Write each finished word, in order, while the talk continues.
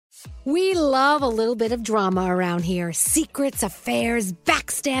We love a little bit of drama around here. Secrets, affairs,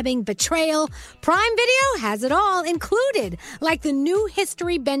 backstabbing, betrayal. Prime Video has it all included, like the new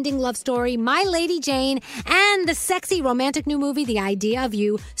history-bending love story, My Lady Jane, and the sexy romantic new movie, The Idea of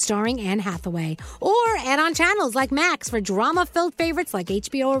You, starring Anne Hathaway. Or add-on channels like Max for drama-filled favorites like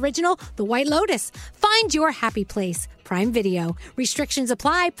HBO original, The White Lotus. Find your happy place. Prime Video. Restrictions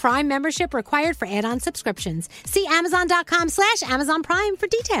apply. Prime membership required for add-on subscriptions. See Amazon.com/Amazon Prime for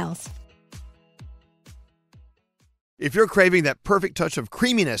details. If you're craving that perfect touch of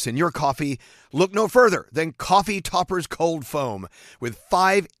creaminess in your coffee, look no further than Coffee Topper's Cold Foam with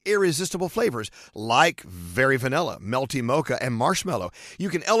 5 irresistible flavors like very vanilla, melty mocha, and marshmallow. You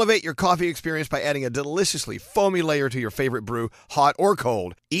can elevate your coffee experience by adding a deliciously foamy layer to your favorite brew, hot or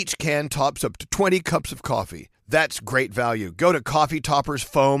cold. Each can tops up to 20 cups of coffee. That's great value. Go to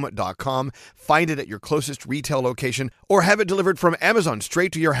coffeetoppersfoam.com, find it at your closest retail location, or have it delivered from Amazon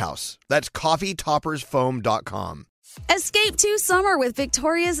straight to your house. That's coffeetoppersfoam.com. Escape to summer with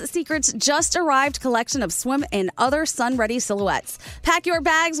Victoria's Secret's just arrived collection of swim and other sun-ready silhouettes. Pack your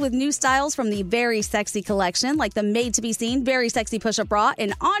bags with new styles from the Very Sexy collection, like the made-to-be-seen Very Sexy push-up bra,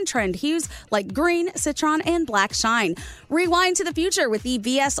 and on-trend hues like green, citron, and black shine. Rewind to the future with the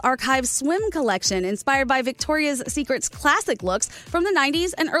VS Archive Swim collection, inspired by Victoria's Secret's classic looks from the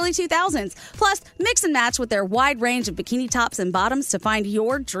 90s and early 2000s. Plus, mix and match with their wide range of bikini tops and bottoms to find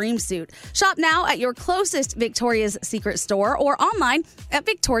your dream suit. Shop now at your closest Victoria's Secret store or online at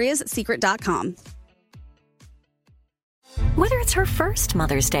victoriassecret.com. Whether it's her first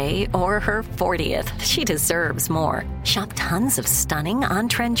Mother's Day or her 40th, she deserves more. Shop tons of stunning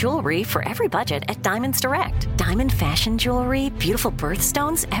on-trend jewelry for every budget at Diamonds Direct. Diamond fashion jewelry, beautiful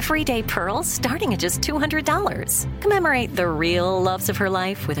birthstones, everyday pearls starting at just $200. Commemorate the real loves of her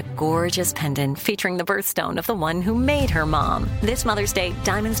life with a gorgeous pendant featuring the birthstone of the one who made her mom. This Mother's Day,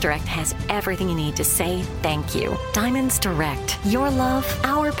 Diamonds Direct has everything you need to say thank you. Diamonds Direct. Your love,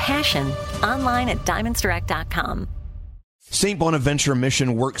 our passion. Online at diamondsdirect.com. St. Bonaventure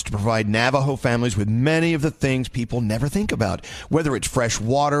Mission works to provide Navajo families with many of the things people never think about. Whether it's fresh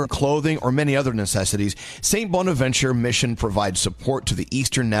water, clothing, or many other necessities, St. Bonaventure Mission provides support to the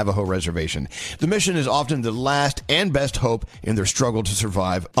Eastern Navajo Reservation. The mission is often the last and best hope in their struggle to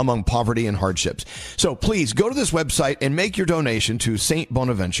survive among poverty and hardships. So please go to this website and make your donation to St.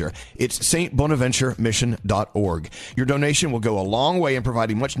 Bonaventure. It's stbonaventuremission.org. Your donation will go a long way in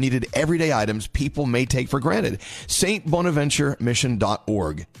providing much needed everyday items people may take for granted. St. Bonaventuremission.org. Good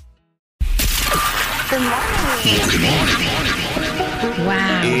morning.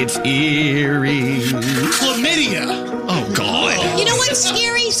 Wow. It's eerie. Chlamydia. Oh, God. You know what's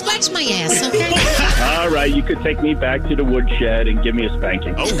scary? Scratch my ass, okay? All right, you could take me back to the woodshed and give me a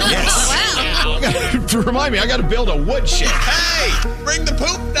spanking. Oh, yes. Oh, wow. Remind me, I got to build a woodshed. Hey, bring the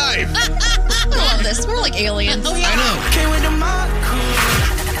poop knife. I love this. We're like aliens. Oh, yeah. I know.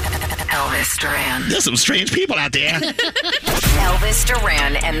 Elvis Duran. There's some strange people out there. Elvis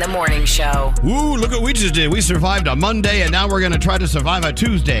Duran and the Morning Show. Ooh, look what we just did. We survived a Monday, and now we're going to try to survive a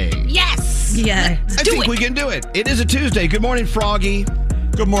Tuesday. Yes. Yeah. I think we can do it. It is a Tuesday. Good morning, Froggy.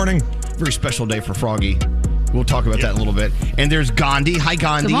 Good morning. Very special day for Froggy. We'll talk about that in a little bit. And there's Gandhi. Hi,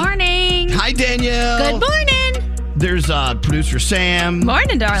 Gandhi. Good morning. Hi, Danielle. Good morning. There's producer Sam.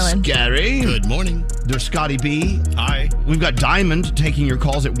 Morning, darling. Scary. Good morning. There's Scotty B. Hi. We've got Diamond taking your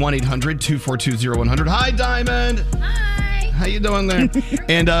calls at 1-800-242-0100. Hi, Diamond. Hi. How you doing there?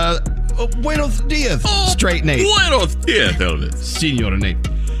 And buenos dias, straight Nate. Buenos dias, Elvis. Senor Nate.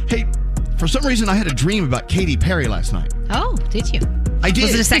 Hey, for some reason I had a dream about Katy Perry last night. Oh, did you? I did.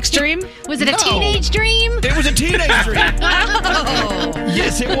 Was it a sex dream? Was it a No. teenage dream? It was a teenage dream. Oh.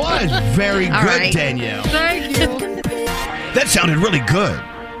 Yes, it was. Very All good, right. Danielle. Thank you. That sounded really good.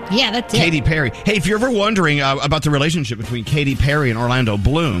 Yeah, that's it. Katy Perry. Hey, if you're ever wondering about the relationship between Katy Perry and Orlando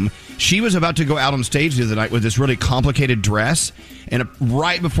Bloom, she was about to go out on stage the other night with this really complicated dress, and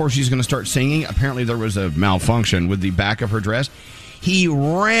right before she's going to start singing, apparently there was a malfunction with the back of her dress. He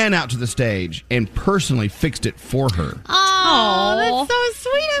ran out to the stage and personally fixed it for her. Oh, that's so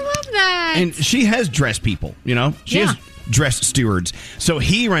sweet. I love that. And she has dress people, you know? She has dress stewards. So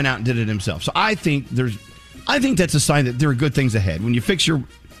he ran out and did it himself. So I think that's a sign that there are good things ahead. When you fix your...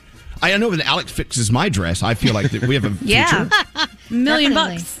 I know when Alex fixes my dress, I feel like that we have a future. Yeah. $1,000,000 Definitely.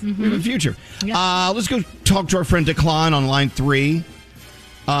 bucks. We have a future. Let's go talk to our friend Declan on line 3.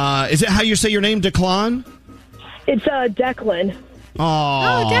 Is it how you say your name, Declan? It's Declan.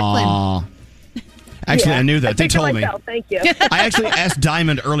 Oh, Declan. Actually, I knew that. They told me. Thank you. I actually asked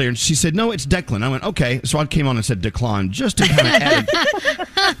Diamond earlier, and she said, no, it's Declan. I went, okay. So I came on and said Declan, just to kind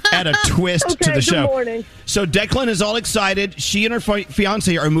of add a twist to the show. Good morning. So Declan is all excited. She and her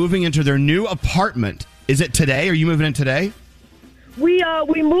fiance are moving into their new apartment. Is it today? Are you moving in today? We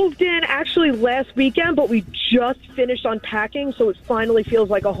moved in actually last weekend, but we just finished unpacking, so it finally feels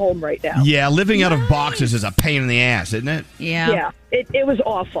like a home right now. Yeah, living out of boxes is a pain in the ass, isn't it? Yeah. It was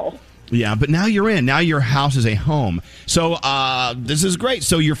awful. Yeah, but now you're in. Now your house is a home. So this is great.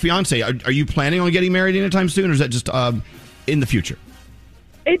 So your fiance, are you planning on getting married anytime soon, or is that just in the future?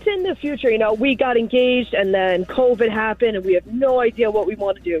 It's in the future. You know, we got engaged, and then COVID happened, and we have no idea what we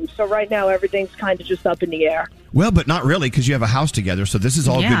want to do. So right now, everything's kind of just up in the air. Well, but not really, because you have a house together, so this is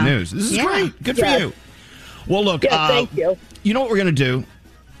all good news. This is great. Good for you. Well, look, thank you. You know what we're going to do?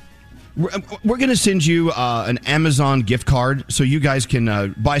 We're going to send you an Amazon gift card so you guys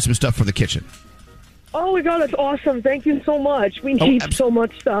can buy some stuff for the kitchen. Oh, my God, that's awesome. Thank you so much. We need so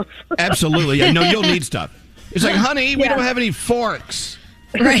much stuff. Absolutely. I know you'll need stuff. It's like, honey, we don't have any forks.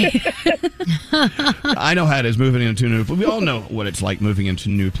 Right. I know how it is moving into a new place. We all know what it's like moving into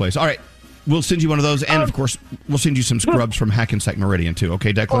a new place. All right. We'll send you one of those. And, of course, we'll send you some scrubs from Hackensack Meridian, too.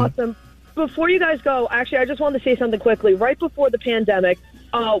 Okay, Declan? Awesome. Before you guys go, actually, I just wanted to say something quickly. Right before the pandemic,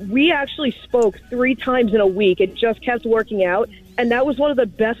 we actually spoke 3 times in a week. It just kept working out. And that was one of the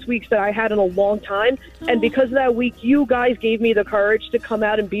best weeks that I had in a long time. And because of that week, you guys gave me the courage to come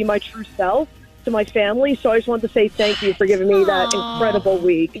out and be my true self to my family. So I just wanted to say thank you for giving me that incredible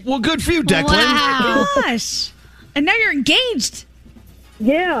week. Well, good for you, Declan. Wow. Gosh. And now you're engaged.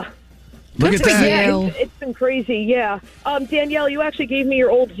 Yeah. Look at that. Yeah, it's been crazy, yeah. Danielle, you actually gave me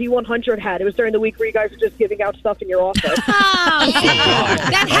your old Z100 hat. It was during the week where you guys were just giving out stuff in your office.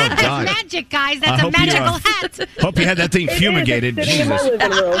 That hat has magic, guys. That's a magical hat. Hope you had that thing fumigated. It's sitting in my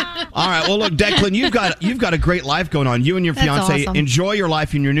living room. All right. Well, look, Declan, you've got a great life going on. You and your fiance enjoy your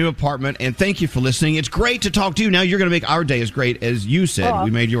life in your new apartment, and thank you for listening. It's great to talk to you. Now you're going to make our day as great as you said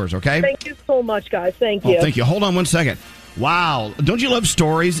we made yours, okay? Thank you so much, guys. Thank you. Thank you. Hold on one second. Wow. Don't you love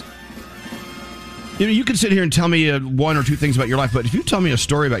stories? You know, you can sit here and tell me 1 or 2 things about your life, but if you tell me a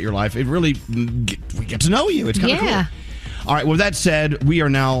story about your life, it really we get to know you. It's kind of cool. All right. With that said, we are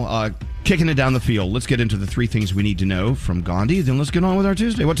now kicking it down the field. Let's get into the 3 things we need to know from Gandhi. Then let's get on with our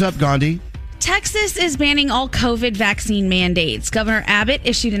Tuesday. What's up, Gandhi? Texas is banning all COVID vaccine mandates. Governor Abbott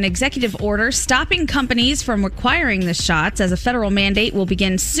issued an executive order stopping companies from requiring the shots, as a federal mandate will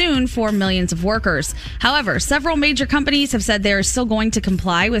begin soon for millions of workers. However, several major companies have said they're still going to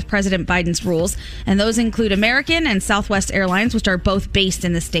comply with President Biden's rules, and those include American and Southwest Airlines, which are both based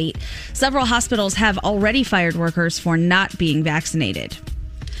in the state. Several hospitals have already fired workers for not being vaccinated.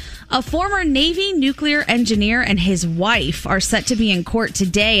 A former Navy nuclear engineer and his wife are set to be in court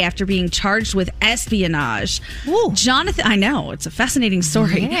today after being charged with espionage. Ooh. Jonathan, I know, it's a fascinating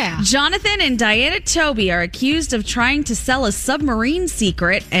story. Yeah. Jonathan and Diana Toby are accused of trying to sell a submarine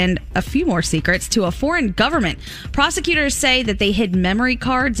secret and a few more secrets to a foreign government. Prosecutors say that they hid memory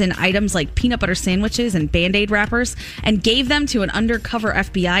cards and items like peanut butter sandwiches and Band-Aid wrappers and gave them to an undercover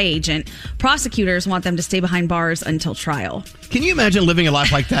FBI agent. Prosecutors want them to stay behind bars until trial. Can you imagine living a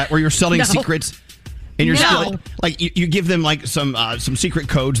life like that where you're selling secrets and you're still like you give them like some secret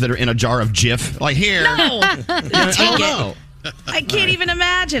codes that are in a jar of Jif? Like, here. No. I don't know. I can't even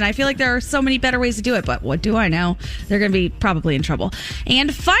imagine. I feel like there are so many better ways to do it, but what do I know? They're going to be probably in trouble.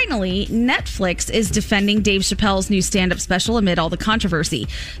 And finally, Netflix is defending Dave Chappelle's new stand-up special amid all the controversy.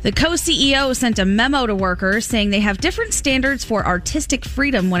 The co-CEO sent a memo to workers saying they have different standards for artistic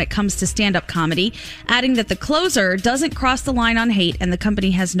freedom when it comes to stand-up comedy, adding that the closer doesn't cross the line on hate and the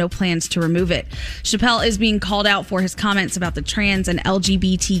company has no plans to remove it. Chappelle is being called out for his comments about the trans and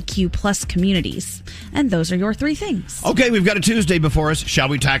LGBTQ plus communities. And those are your 3 things. Okay, we've got a Tuesday before us. Shall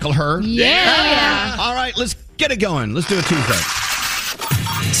we tackle her? Yeah. All right, let's get it going. Let's do a Tuesday.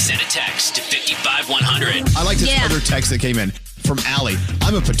 Send a text to 55100. I like this other text that came in from Allie.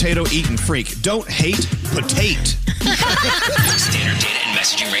 I'm a potato eating freak. Don't hate, potate. Standard data and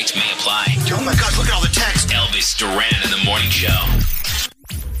messaging rates may apply. Oh my God, look at all the text. Elvis Duran in the Morning Show.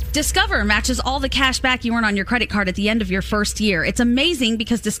 Discover matches all the cash back you earn on your credit card at the end of your first year. It's amazing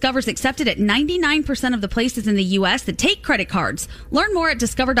because Discover's accepted at 99% of the places in the U.S. that take credit cards. Learn more at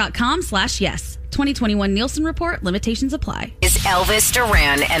discover.com/yes. 2021 Nielsen Report. Limitations apply. Is Elvis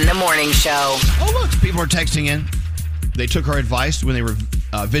Duran and the Morning Show. Oh, look, people are texting in. They took our advice when they were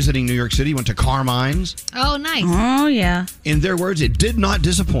visiting New York City, went to Carmine's. Oh, nice. Oh, yeah. In their words, it did not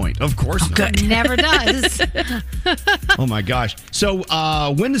disappoint. Of course not. Good. Never does. Oh, my gosh. So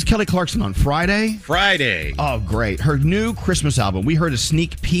when is Kelly Clarkson on? Friday? Friday. Oh, great. Her new Christmas album. We heard a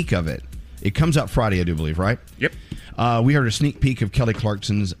sneak peek of it. It comes out Friday, I do believe, right? Yep. We heard a sneak peek of Kelly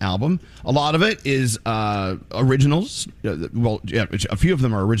Clarkson's album. A lot of it is originals. A few of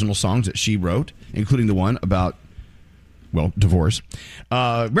them are original songs that she wrote, including the one about, divorce.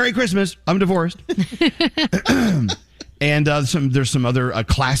 Merry Christmas, I'm divorced. And there's some other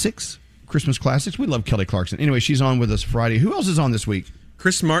classics, Christmas classics. We love Kelly Clarkson. Anyway, she's on with us Friday. Who else is on this week?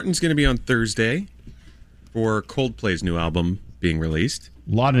 Chris Martin's going to be on Thursday for Coldplay's new album being released.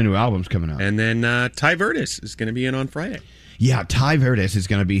 A lot of new albums coming out. And then Ty Verdes is going to be in on Friday. Yeah, Ty Verdes is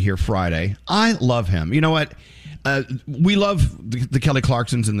going to be here Friday. I love him. You know what? We love the Kelly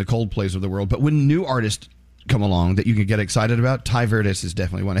Clarksons and the Coldplays of the world, but when new artists come along that you can get excited about, Ty Verdes is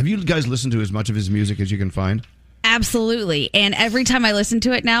definitely one. Have you guys listened to as much of his music as you can find? Absolutely. And every time I listen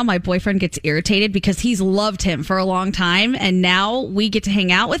to it now, my boyfriend gets irritated because he's loved him for a long time. And now we get to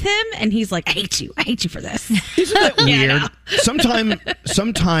hang out with him. And he's like, I hate you for this. Isn't that weird?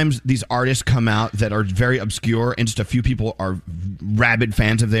 Sometimes these artists come out that are very obscure and just a few people are rabid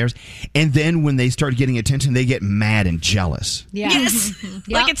fans of theirs. And then when they start getting attention, they get mad and jealous. Yeah. Yes.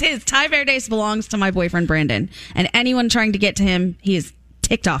 Like it's his. Ty Verdes belongs to my boyfriend, Brandon. And anyone trying to get to him, he is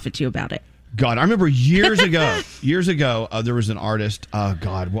ticked off at you about it. God, I remember years ago, there was an artist.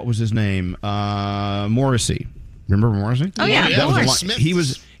 God, what was his name? Morrissey. Remember Morrissey? Oh yeah, that was a lot. He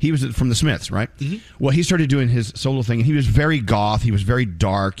was from the Smiths, right? Mm-hmm. Well, he started doing his solo thing, and he was very goth. He was very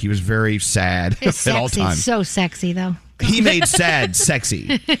dark. He was very sad at all times. So sexy, though. He made sad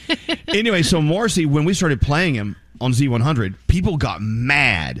sexy. Anyway, so Morrissey, when we started playing him on Z100, people got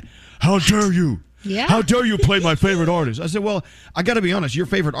mad. How dare you? Yeah. How dare you play my favorite artist? I said, well, I got to be honest. Your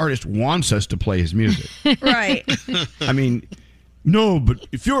favorite artist wants us to play his music. Right. I mean, no, but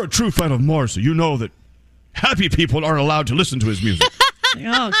if you're a true fan of Morrissey, you know that happy people aren't allowed to listen to his music.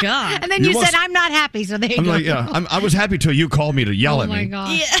 Oh, God. And then you said, I'm not happy, so there you I'm go. like, yeah, I was happy till you called me to yell at me. Oh, my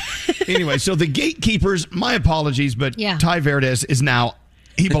God. Yeah. Anyway, so the gatekeepers, my apologies, but Ty Verdes is now...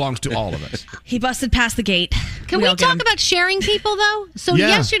 He belongs to all of us. He busted past the gate. Can we talk about sharing people, though? So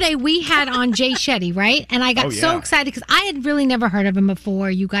yesterday we had on Jay Shetty, right? And I got so excited because I had really never heard of him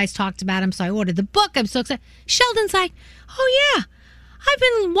before. You guys talked about him, so I ordered the book. I'm so excited. Sheldon's like, oh, yeah. I've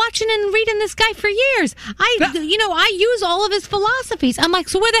been watching and reading this guy for years. I use all of his philosophies. I'm like,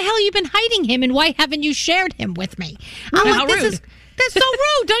 so where the hell have you been hiding him, and why haven't you shared him with me? I'm like, how rude. That's so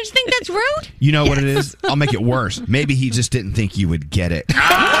rude. Don't you think that's rude? You know what it is? I'll make it worse. Maybe he just didn't think you would get it. No.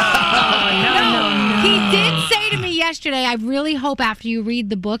 He did say to me yesterday, I really hope after you read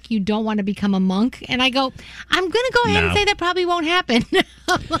the book, you don't want to become a monk. And I go, I'm going to go ahead and say that probably won't happen.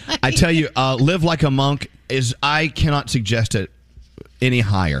 I tell you, live like a monk I cannot suggest it any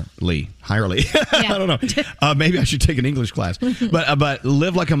higher, Lee. I don't know. Maybe I should take an English class. But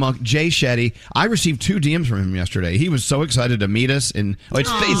live like a monk. Jay Shetty. I received 2 DMs from him yesterday. He was so excited to meet us. And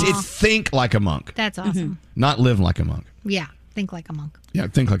it's think like a monk. That's awesome. Not live like a monk. Yeah, think like a monk. Yeah,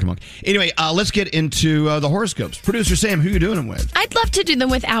 think like a monk. Anyway, let's get into the horoscopes. Producer Sam, who are you doing them with? I'd love to do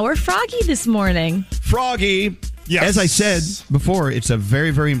them with our Froggy this morning. Froggy. Yes. As I said before, it's a very,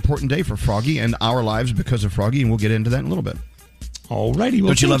 very important day for Froggy and our lives because of Froggy, and we'll get into that in a little bit. Alrighty. Well,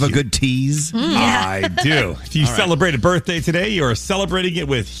 don't you love a good tease? I do. If you celebrate a birthday today, you're celebrating it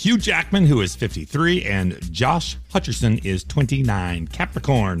with Hugh Jackman, who is 53, and Josh Hutcherson is 29.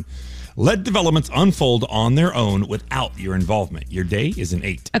 Capricorn. Let developments unfold on their own without your involvement. Your day is an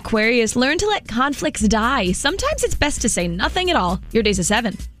 8. Aquarius, learn to let conflicts die. Sometimes it's best to say nothing at all. Your day's a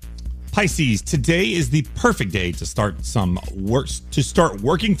 7. Pisces, today is the perfect day to start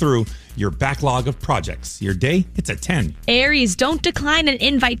working through your backlog of projects. Your day, it's a 10. Aries, don't decline an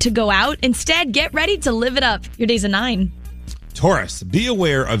invite to go out. Instead, get ready to live it up. Your day's a 9. Taurus, be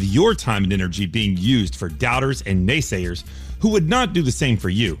aware of your time and energy being used for doubters and naysayers who would not do the same for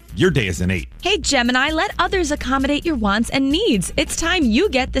you. Your day is an 8. Hey, Gemini, let others accommodate your wants and needs. It's time you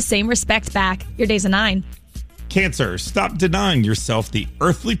get the same respect back. Your day's a 9. Cancer, stop denying yourself the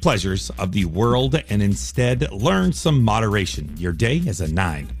earthly pleasures of the world and instead learn some moderation. Your day is a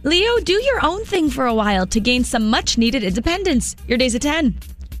 9. Leo, do your own thing for a while to gain some much-needed independence. Your day's a 10.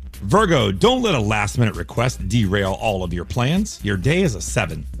 Virgo, don't let a last-minute request derail all of your plans. Your day is a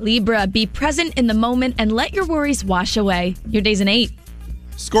 7. Libra, be present in the moment and let your worries wash away. Your day's an 8.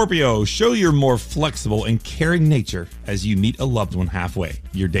 Scorpio, show your more flexible and caring nature as you meet a loved one halfway.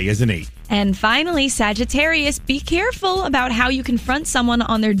 Your day is an 8. And finally, Sagittarius, be careful about how you confront someone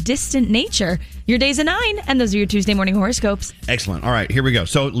on their distant nature. Your day's a 9, and those are your Tuesday morning horoscopes. Excellent. All right, here we go.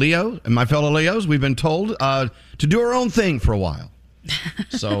 So, Leo and my fellow Leos, we've been told to do our own thing for a while.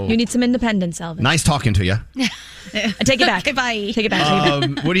 So You need some independence, Elvis. nice talking to you. I take it back. Bye. Take it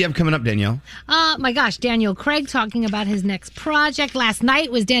back. What do you have coming up, Danielle? My gosh, Daniel Craig talking about his next project. Last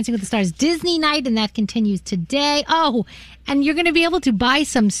night was Dancing with the Stars Disney night, and that continues today. Oh, and you're going to be able to buy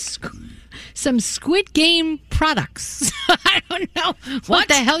some Squid Game products. I don't know what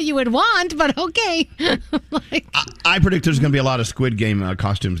the hell you would want, but okay. I predict there's going to be a lot of Squid Game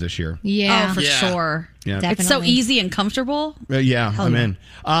costumes this year. Yeah. Oh, for sure. Yeah. It's so easy and comfortable. Yeah, Hell I'm yeah. in.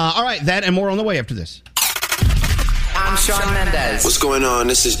 All right, that and more on the way after this. I'm Shawn Mendes. What's going on?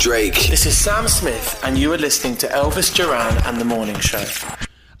 This is Drake. This is Sam Smith, and you are listening to Elvis Duran and the Morning Show.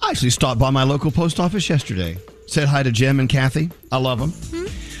 I actually stopped by my local post office yesterday. Said hi to Jim and Kathy. I love them.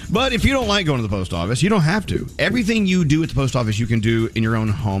 But if you don't like going to the post office, you don't have to. Everything you do at the post office, you can do in your own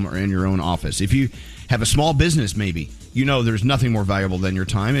home or in your own office. If you have a small business, maybe, you know there's nothing more valuable than your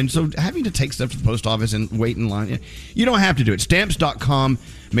time. And so having to take stuff to the post office and wait in line, you don't have to do it. Stamps.com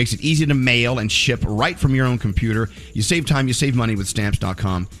makes it easy to mail and ship right from your own computer. You save time, you save money with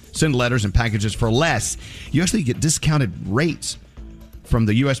Stamps.com. Send letters and packages for less. You actually get discounted rates from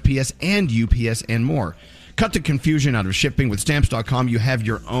the USPS and UPS and more. Cut the confusion out of shipping with Stamps.com. You have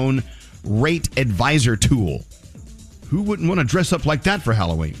your own rate advisor tool. Who wouldn't want to dress up like that for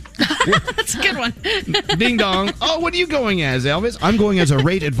Halloween? That's a good one. Ding dong. Oh, what are you going as, Elvis? I'm going as a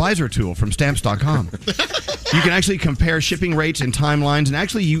rate advisor tool from Stamps.com. You can actually compare shipping rates and timelines, and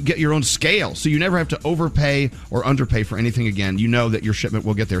actually you get your own scale, so you never have to overpay or underpay for anything again. You know that your shipment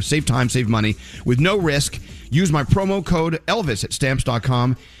will get there. Save time, save money with no risk. Use my promo code Elvis at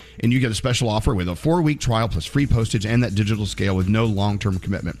Stamps.com, and you get a special offer with a 4-week trial plus free postage and that digital scale with no long-term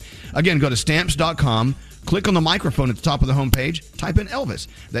commitment. Again, go to Stamps.com. Click on the microphone at the top of the homepage. Type in Elvis.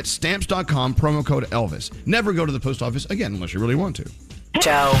 That's Stamps.com, promo code Elvis. Never go to the post office again unless you really want to.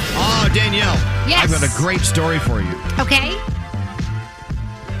 Joe. Oh, Danielle. Yes. I've got a great story for you. Okay.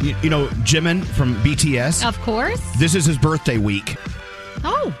 You know Jimin from BTS? Of course. This is his birthday week.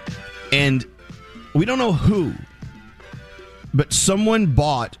 Oh. And we don't know who, but someone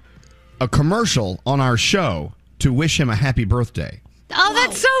bought a commercial on our show to wish him a happy birthday. Oh,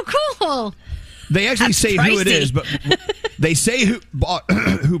 that's so cool. They actually That's say pricey. who it is, but they say who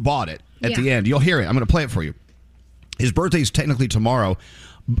bought it at the end. You'll hear it. I'm going to play it for you. His birthday is technically tomorrow,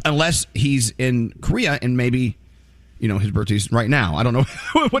 unless he's in Korea and maybe, his birthday's right now. I don't know.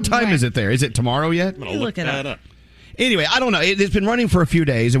 What time is it there? Is it tomorrow yet? I'm gonna look that up. Anyway, I don't know. It's been running for a few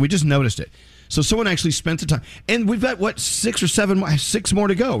days, and we just noticed it. So someone actually spent the time. And we've got, 6 more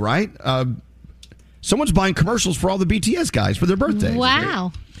to go, right? Someone's buying commercials for all the BTS guys for their birthdays.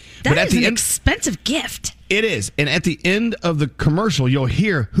 Wow. But That at is the an end- expensive gift. It is. And at the end of the commercial, you'll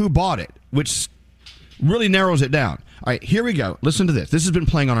hear who bought it, which really narrows it down. All right, here we go. Listen to this. This has been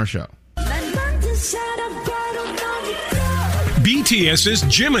playing on our show. BTS's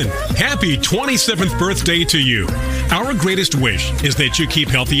Jimin. Happy 27th birthday to you. Our greatest wish is that you keep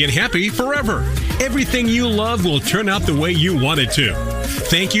healthy and happy forever. Everything you love will turn out the way you want it to.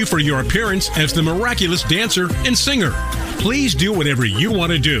 Thank you for your appearance as the miraculous dancer and singer. Please do whatever you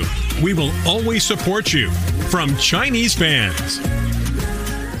want to do. We will always support you. From Chinese fans.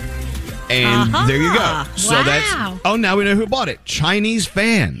 And there you go. So Wow. that's. Oh, now we know who bought it. Chinese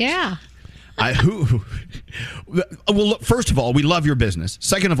fans. Yeah. Well, look, first of all, we love your business.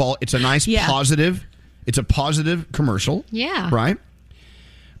 Second of all, it's a nice positive. It's a positive commercial. Yeah. Right?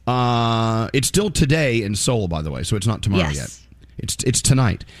 It's still today in Seoul, by the way, so it's not tomorrow yet. It's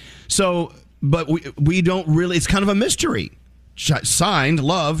tonight. So, but we don't really. It's kind of a mystery. Signed,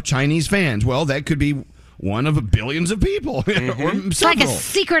 love, Chinese fans. Well, that could be one of billions of people, or It's like a several.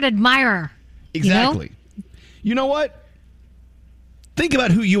 secret admirer. Exactly. You know what? Think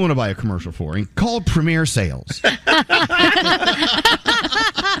about who you want to buy a commercial for and call Premier Sales.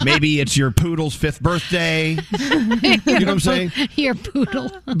 Maybe it's your poodle's 5th birthday. You know what I'm saying? Your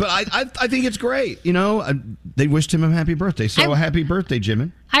poodle. But I think it's great. They wished him a happy birthday. So a happy birthday,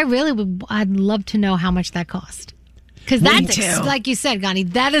 Jimin. I really would. I'd love to know how much that cost. Because that's, like you said, Gandhi,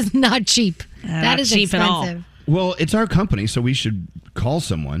 that is not cheap. That not is cheap at all. expensive. Well, it's our company, so we should call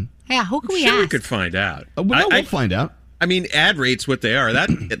someone. Yeah, who can we Sure, we ask? could find out. We'll find out. I mean, ad rates what they are.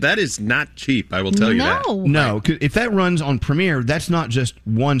 That is not cheap. I will tell you that. No, 'cause if that runs on Premiere, that's not just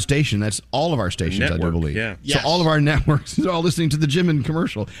one station. That's all of our stations, I do Network, believe. yeah. So Yes. all of our networks are all listening to the Jimin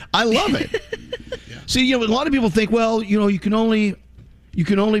commercial. I love it. See, a lot of people think, well, you can only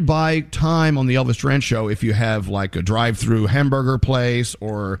buy time on the Elvis Duran show if you have like a drive-through hamburger place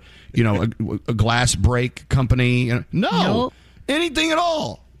or a glass break company. No, Nope. anything at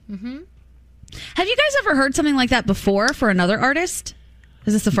all. Mm-hmm. Have you guys ever heard something like that before for another artist?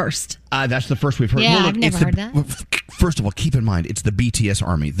 Is this the first? That's the first we've heard. Yeah, Well, I've never it's heard that. First of all, keep in mind it's the BTS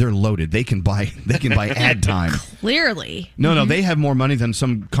army. They're loaded. They can buy ad time. Clearly. No, they have more money than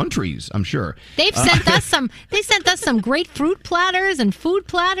some countries, I'm sure. They've sent us some. They sent us some great fruit platters and food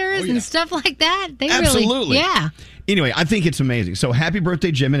platters and stuff like that. They Absolutely. really, yeah. Anyway, I think it's amazing. So happy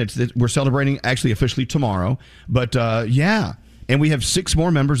birthday, Jimin. We're celebrating actually officially tomorrow. But yeah, and we have 6 more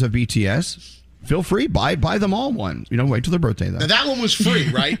members of BTS. Feel free, buy them all one. Wait till their birthday though. Now that one was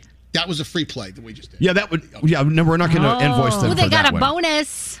free, right? That was a free play that we just did. Yeah, no, we're not going to invoice them. Oh, they for got that a one.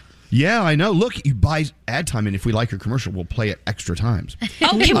 bonus. Yeah, I know. Look, you buy ad time, and if we like your commercial, we'll play it extra times.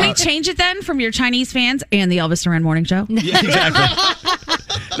 Oh, can we change it then from your Chinese fans and the Elvis Duran Morning Show? Yeah, exactly.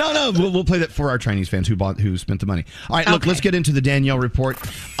 No, we'll play that for our Chinese fans who spent the money. All right, look, let's get into the Danielle report.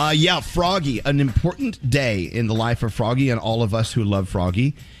 Froggy, an important day in the life of Froggy and all of us who love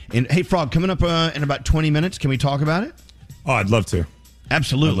Froggy. And hey, Frog, coming up in about 20 minutes, can we talk about it? Oh, I'd love to.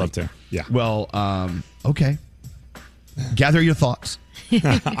 Absolutely. I'd love to. Yeah. Well, okay. Gather your thoughts.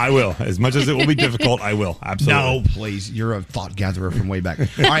 I will. As much as it will be difficult, I will. Absolutely. No, please. You're a thought gatherer from way back.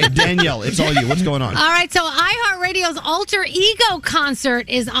 All right, Danielle, it's all you. What's going on? All right, so iHeartRadio's Alter Ego concert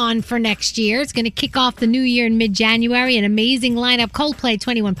is on for next year. It's going to kick off the new year in mid-January. An amazing lineup: Coldplay,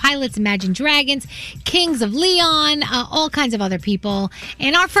 21 Pilots, Imagine Dragons, Kings of Leon, all kinds of other people.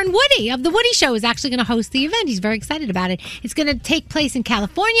 And our friend Woody of The Woody Show is actually going to host the event. He's very excited about it. It's going to take place in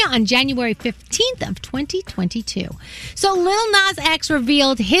California on January 15th of 2022. So Lil Nas X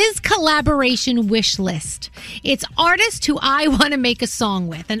revealed his collaboration wish list. It's artists who I want to make a song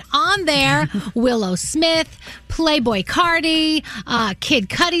with. And on there, Willow Smith, Playboy Cardi, Kid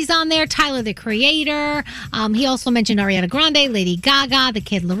Cudi's on there, Tyler, the Creator. He also mentioned Ariana Grande, Lady Gaga, the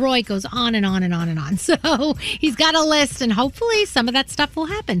Kid Laroi, goes on and on and on and on. So he's got a list, and hopefully some of that stuff will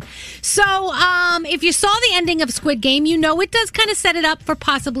happen. So if you saw the ending of Squid Game, you know it does kind of set it up for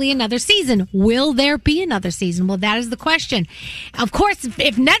possibly another season. Will there be another season? Well, that is the question. Of course,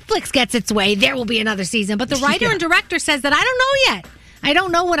 if Netflix gets its way, there will be another season. But the writer and director says that I don't know yet. I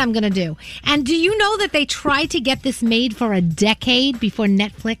don't know what I'm going to do. And do you know that they tried to get this made for a decade before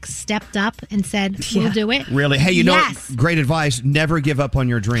Netflix stepped up and said, we'll do it? Really? Hey, you know what? Great advice. Never give up on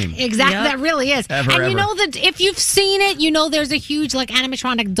your dream. Exactly. That really is. Ever. You know that if you've seen it, you know there's a huge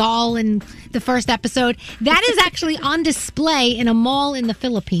animatronic doll in the first episode. That is actually on display in a mall in the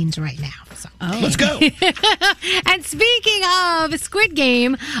Philippines right now. So. Let's go. And speaking of Squid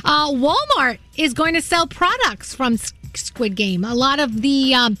Game, Walmart is going to sell products from Squid Game. A lot of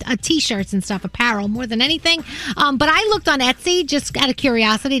the T-shirts and stuff, apparel, more than anything. But I looked on Etsy just out of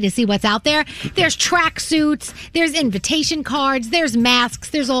curiosity to see what's out there. There's tracksuits, there's invitation cards, there's masks,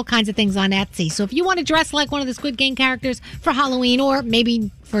 there's all kinds of things on Etsy. So if you want to dress like one of the Squid Game characters for Halloween, or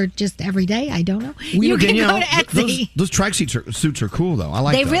maybe for just every day, I don't know. You can go to Etsy. Those track suits are cool, though. I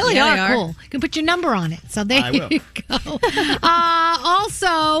like they those. Really are cool. You can put your number on it. So there you go.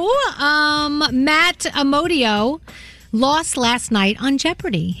 Also, Matt Amodio lost last night on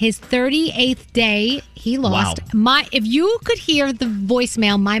Jeopardy. His 38th day, he lost. Wow. If you could hear the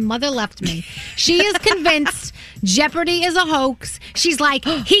voicemail my mother left me, she is convinced Jeopardy is a hoax. She's like,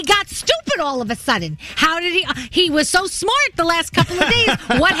 he got stupid all of a sudden. How did he was so smart the last couple of days.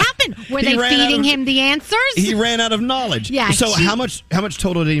 What happened? Were they feeding him the answers? He ran out of knowledge. Yeah. So how much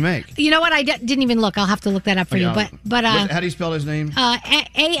total did he make? You know what? I didn't even look. I'll have to look that up for you. But how do you spell his name?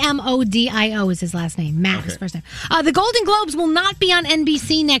 Amodio is his last name. Matt is first name. The Golden Globes will not be on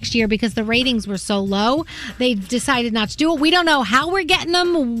NBC next year because the ratings were so low. They've decided not to do it. We don't know how we're getting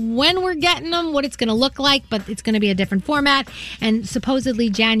them, when we're getting them, what it's going to look like, but it's going to be a different format. And supposedly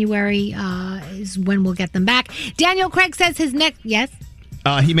January is when we'll get them back. Daniel Craig says his next... Yes?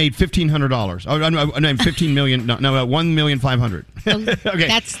 He made $1,500. Oh, no, $15 million. No, $1,500,000.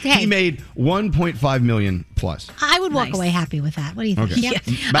 Okay. He made $1.5 million plus. I would walk away happy with that. What do you think? Okay. Yeah.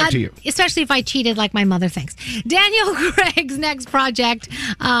 Back to you. Especially if I cheated like my mother thinks. Daniel Craig's next project,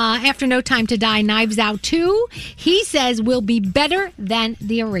 after No Time to Die, Knives Out 2, he says will be better than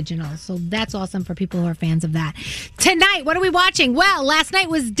the original. So that's awesome for people who are fans of that. Tonight, what are we watching? Well, last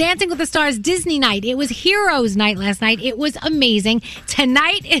night was Dancing with the Stars Disney night. It was Heroes night last night. It was amazing.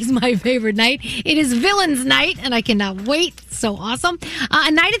 Tonight is my favorite night. It is Villains night, and I cannot wait. So awesome.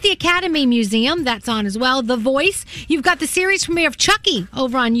 A night at the Academy Museum, that's on as well. The Voice. You've got the series premiere of Chucky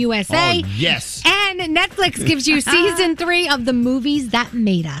over on USA. Oh, yes. And Netflix gives you season 3 of The Movies That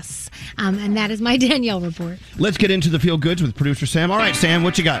Made Us. And that is my Danielle report. Let's get into the Feel Goods with producer Sam. All right, Sam,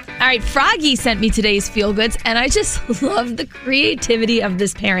 what you got? All right, Froggy sent me today's Feel Goods, and I just love the creativity of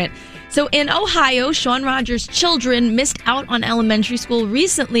this parent. So in Ohio, Shawn Rogers' children missed out on elementary school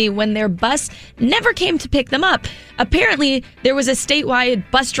recently when their bus never came to pick them up. Apparently, there was a statewide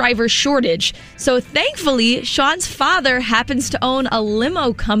bus driver shortage. So thankfully, Shawn's father happens to own a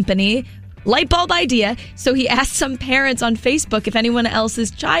limo company. Light bulb idea. So he asked some parents on Facebook if anyone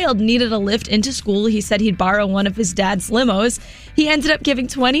else's child needed a lift into school. He said he'd borrow one of his dad's limos. He ended up giving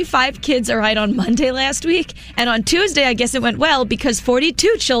 25 kids a ride on Monday last week. And on Tuesday, I guess it went well because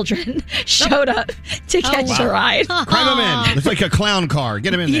 42 children showed up to catch a ride. Cram them in. It's like a clown car. Get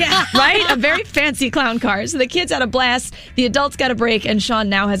them in there. Yeah, right? A very fancy clown car. So the kids had a blast. The adults got a break. And Shawn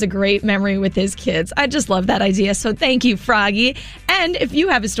now has a great memory with his kids. I just love that idea. So thank you, Froggy. And if you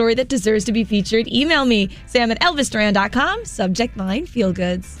have a story that deserves to be featured, email me, sam@elvisduran.com. Subject line, feel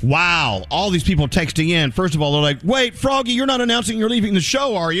goods. Wow. All these people texting in. First of all, they're like, wait, Froggy, you're not announcing you're leaving the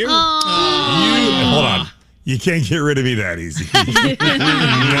show, are you? Hold on. You can't get rid of me that easy.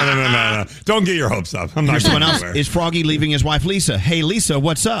 No. Don't get your hopes up. I'm not Here's someone going else. anywhere. Is Froggy leaving his wife, Lisa? Hey, Lisa,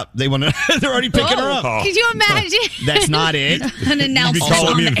 what's up? They want to. They're already picking her up. Could you imagine? That's not it. An announcement. You'll be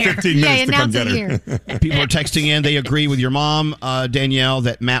calling me in 15 minutes to come get her. People are texting in. They agree with your mom, Danielle,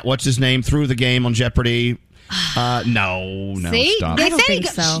 that Matt, what's his name, threw the game on Jeopardy. No, See? stop. They I don't said think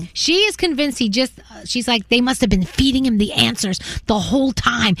so. She is convinced he just, she's like, they must have been feeding him the answers the whole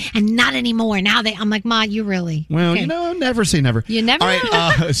time and not anymore. Now I'm like, Ma, you really? Well, Okay. you know, never say never. You never All know.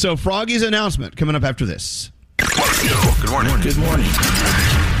 right, so Froggy's announcement coming up after this. Good morning. Good morning.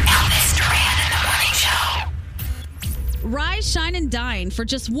 Elvis Duran in the Morning Show. Rise, shine, and dine for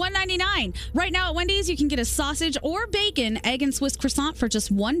just $1.99. Right now at Wendy's, you can get a sausage or bacon, egg, and Swiss croissant for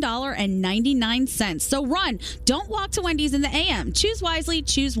just $1.99. So run. Don't walk to Wendy's in the AM. Choose wisely.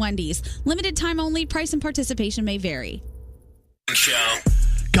 Choose Wendy's. Limited time only. Price and participation may vary.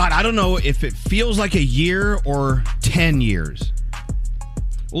 God, I don't know if it feels like a year or 10 years.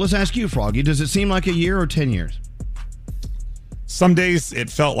 Well, let's ask you, Froggy. Does it seem like a year or 10 years? Some days it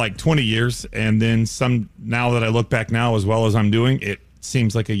felt like 20 years, and then some. Now that I look back now, as well as I'm doing, it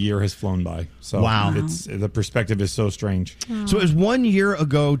seems like a year has flown by. So Wow. it's the perspective is so strange. So it was 1 year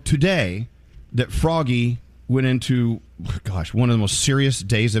ago today that Froggy went into, gosh, one of the most serious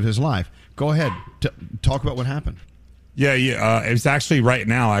days of his life. Go ahead. Talk about what happened. Yeah. It was actually right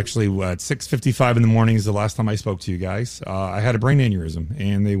now. Actually, at 6:55 in the morning is the last time I spoke to you guys. I had a brain aneurysm,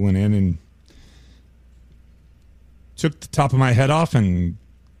 and they went in and took the top of my head off and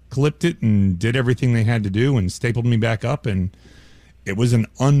clipped it and did everything they had to do and stapled me back up. And it was an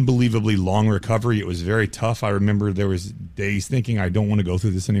unbelievably long recovery. It was very tough. I remember there was days thinking, I don't want to go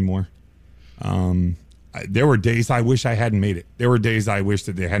through this anymore. There were days I wish I hadn't made it. There were days I wish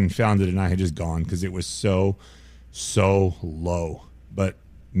that they hadn't found it and I had just gone because it was so low. But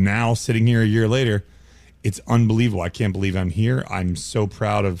now, sitting here a year later, it's unbelievable. I can't believe I'm here. I'm so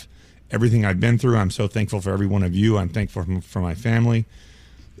proud of everything I've been through. I'm so thankful for every one of you. I'm thankful for my family.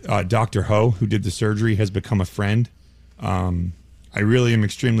 Dr. Ho, who did the surgery, has become a friend. I really am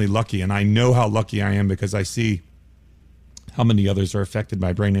extremely lucky, and I know how lucky I am because I see how many others are affected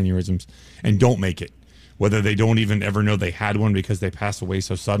by brain aneurysms and don't make it, whether they don't even ever know they had one because they pass away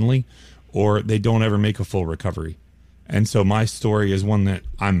so suddenly, or they don't ever make a full recovery. And so my story is one that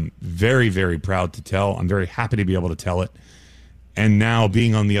I'm very, very proud to tell. I'm very happy to be able to tell it. And now,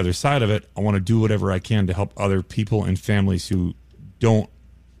 being on the other side of it, I want to do whatever I can to help other people and families who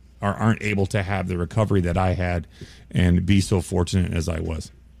aren't able to have the recovery that I had and be so fortunate as I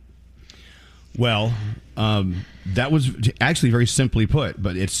was. Well, that was actually very simply put,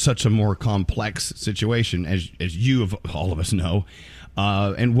 but it's such a more complex situation, as you of all of us know.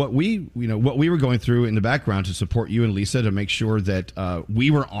 And what we were going through in the background to support you and Lisa to make sure that we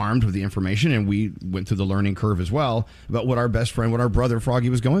were armed with the information, and we went through the learning curve as well about what our best friend, what our brother Froggy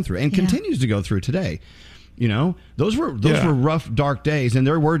was going through and continues to go through today. You know, those were rough, dark days, and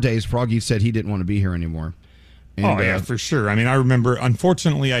there were days Froggy said he didn't want to be here anymore. And, for sure. I mean, I remember,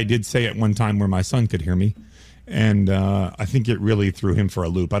 unfortunately, I did say at one time where my son could hear me, and I think it really threw him for a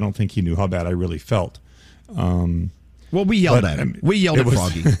loop. I don't think he knew how bad I really felt. Well, we yelled at him. We yelled at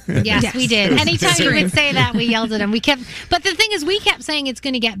Froggy. Yes, we did. Anytime you would say that, we yelled at him. But the thing is, we kept saying it's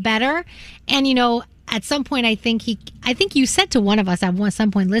going to get better. And, you know, at some point, I think you said to one of us at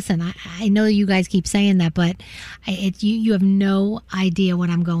some point, listen, I know you guys keep saying that, but you have no idea what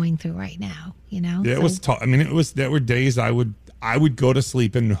I'm going through right now, you know? Yeah, it was tough. I mean, there were days I would go to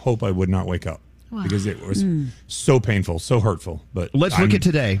sleep and hope I would not wake up because it was so painful, so hurtful. But let's look at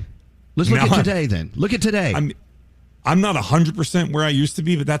today. Let's look at today then. Look at today. I'm not 100% where I used to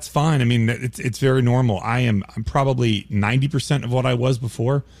be, but that's fine. I mean, it's very normal. I'm probably 90% of what I was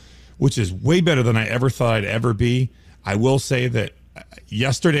before, which is way better than I ever thought I'd ever be. I will say that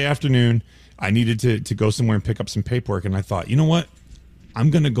yesterday afternoon, I needed to go somewhere and pick up some paperwork, and I thought, you know what? I'm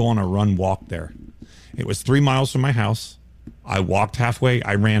going to go on a run walk there. It was 3 miles from my house. I walked halfway.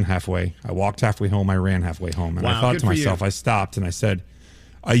 I ran halfway. I walked halfway home. I ran halfway home. And I thought to myself, I stopped and I said,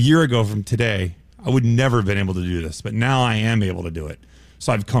 a year ago from today, I would never have been able to do this, but now I am able to do it.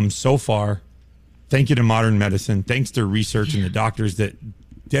 So I've come so far. Thank you to modern medicine. Thanks to research and the doctors that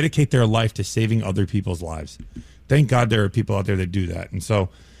dedicate their life to saving other people's lives. Thank God there are people out there that do that. And so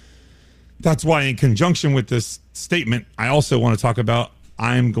that's why, in conjunction with this statement, I also want to talk about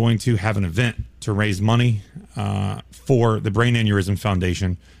I'm going to have an event to raise money for the Brain Aneurysm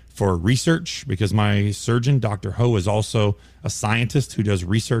Foundation for research, because my surgeon, Dr. Ho, is also a scientist who does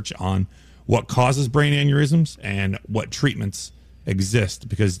research on what causes brain aneurysms and what treatments exist.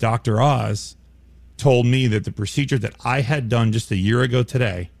 Because Dr. Oz told me that the procedure that I had done just a year ago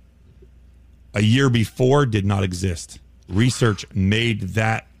today, a year before, did not exist. Research made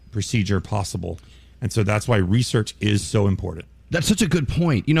that procedure possible. And so that's why research is so important. That's such a good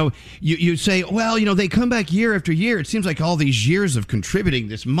point. You know, you say, well, you know, they come back year after year. It seems like all these years of contributing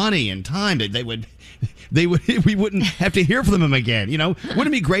this money and time that we wouldn't have to hear from them again. You know, wouldn't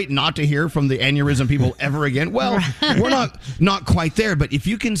it be great not to hear from the aneurysm people ever again? Well, we're not quite there. But if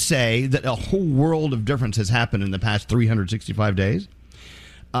you can say that a whole world of difference has happened in the past 365 days,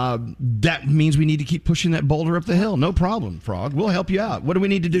 that means we need to keep pushing that boulder up the hill. No problem, Frog. We'll help you out. What do we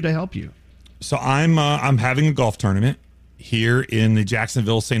need to do to help you? So I'm having a golf tournament here in the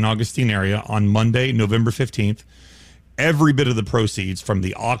Jacksonville, St. Augustine area on Monday, November 15th. Every bit of the proceeds from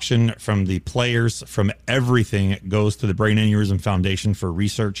the auction, from the players, from everything goes to the Brain Aneurysm Foundation for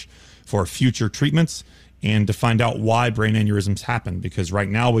research, for future treatments, and to find out why brain aneurysms happen. Because right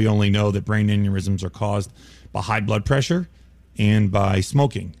now we only know that brain aneurysms are caused by high blood pressure and by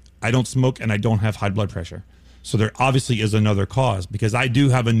smoking. I don't smoke and I don't have high blood pressure. So there obviously is another cause, because I do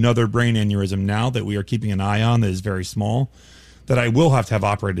have another brain aneurysm now that we are keeping an eye on that is very small, that I will have to have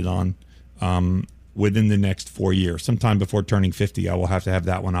operated on within the next 4 years. Sometime before turning 50, I will have to have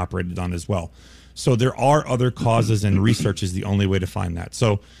that one operated on as well. So there are other causes, and research is the only way to find that.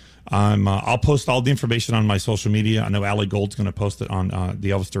 So I'll post all the information on my social media. I know Allie Gold's going to post it on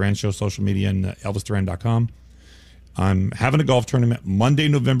the Elvis Duran Show social media and ElvisDuran.com. I'm having a golf tournament Monday,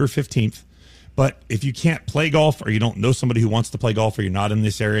 November 15th. But if you can't play golf, or you don't know somebody who wants to play golf, or you're not in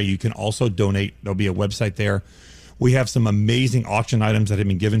this area, you can also donate. There'll be a website there. We have some amazing auction items that have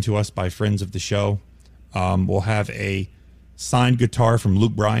been given to us by friends of the show. We'll have a signed guitar from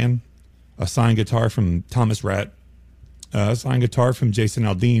Luke Bryan, a signed guitar from Thomas Rhett, a signed guitar from Jason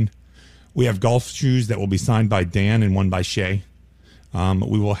Aldean. We have golf shoes that will be signed by Dan and one by Shay.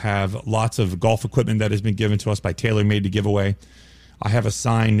 We will have lots of golf equipment that has been given to us by TaylorMade to give away. I have a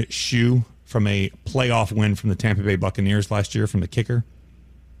signed shoe from a playoff win from the Tampa Bay Buccaneers last year from the kicker.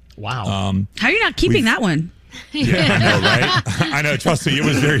 Wow. How are you not keeping that one? Yeah, I know, right? I know. Trust me, it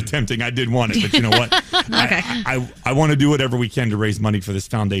was very tempting. I did want it, but you know what? Okay. I want to do whatever we can to raise money for this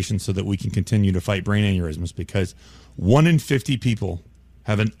foundation so that we can continue to fight brain aneurysms, because 1 in 50 people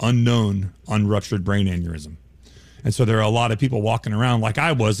have an unknown unruptured brain aneurysm. And so there are a lot of people walking around like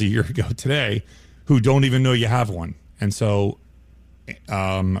I was a year ago today who don't even know you have one. And so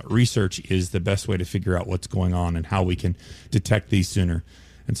research is the best way to figure out what's going on and how we can detect these sooner.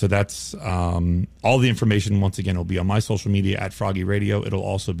 And so that's all the information, once again, will be on my social media at Froggy Radio. It'll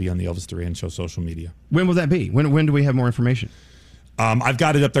also be on the Elvis Duran Show social media. When will that be? When do we have more information? I've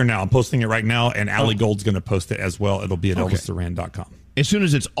got it up there now. I'm posting it right now, and Allie Gold's going to post it as well. It'll be at ElvisDuran.com. As soon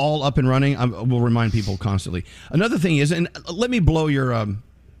as it's all up and running, we'll remind people constantly. Another thing is, and let me blow your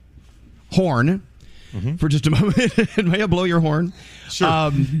horn for just a moment. May I blow your horn?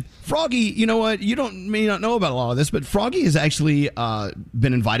 Sure. Froggy, you know what? You may not know about a lot of this, but Froggy has actually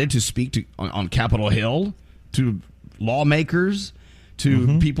been invited to speak on Capitol Hill to lawmakers,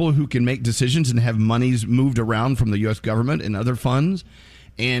 to people who can make decisions and have monies moved around from the U.S. government and other funds.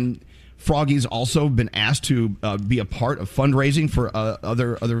 And Froggy's also been asked to be a part of fundraising for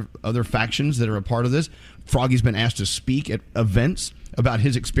other factions that are a part of this. Froggy's been asked to speak at events about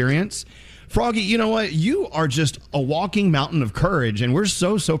his experience. Froggy, you know what? You are just a walking mountain of courage, and we're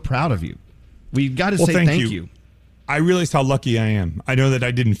so proud of you. We've got to say thank you. I realized how lucky I am. I know that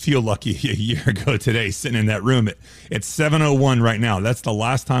I didn't feel lucky a year ago today, sitting in that room. It's 7:01 right now. That's the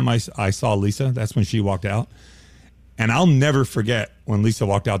last time I saw Lisa. That's when she walked out. And I'll never forget when Lisa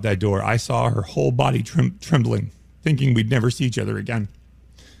walked out that door. I saw her whole body trembling, thinking we'd never see each other again.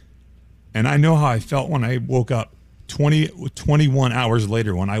 And I know how I felt when I woke up 21 hours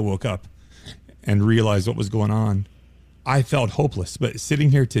later when I woke up and realized what was going on. I felt hopeless. But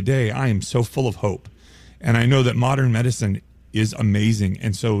sitting here today, I am so full of hope. And I know that modern medicine is amazing.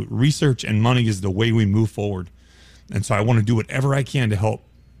 And so research and money is the way we move forward. And so I want to do whatever I can to help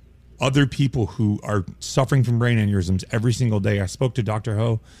other people who are suffering from brain aneurysms every single day. I spoke to Dr.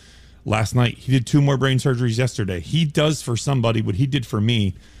 Ho last night. He did 2 more brain surgeries yesterday. He does for somebody what he did for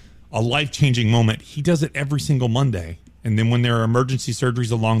me, a life-changing moment. He does it every single Monday. And then when there are emergency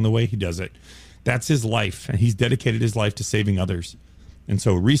surgeries along the way, he does it. That's his life, and he's dedicated his life to saving others. And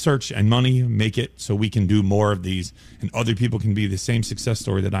so research and money make it so we can do more of these, and other people can be the same success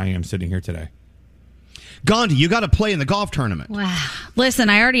story that I am sitting here today. Gandhi, you got to play in the golf tournament. Wow.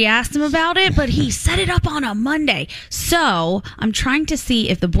 Listen, I already asked him about it, but he set it up on a Monday. So I'm trying to see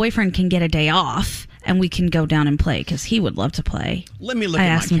if the boyfriend can get a day off and we can go down and play because he would love to play. Let me look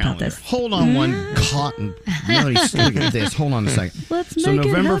at my calendar. Hold on one cotton. Look at this. Hold on a second. Let's so make it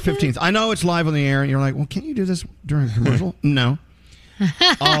November happen. 15th. I know it's live on the air, and you're like, well, can't you do this during a commercial? No.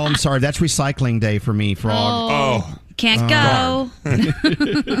 Oh, I'm sorry. That's recycling day for me, Frog. Oh. Can't go.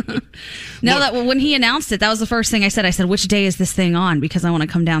 No, that when he announced it, that was the first thing I said. I said, which day is this thing on? Because I want to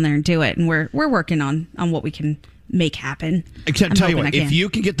come down there and do it. And we're working on what we can make happen. I can tell you what, if you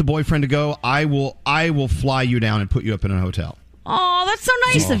can get the boyfriend to go, I will fly you down and put you up in a hotel. Oh, that's so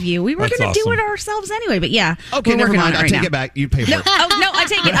nice of you. We were That's going to do awesome. it ourselves anyway, but yeah. Okay, we're never working on mind. it I right take now. it back. You pay for it. Oh, no, I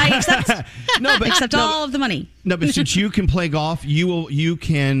take it. I accept. But all of the money. No, but since you can play golf, you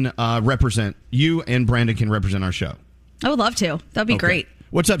can represent. You and Brandon can represent our show. I would love to. That'd be great.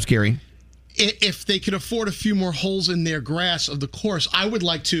 What's up, Scary? If they could afford a few more holes in their grass of the course, I would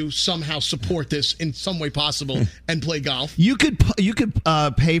like to somehow support this in some way possible and play golf. You could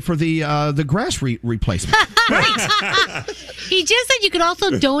pay for the grass replacement. He just said you could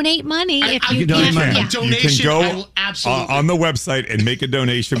also donate money if you donate money. Yeah. You can go on the website and make a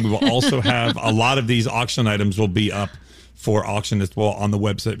donation. We will also have a lot of these auction items will be up for auction as well on the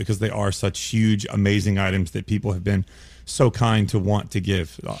website because they are such huge, amazing items that people have been so kind to want to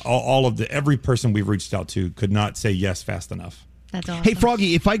give. Every person we've reached out to could not say yes fast enough. That's awesome. Hey,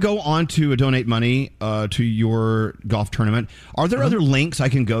 Froggy, if I go on to donate money to your golf tournament, are there other links I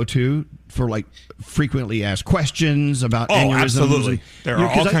can go to for like frequently asked questions about aneurysms? Absolutely. There are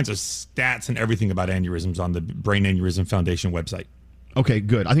all kinds of stats and everything about aneurysms on the Brain Aneurysm Foundation website. Okay,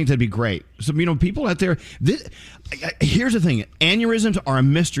 good. I think that'd be great. So, people out there, here's the thing. Aneurysms are a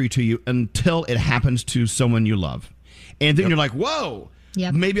mystery to you until it happens to someone you love. And then you're like, whoa,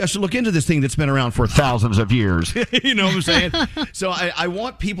 maybe I should look into this thing that's been around for thousands of years. You know what I'm saying? So I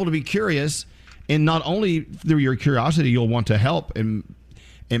want people to be curious, and not only through your curiosity, you'll want to help and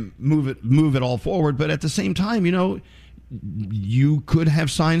move it all forward, but at the same time, you could have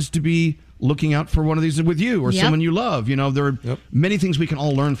signs to be looking out for one of these with you or someone you love. There are many things we can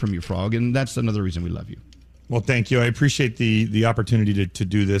all learn from you, Frog, and that's another reason we love you. Well, thank you. I appreciate the opportunity to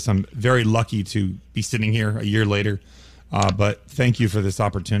do this. I'm very lucky to be sitting here a year later. But thank you for this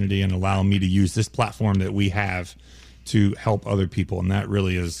opportunity and allowing me to use this platform that we have to help other people. And that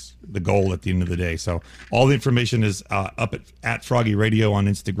really is the goal at the end of the day. So all the information is up at Froggy Radio on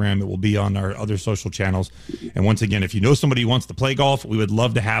Instagram. It will be on our other social channels. And once again, if you know somebody who wants to play golf, we would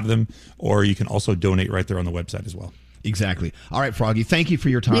love to have them. Or you can also donate right there on the website as well. Exactly. All right, Froggy, thank you for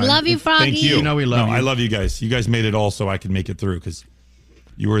your time. We love you, Froggy. Thank you. We love you. I love you guys. You guys made it all so I could make it through because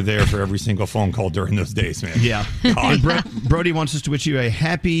you were there for every single phone call during those days, man. Yeah. And Brody wants us to wish you a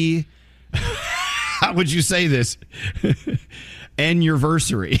happy, how would you say this?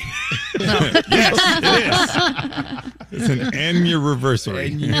 Anniversary. Yes, it is. It's an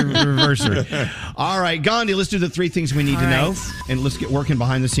anniversary. Anniversary. All right, Gandhi, let's do the 3 things we need to know. And let's get working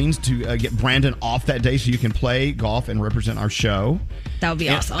behind the scenes to get Brandon off that day so you can play golf and represent our show. That would be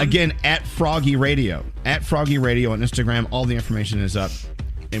awesome. Again, at Froggy Radio. At Froggy Radio on Instagram. All the information is up.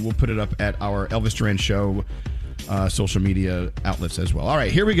 And we'll put it up at our Elvis Duran Show social media outlets as well. All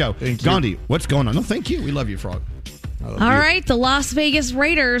right, here we go. Gandhi, what's going on? No, thank you. We love you, Frog. All right, the Las Vegas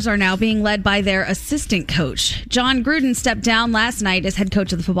Raiders are now being led by their assistant coach. John Gruden stepped down last night as head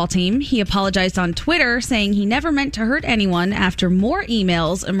coach of the football team. He apologized on Twitter, saying he never meant to hurt anyone after more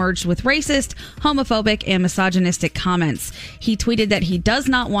emails emerged with racist, homophobic, and misogynistic comments. He tweeted that he does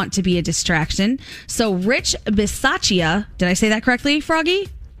not want to be a distraction. So Rich Bisaccia, did I say that correctly, Froggy?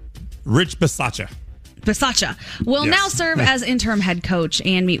 Rich Bisaccia will now serve as interim head coach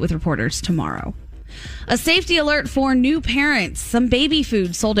and meet with reporters tomorrow. A safety alert for new parents. Some baby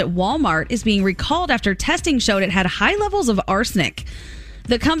food sold at Walmart is being recalled after testing showed it had high levels of arsenic.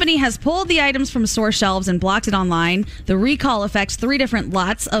 The company has pulled the items from store shelves and blocked it online. The recall affects 3 different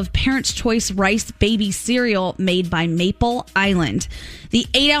lots of Parents' Choice Rice Baby cereal made by Maple Island. The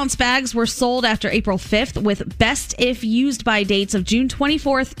 8-ounce bags were sold after April 5th with best if used by dates of June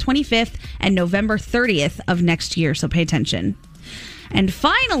 24th, 25th, and November 30th of next year, so pay attention. And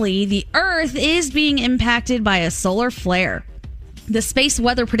finally, the Earth is being impacted by a solar flare. The Space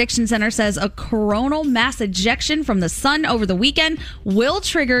Weather Prediction Center says a coronal mass ejection from the sun over the weekend will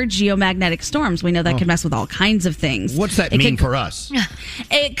trigger geomagnetic storms. We know that can mess with all kinds of things. What's that mean for us?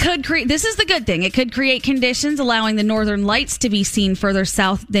 It could create, this is the good thing, it could create conditions allowing the northern lights to be seen further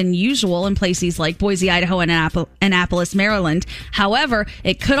south than usual in places like Boise, Idaho, and Annapolis, Maryland. However,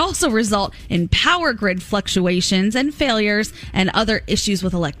 it could also result in power grid fluctuations and failures and other issues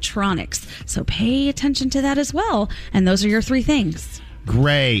with electronics. So pay attention to that as well. And those are your 3 things.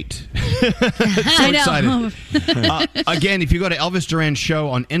 Great. So excited. Again, if you go to Elvis Duran Show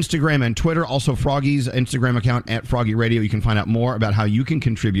on Instagram and Twitter, also Froggy's Instagram account at Froggy Radio, you can find out more about how you can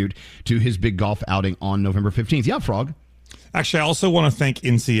contribute to his big golf outing on November 15th. Yeah, Frog. Actually, I also want to thank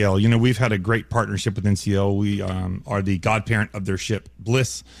NCL. You know, we've had a great partnership with NCL. We are the godparent of their ship,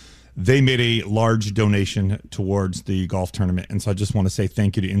 Bliss. They made a large donation towards the golf tournament. And so I just want to say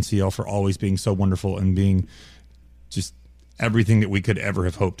thank you to NCL for always being so wonderful and being just everything that we could ever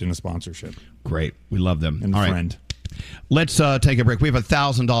have hoped in a sponsorship. Great. We love them. And All friend. Right. Let's take a break. We have a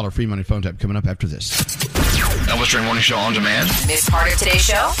 $1,000 free money phone tap coming up after this. Elvis Duran Morning Show on demand. Miss part of today's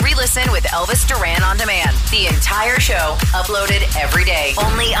show? Re-listen with Elvis Duran on demand. The entire show uploaded every day.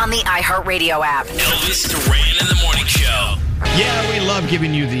 Only on the iHeartRadio app. Elvis Duran in the Morning Show. Yeah, we love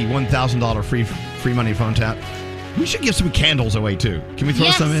giving you the $1,000 free money phone tap. We should give some candles away, too. Can we throw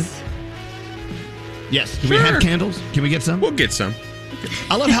some in? Yes. Do we have candles? Can we get some? We'll get some.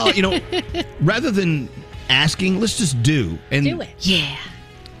 I love how, rather than asking, let's just do. And do it. Yeah.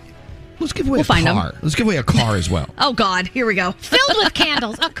 Let's give away a car. Let's give away a car as well. Oh, God. Here we go. Filled with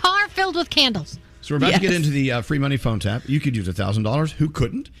candles. A car filled with candles. So we're about to get into the free money phone tap. You could use $1,000. Who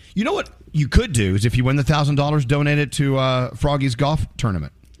couldn't? You know what you could do is if you win the $1,000, donate it to Froggy's golf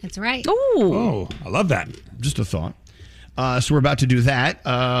tournament. That's right. Oh, I love that. Just a thought. So we're about to do that.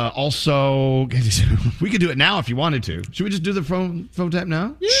 Also, we could do it now if you wanted to. Should we just do the phone tap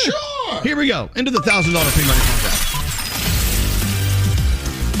now? Yeah. Sure. Here we go. Into the $1,000 free money phone tap.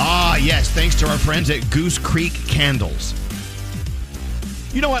 Ah, yes. Thanks to our friends at Goose Creek Candles.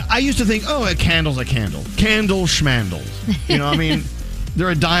 You know what? I used to think, a candle's a candle. Candle schmandles. You know, I mean, they're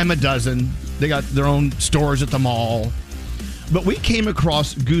a dime a dozen. They got their own stores at the mall. But we came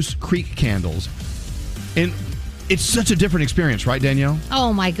across Goose Creek Candles. And it's such a different experience, right, Danielle?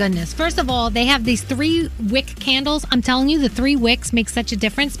 Oh, my goodness. First of all, they have these 3-wick candles. I'm telling you, the 3 wicks make such a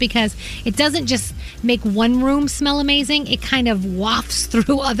difference because it doesn't just make one room smell amazing. It kind of wafts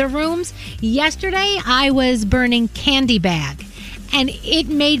through other rooms. Yesterday, I was burning Candy Bag, and it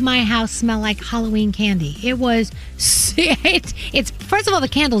made my house smell like Halloween candy. It was, it's first of all, the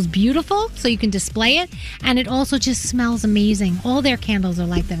candle's beautiful, so you can display it, and it also just smells amazing. All their candles are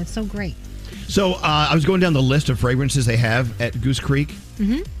like that. It's so great. So I was going down the list of fragrances they have at Goose Creek,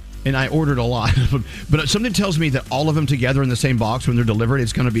 and I ordered a lot. But something tells me that all of them together in the same box when they're delivered,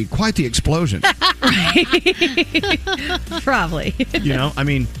 it's going to be quite the explosion. Probably. You know, I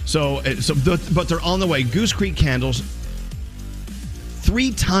mean, but they're on the way. Goose Creek Candles,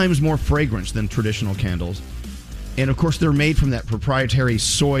 3 times more fragrance than traditional candles. And, of course, they're made from that proprietary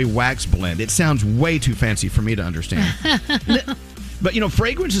soy wax blend. It sounds way too fancy for me to understand. But,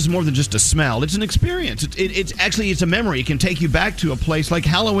 fragrance is more than just a smell. It's an experience. It's a memory. It can take you back to a place like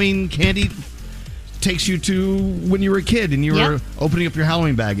Halloween candy takes you to when you were a kid and you were opening up your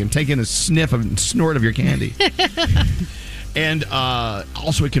Halloween bag and taking a snort of your candy. And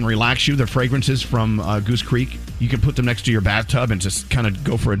also it can relax you. The fragrances from Goose Creek, you can put them next to your bathtub and just kind of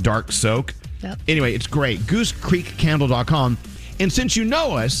go for a dark soak. Yep. Anyway, it's great. GooseCreekCandle.com. And since you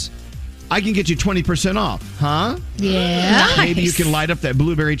know us, I can get you 20% off, huh? Yeah. Nice. Maybe you can light up that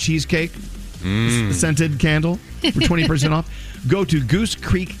blueberry cheesecake scented candle for 20% off. Go to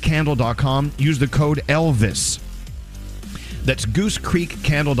GooseCreekCandle.com. Use the code Elvis. That's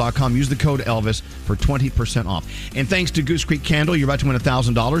GooseCreekCandle.com. Use the code Elvis for 20% off. And thanks to Goose Creek Candle, you're about to win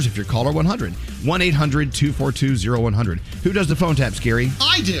 $1,000 if you're caller 100. 1-800-242-0100. Who does the phone tap, Scary?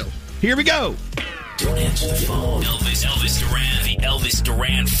 I do. Here we go. Don't answer the phone. Elvis Duran, the Elvis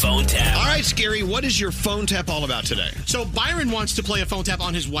Duran phone tap. All right, Scary, what is your phone tap all about today? So Byron wants to play a phone tap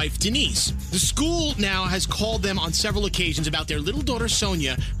on his wife, Denise. The school now has called them on several occasions about their little daughter,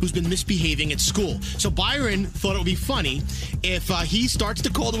 Sonia, who's been misbehaving at school. So Byron thought it would be funny if he starts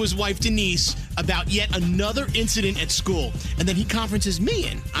to call to his wife, Denise, about yet another incident at school. And then he conferences me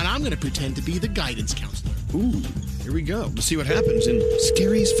in, and I'm going to pretend to be the guidance counselor. Ooh, here we go. Let's see what happens in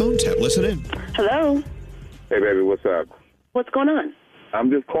Scary's phone tap. Listen in. Hello. Hey, baby, what's up? What's going on?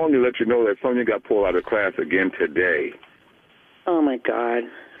 I'm just calling to let you know that Sonia got pulled out of class again today. Oh, my God.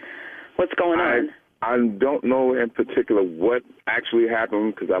 What's going on? I don't know in particular what actually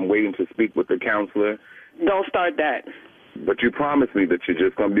happened because I'm waiting to speak with the counselor. Don't start that. But you promised me that you're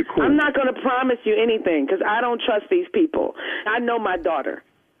just going to be cool. I'm not going to promise you anything because I don't trust these people. I know my daughter.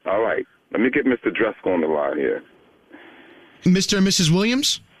 All right. Let me get Mr. Dreskel on the line here. Mr. and Mrs.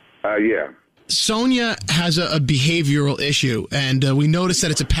 Williams? Yeah. Sonia has a behavioral issue, and we noticed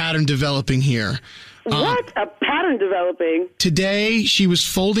that it's a pattern developing here. What? A pattern developing? Today, she was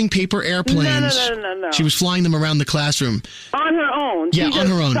folding paper airplanes. No. She was flying them around the classroom. On her own? Yeah, she on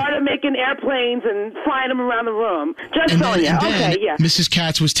her own. Started making airplanes and flying them around the room. Just Sonia. Okay, yeah. Mrs.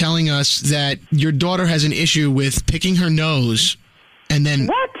 Katz was telling us that your daughter has an issue with picking her nose, and then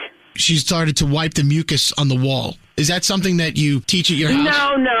she started to wipe the mucus on the wall. Is that something that you teach at your house?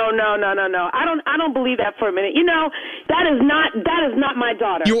 No. I don't believe that for a minute. You know, that is not my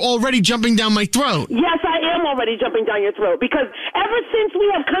daughter. You're already jumping down my throat. Yes, I am already jumping down your throat because ever since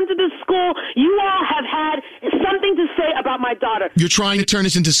we have come to this school, you all have had something to say about my daughter. You're trying to turn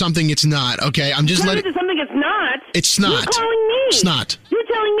this into something it's not, okay? I'm just letting... Into something it's not? It's not. You're calling me. It's not. You're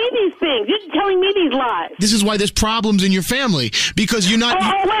telling me these things. You're telling me these lies. This is why there's problems in your family, because you're not... Wait,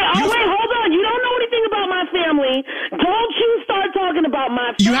 hold on. You don't know anything about my family. Don't you start talking about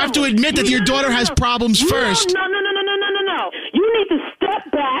my family. You have to admit that your daughter has problems first. No. You need to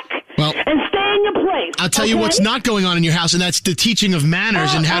step back and stay in your place. I'll tell you what's not going on in your house, and that's the teaching of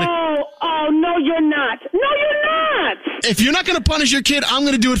manners and how to... Oh, no, you're not. No, you're not. If you're not going to punish your kid, I'm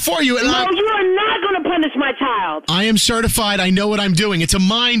going to do it for you. And no, you are not going to punish my child. I am certified. I know what I'm doing. It's a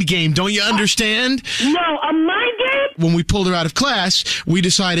mind game. Don't you understand? No, a mind game? When we pulled her out of class, we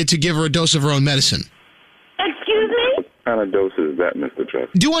decided to give her a dose of her own medicine. Excuse me? What kind of dose is that, Mr.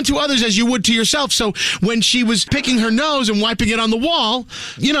 Dreskel? Do unto others as you would to yourself. So when she was picking her nose and wiping it on the wall,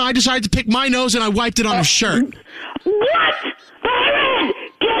 I decided to pick my nose and I wiped it on her shirt. What? Byron,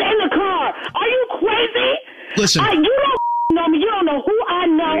 get in the car. Are you crazy? Listen. You don't know me. You don't know who I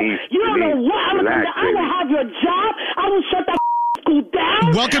know. You don't know what I'm going to do. I will have your job. I will shut the school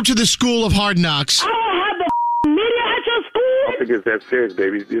down. Welcome to the school of hard knocks. I will have the media at your school. I don't think it's that serious,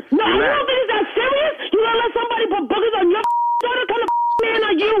 baby. Just no, relax. You don't think it's that serious? You don't let somebody put boogers on your daughter? What kind of man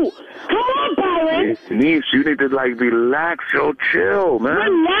are you? Come on, Byron. Denise, you need to, relax. Chill, man.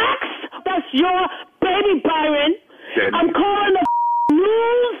 Relax? That's your baby, Byron. I'm calling the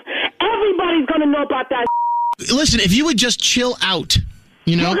news. Everybody's going to know about that. Listen, if you would just chill out,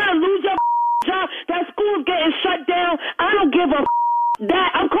 You're going to lose your job. That school's getting shut down. I don't give a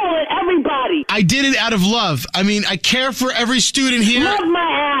that. I'm calling everybody. I did it out of love. I mean, I care for every student here. Love my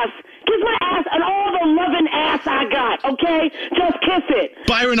ass. Kiss my ass and all the loving ass I got, okay? Just kiss it.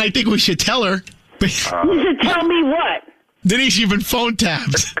 Byron, I think we should tell her. You should tell me what? Denise, you've been phone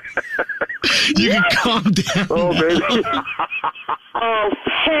tapped. You can calm down. Oh, baby. Oh,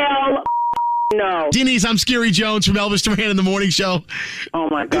 hell no. Denise, I'm Scary Jones from Elvis Duran in the Morning Show. Oh,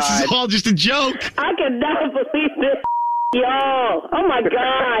 my God. This is all just a joke. I cannot believe this. Yo. Oh, my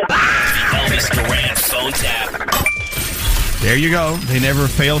God. Elvis Duran phone tap. There you go. They never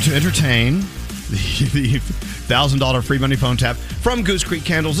fail to entertain. The $1,000 free money phone tap from Goose Creek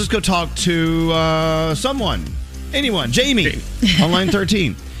Candles. Let's go talk to someone. Anyone. Jamie on line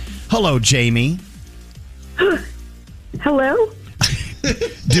 13. Hello, Jamie. Hello?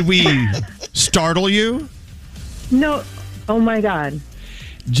 Did we startle you? No. Oh, my God.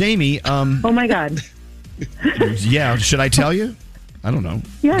 Jamie. Oh, my God. Yeah. Should I tell you? I don't know.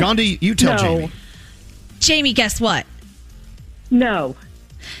 Yes. Gandhi, you tell Jamie. Jamie, guess what? No.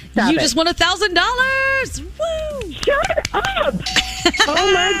 You just won $1,000. Woo! Shut up!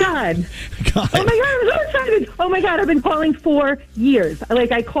 Oh my God. Oh my God, I'm so excited. Oh my God, I've been calling for years.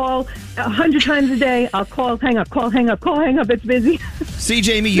 I call 100 times a day. I'll call, hang up, call, hang up, call, hang up. It's busy. See,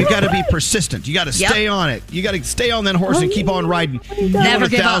 Jamie, you got to be persistent. You got to stay on it. You got to stay on that horse and keep on riding. Never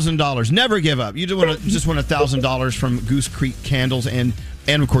give up. $1,000. Never give up. You just won $1,000 from Goose Creek Candles and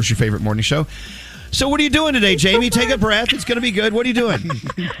of course your favorite morning show. So what are you doing today, Jamie? Take a breath. It's going to be good. What are you doing?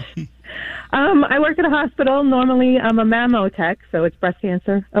 I work at a hospital. Normally, I'm a mammo tech, so it's Breast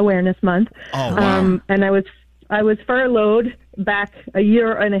Cancer Awareness Month. Oh, wow. And I was furloughed back a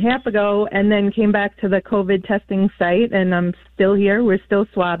year and a half ago, and then came back to the COVID testing site, and I'm still here. We're still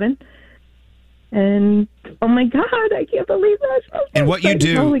swabbing. And oh my God, I can't believe that. And what you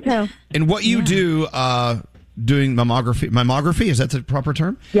do? Holy cow! And what you do? Doing mammography, is that the proper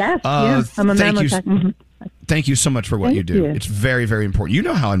term? Yes, yes. I'm a mammo tech. Thank you so much for what Thank you do. you. It's very, very important. You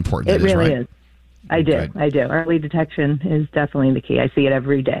know how important It that is, really right? is. I do. Good. I do. Early detection is definitely the key. I see it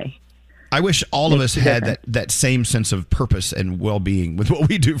every day. I wish all of us Makes a had difference. that same sense of purpose and well-being with what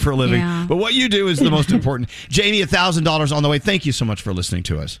we do for a living. Yeah. But what you do is the most important. Jamie, $1,000 on the way. Thank you so much for listening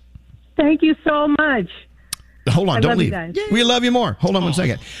to us. Thank you so much. Hold on, I don't love you leave. guys. We love you more. Hold on 1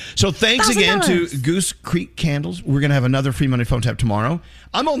 second. So thanks again to $1,000. Goose Creek Candles. We're going to have another free money phone tap tomorrow.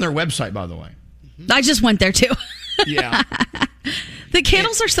 I'm on their website, by the way. I just went there too. Yeah. The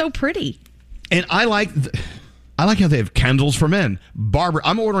candles are so pretty. And I like how they have candles for men.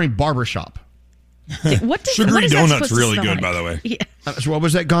 I'm ordering barbershop. What Sugary is that donut's supposed to really smell good, like? by the way. Yeah. So what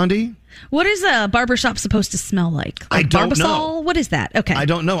was that, Gandhi? What is a barbershop supposed to smell like? I don't Barbasol? know. What is that? Okay. I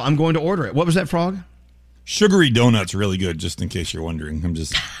don't know. I'm going to order it. What was that, Frog? Sugary donut's really good, just in case you're wondering. I'm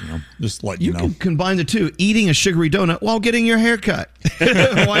just, just letting you know. Can combine the two. Eating a sugary donut while getting your hair cut.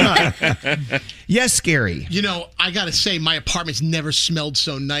 Why not? Yes, Scary. You know, I got to say, my apartment's never smelled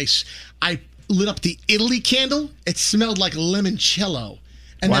so nice. I lit up the Italy candle. It smelled like limoncello.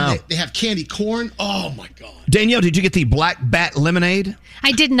 And Wow. then they have candy corn. Oh, my God. Danielle, did you get the Black Bat lemonade?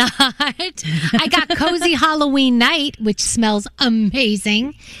 I did not. I got Cozy Halloween Night, which smells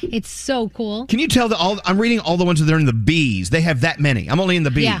amazing. It's so cool. Can you tell I'm reading all the ones that are in the B's. They have that many. I'm only in the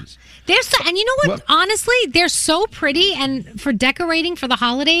B's. Yeah. And you know what? Honestly, they're so pretty. And for decorating for the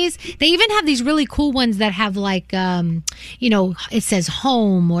holidays, they even have these really cool ones that have like, it says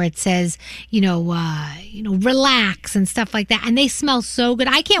home or it says, relax and stuff like that. And they smell so good.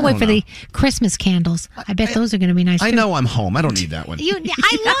 I can't wait for the Christmas candles. I bet those are going to be nice. I too. know I'm home. I don't need that one.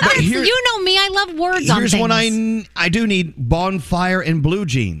 I love it. You know me. I love words on Here's things. one I do need: bonfire and blue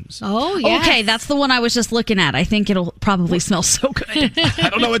jeans. Oh, yeah. Okay, that's the one I was just looking at. I think it'll probably smell so good. I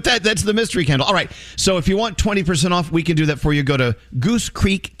don't know what that's the mystery candle. All right. So if you want 20% off, we can do that for you. Go to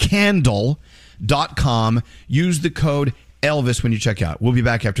goosecreekcandle.com. Use the code Elvis when you check out. We'll be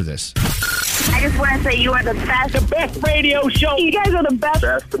back after this. I just want to say you are the best radio show. You guys are the best.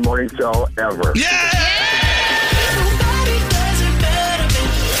 Best morning show ever.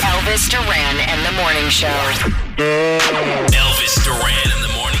 Elvis Duran and the Morning Show. Elvis Duran and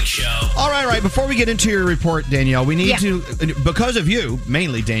the Morning Show. All right. Before we get into your report, Danielle, we need to, because of you,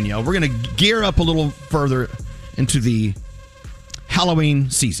 mainly Danielle, we're going to gear up a little further into the Halloween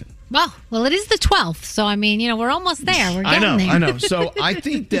season. Well, it is the 12th. So, I mean, we're almost there. We're getting there. I know. So I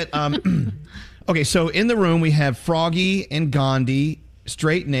think that, okay, so in the room we have Froggy and Gandhi,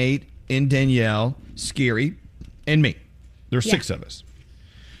 Straight Nate, and Danielle, Scary, and me. There's 6 of us.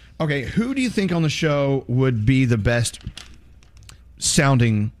 Okay, who do you think on the show would be the best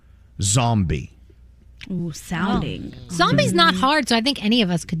sounding zombie? Ooh, sounding. Oh. Zombie's not hard, so I think any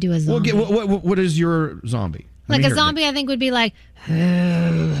of us could do a zombie. Well, what is your zombie? Like a zombie, I think would be like.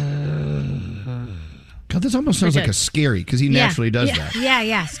 God, this almost sounds like a Scary because he naturally does that.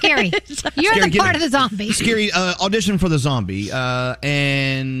 Yeah, Scary. You're Scary, the part of the zombie. Scary, audition for the zombie.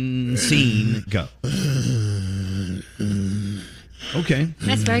 And scene, go. Okay.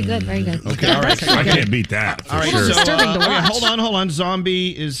 That's very good, very good. Okay, all right. I can't beat that. All right, sure. so hold on. Zombie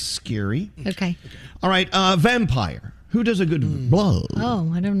is Scary. Okay. All right, vampire. Who does a good blow? Oh,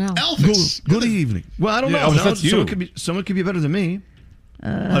 I don't know. Elvis. Good evening. Well, I don't know. Elvis, that's you. Someone could be better than me.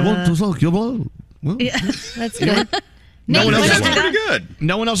 I want to suck your blow. Well, that's good. No one else That's pretty good.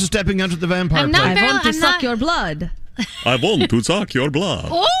 No one else is stepping onto the vampire I'm not plate. bad. I want to I'm suck not- your blood. I want to suck your blood.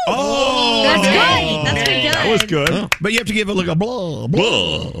 Oh, that's good. That's pretty good. That was good. But you have to give it like a blow. I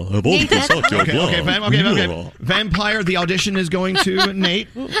want to suck your blood. Okay. Vampire, the audition is going to Nate.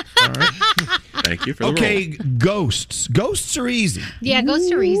 All right. Thank you for the Okay, role. ghosts. Ghosts are easy. Yeah,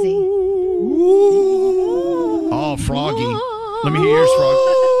 ghosts are easy. Oh, Froggy. Let me hear yours, Frog.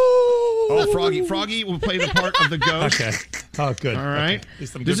 Oh, Froggy. Froggy will play the part of the ghost. Okay. Oh, good. All right. Okay. At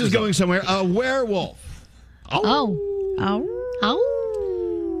least I'm This good is for going somewhere. A werewolf. Oh.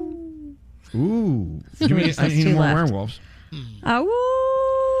 Ooh. Give me That's any two more left. werewolves.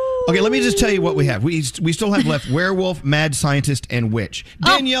 Oh. Okay, let me just tell you what we have. We still have left werewolf, mad scientist, and witch.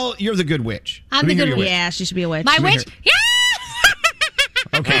 Danielle, you're the good witch. I'm Let me the hear good your witch. Yeah, she should be a witch. My Let me witch? hear- Yeah!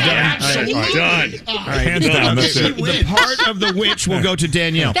 Okay, done. All right. Done. All right. Hands down. That's it. The part of the witch will go to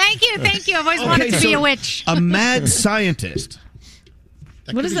Danielle. Thank you. I've always wanted to be a witch. A mad scientist.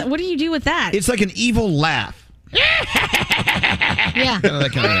 What is that? What do you do with that? It's like an evil laugh. Yeah.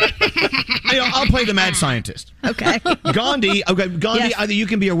 That kind of I'll play the mad scientist. Okay. Gandhi. Okay, Gandhi. Yes. Either you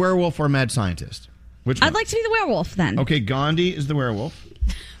can be a werewolf or a mad scientist. Which one? I'd like to be the werewolf then. Okay, Gandhi is the werewolf.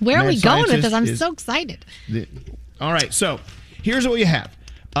 Where are Mad we going with this? scientist I'm is so excited. All right, so here's what you have.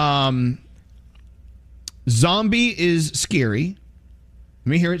 Zombie is scary. Let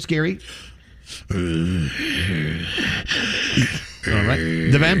me hear it. Scary. All right.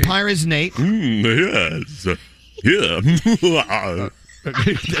 The vampire is Nate. Yes. Yeah.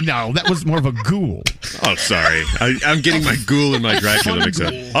 No, that was more of a ghoul. Oh, sorry. I'm getting my ghoul and my Dracula mixed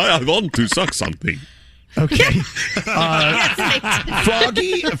up. I want to suck something. Okay.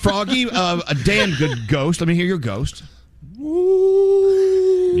 Froggy, Dan, good ghost. Let me hear your ghost.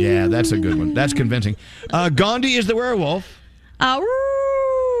 Yeah, that's a good one. That's convincing. Gandhi is the werewolf.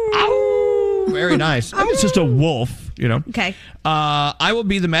 Very nice. I think it's just a wolf, you know. Okay. I will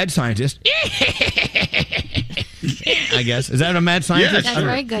be the mad scientist. I guess. Is that a mad scientist? Yes. That's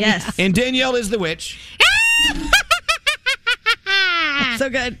very good. Yes. And Danielle is the witch. So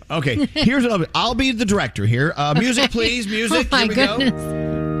good. Okay, here's what I'll be the director here. Music, please. Music. Oh, my Here we goodness.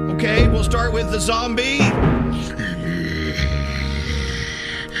 go. Okay, we'll start with the zombie.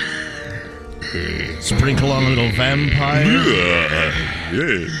 Sprinkle on a little vampire.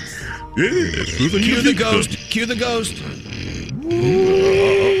 Yes. Yes. Cue the ghost. Cue the ghost.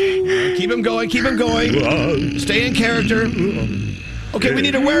 Keep him going. Keep him going. Stay in character. Okay, we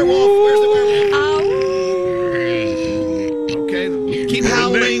need a werewolf. Where's the werewolf? Okay, keep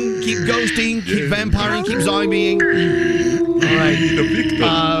howling. Keep ghosting. Keep vampiring. Keep zombieing. All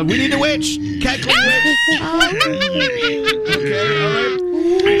right. We need a witch. Cackling witch. Okay, all right.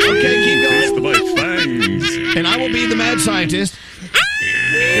 Okay, keep going. My fangs. And I will be the mad scientist.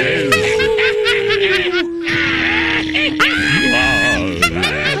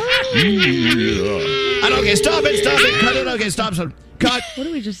 Okay, stop it, cut it. Okay, stop. Cut. What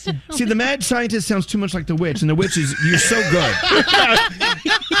do we just do? See, the mad scientist sounds too much like the witch, and the witch is, you're so good.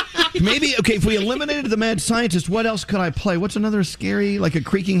 Maybe, okay, if we eliminated the mad scientist, what else could I play? What's another scary, like a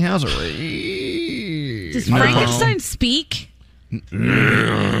creaking house? Does Frankenstein speak?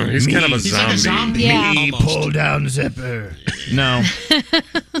 He's kind of a zombie. Like a zombie. Yeah. Me pull down zipper. No.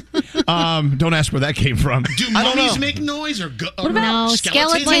 Don't ask where that came from. Do I don't mummies know. make noise or No,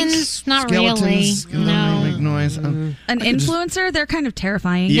 skeletons, not Skeletons, really. No. make noise. An influencer? They're kind of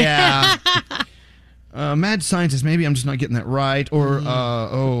terrifying. Yeah. Mad scientist. Maybe I'm just not getting that right. Or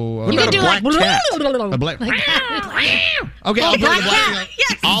You can do like a black. Okay, I'll play the black.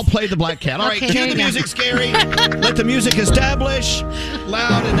 Yes. I'll play the black cat. All right, Okay, cue there the you go. music, scary. Let the music establish.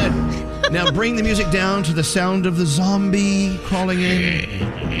 Loud and then. Now bring the music down to the sound of the zombie crawling in.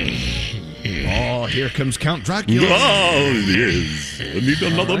 Oh, here comes Count Dracula. Oh, yes. I need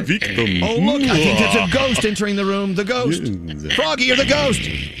another victim. Oh, look, I think it's a ghost entering the room. The ghost. Froggy, you're the ghost.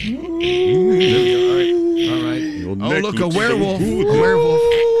 All right. Oh, look, a werewolf. A werewolf.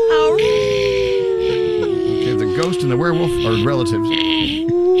 Okay, the ghost and the werewolf are relatives.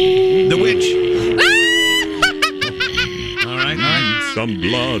 The witch. All right. Some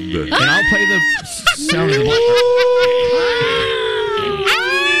blood. And I'll play the sound of the blood.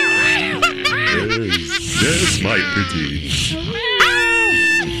 Yes, my pretty.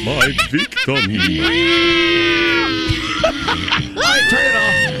 My victim. All right, turn it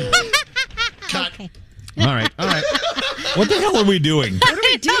off. Cut. All right. What the hell are we doing? What are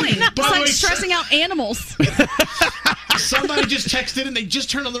we doing? By the way, Besides stressing out animals. Somebody just texted and they just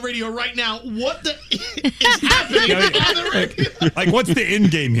turned on the radio right now. What the is happening on the radio? Like, what's the end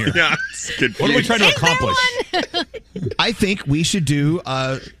game here? Yeah, What are we trying to accomplish? I think we should do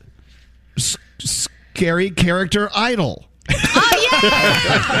a scary character idol. Okay.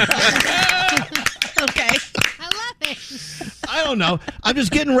 I love it. I don't know. I'm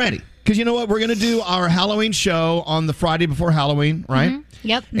just getting ready. Because you know what? We're going to do our Halloween show on the Friday before Halloween, right?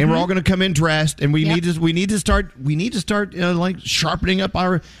 Yep. And we're all going to come in dressed, and we Yep. need to start like sharpening up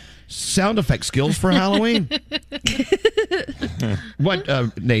our sound effect skills for Halloween. What,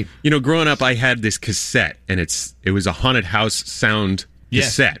 Nate? You know, growing up, I had this cassette, and it was a haunted house sound Yes.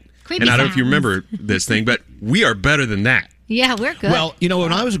 cassette. Creepy And I don't know if you sounds. remember this thing, but we are better than that. Yeah, we're good. Well, you know,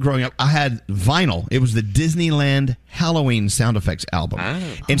 when I was growing up, I had vinyl. It was the Disneyland Halloween sound effects album.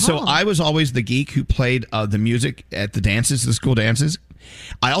 And so I was always the geek who played the music at the dances, the school dances.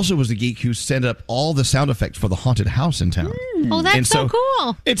 I also was the geek who set up all the sound effects for the haunted house in town. Oh, that's And so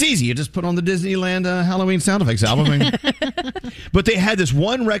cool. It's easy. You just put on the Disneyland Halloween sound effects album. But they had this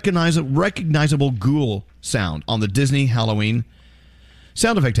one recognizable ghoul sound on the Disney Halloween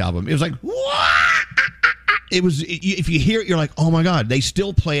sound effect album. It was like, if you hear it, you're like, oh my God, they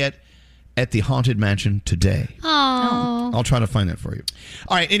still play it at the Haunted Mansion today. Oh. I'll try to find that for you.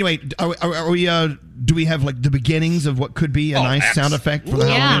 All right. Anyway, are we? Do we have like the beginnings of what could be a nice sound effect for the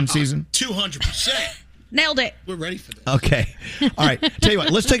Halloween season? 200%. Nailed it. We're ready for this. Okay. All right. Tell you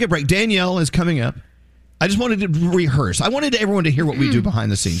what, let's take a break. Danielle is coming up. I just wanted to rehearse. I wanted everyone to hear what we do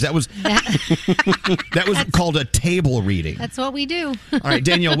behind the scenes. That was called a table reading. That's what we do. All right,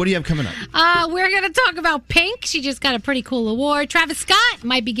 Danielle, what do you have coming up? We're going to talk about Pink. She just got a pretty cool award. Travis Scott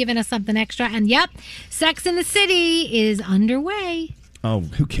might be giving us something extra. And yep, Sex and the City is underway. Oh,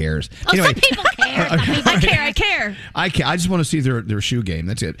 who cares? Oh, some people care. I care. I just want to see their shoe game.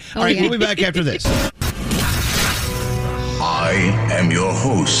 That's it. All right, yeah. we'll be back after this. I am your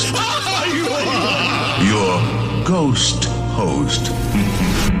host. Your ghost host.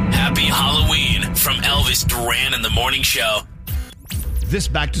 Happy Halloween from Elvis Duran and the Morning Show. This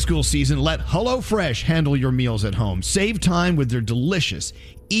back-to-school season, let HelloFresh handle your meals at home. Save time with their delicious,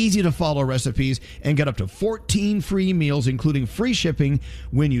 easy-to-follow recipes and get up to 14 free meals, including free shipping,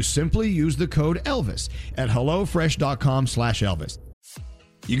 when you simply use the code ELVIS at HelloFresh.com/Elvis.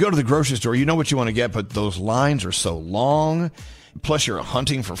 You go to the grocery store, you know what you want to get, but those lines are so long. Plus, you're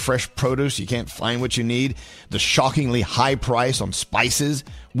hunting for fresh produce. You can't find what you need. The shockingly high price on spices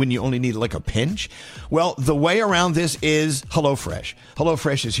when you only need like a pinch. Well, the way around this is HelloFresh.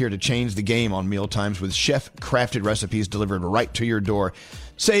 HelloFresh is here to change the game on mealtimes with chef-crafted recipes delivered right to your door.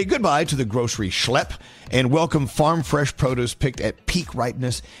 Say goodbye to the grocery schlep and welcome farm-fresh produce picked at peak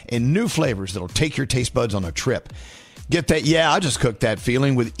ripeness and new flavors that'll take your taste buds on a trip. Get that, I just cooked that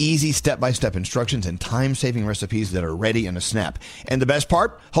feeling with easy step-by-step instructions and time-saving recipes that are ready in a snap. And the best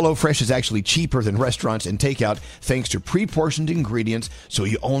part? HelloFresh is actually cheaper than restaurants and takeout thanks to pre-portioned ingredients, so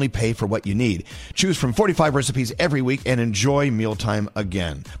you only pay for what you need. Choose from 45 recipes every week and enjoy mealtime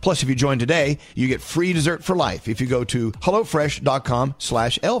again. Plus, if you join today, you get free dessert for life if you go to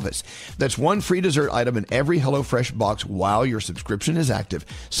HelloFresh.com/Elvis. That's one free dessert item in every HelloFresh box while your subscription is active.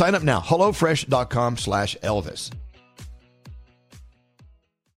 Sign up now, HelloFresh.com/Elvis.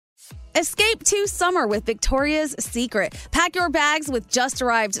 Escape to summer with Victoria's Secret. Pack your bags with just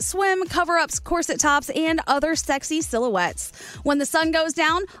arrived swim, cover-ups, corset tops, and other sexy silhouettes. When the sun goes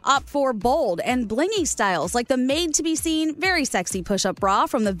down, opt for bold and blingy styles like the made-to-be-seen Very Sexy push-up bra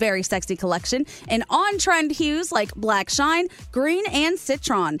from the Very Sexy collection and on-trend hues like black shine, green, and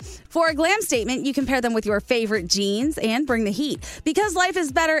citron. For a glam statement, you can pair them with your favorite jeans and bring the heat. Because life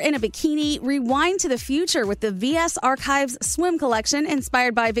is better in a bikini, rewind to the future with the VS Archives swim collection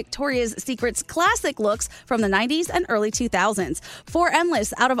inspired by Victoria's Secret's classic looks from the 90s and early 2000s. For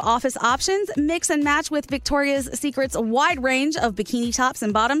endless out-of-office options, mix and match with Victoria's Secret's wide range of bikini tops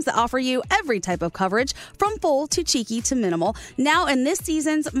and bottoms that offer you every type of coverage, from full to cheeky to minimal, now in this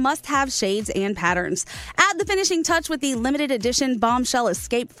season's must-have shades and patterns. Add the finishing touch with the limited edition Bombshell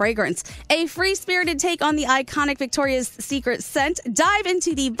Escape fragrance, a free-spirited take on the iconic Victoria's Secret scent. Dive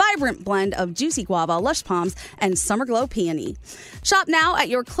into the vibrant blend of juicy guava, lush palms, and summer glow peony. Shop now at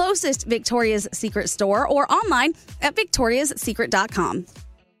your closest Victoria's Secret store or online at victoriassecret.com.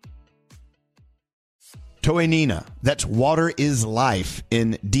 Toenina, that's water is life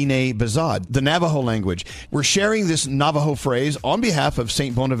in Diné Bazad, the Navajo language. We're sharing this Navajo phrase on behalf of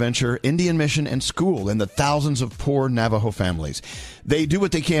St. Bonaventure Indian Mission and School and the thousands of poor Navajo families. They do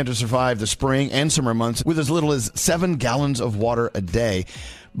what they can to survive the spring and summer months with as little as 7 gallons of water a day.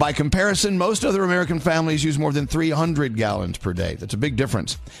 By comparison, most other American families use more than 300 gallons per day. That's a big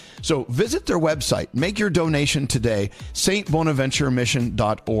difference. So visit their website. Make your donation today,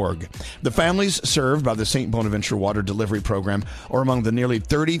 stbonaventuremission.org. The families served by the St. Bonaventure Water Delivery Program are among the nearly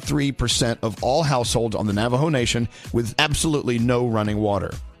 33% of all households on the Navajo Nation with absolutely no running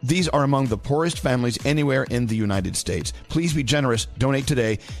water. These are among the poorest families anywhere in the United States. Please be generous. Donate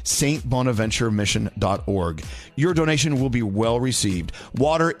today, stbonaventuremission.org. Your donation will be well received.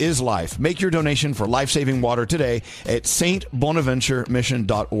 Water is life. Make your donation for life-saving water today at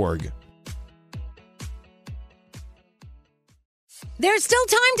stbonaventuremission.org. There's still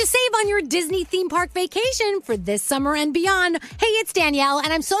time to save on your Disney theme park vacation for this summer and beyond. Hey, it's Danielle,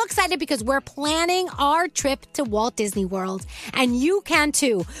 and I'm so excited because we're planning our trip to Walt Disney World, and you can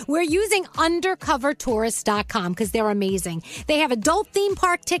too. We're using undercovertourist.com because they're amazing. They have adult theme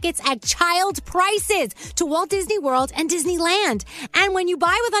park tickets at child prices to Walt Disney World and Disneyland. And when you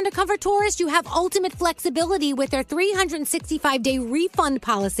buy with Undercover Tourist, you have ultimate flexibility with their 365-day refund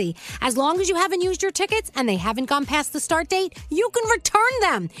policy. As long as you haven't used your tickets and they haven't gone past the start date, you can return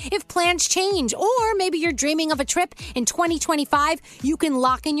them. If plans change, or maybe you're dreaming of a trip in 2025, you can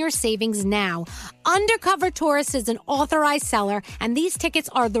lock in your savings now. Undercover Tourist is an authorized seller, and these tickets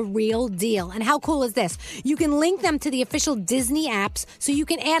are the real deal. And how cool is this? You can link them to the official Disney apps, so you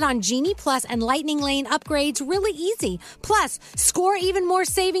can add on Genie Plus and Lightning Lane upgrades really easy. Plus, score even more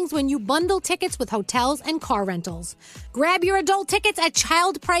savings when you bundle tickets with hotels and car rentals. Grab your adult tickets at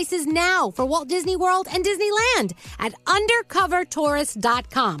child prices now for Walt Disney World and Disneyland at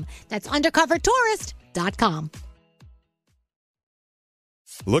undercovertourist.com. That's undercovertourist.com.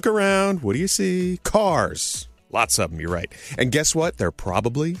 Look around. What do you see? Cars. Lots of them, you're right. And guess what? They're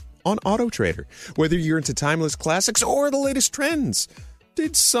probably on AutoTrader. Whether you're into timeless classics or the latest trends.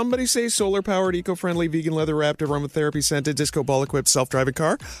 Did somebody say solar-powered, eco-friendly, vegan, leather-wrapped, aromatherapy-scented, disco ball-equipped, self-driving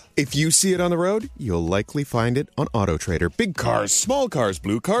car? If you see it on the road, you'll likely find it on AutoTrader. Big cars, small cars,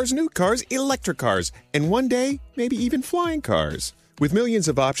 blue cars, new cars, electric cars, and one day, maybe even flying cars. With millions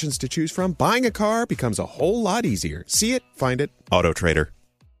of options to choose from, buying a car becomes a whole lot easier. See it, find it, AutoTrader.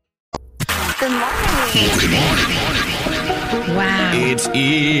 Good morning. Good morning. Wow. It's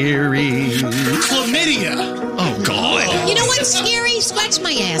eerie. Chlamydia. Oh, God. You know what's scary? Scratch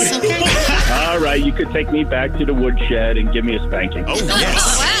my ass, okay? All right, you could take me back to the woodshed and give me a spanking. Oh,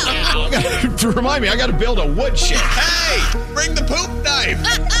 yes. Remind me, I got to build a woodshed. Hey, bring the poop knife.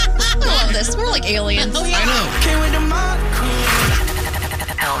 I love this. We're like aliens. I know.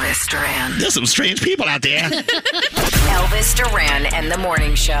 Elvis Duran. There's some strange people out there. Elvis Duran and the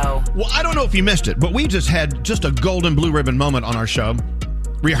Morning Show. Well, I don't know if you missed it, but we just had just a golden blue ribbon moment on our show,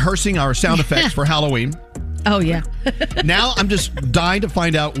 rehearsing our sound effects for Halloween. Oh, yeah. Now I'm just dying to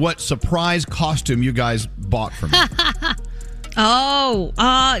find out what surprise costume you guys bought for me.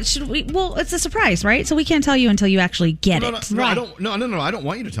 Should we? Well, it's a surprise, right? So we can't tell you until you actually get it. No, right. I don't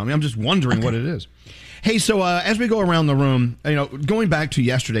want you to tell me. I'm just wondering what it is. Hey, so as we go around the room, going back to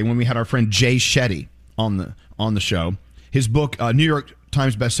yesterday when we had our friend Jay Shetty on the show, his book, New York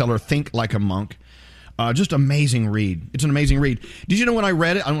Times bestseller, Think Like a Monk, just amazing read. It's an amazing read. Did you know when I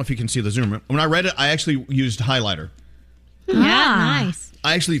read it? I don't know if you can see the Zoom. When I read it, I actually used highlighter. Yeah, nice.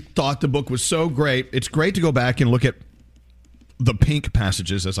 I actually thought the book was so great. It's great to go back and look at the pink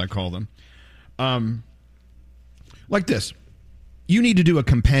passages, as I call them. Like this. You need to do a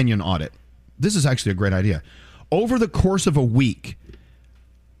companion audit. This is actually a great idea. Over the course of a week,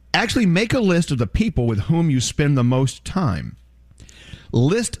 actually make a list of the people with whom you spend the most time.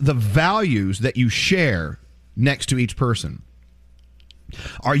 List the values that you share next to each person.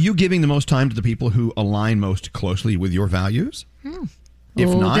 Are you giving the most time to the people who align most closely with your values? If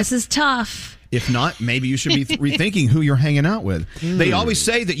not, this is tough. If not, maybe you should be rethinking who you're hanging out with. They always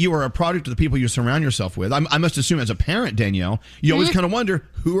say that you are a product of the people you surround yourself with. I must assume as a parent, Danielle, you always kind of wonder,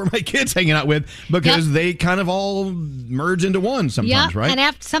 who are my kids hanging out with? Because they kind of all merge into one sometimes, right?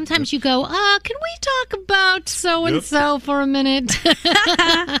 And sometimes you go, can we talk about so-and-so for a minute? But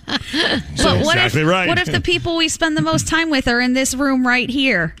what if the people we spend the most time with are in this room right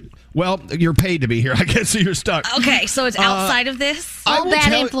here? Well, you're paid to be here. I guess so you're stuck. Okay, so it's outside of this? All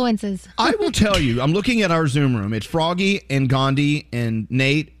bad influences. I will tell you, I'm looking at our Zoom room. It's Froggy and Gandhi and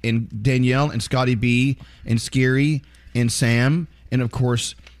Nate and Danielle and Scotty B and Scary and Sam. And, of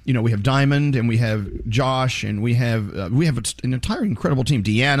course, we have Diamond and we have Josh and we have an entire incredible team.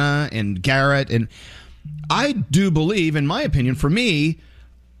 Deanna and Garrett. And I do believe, in my opinion, for me,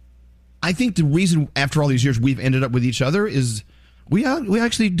 I think the reason after all these years we've ended up with each other is we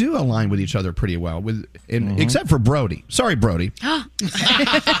actually do align with each other pretty well, except for Brody. Sorry, Brody.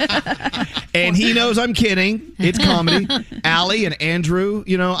 And he knows I'm kidding. It's comedy. Allie and Andrew,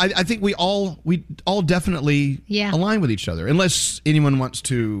 I think we all definitely align with each other, unless anyone wants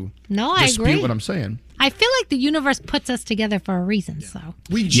to dispute what I'm saying. I feel like the universe puts us together for a reason. So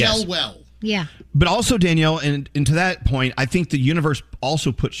we gel well. Yeah. But also, Danielle, and to that point, I think the universe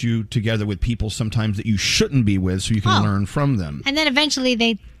also puts you together with people sometimes that you shouldn't be with so you can learn from them. And then eventually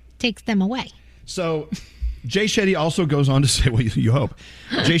they take them away. So Jay Shetty also goes on to say, well, you hope.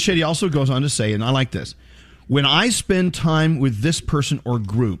 Jay Shetty also goes on to say, and I like this, when I spend time with this person or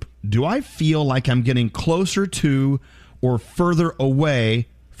group, do I feel like I'm getting closer to or further away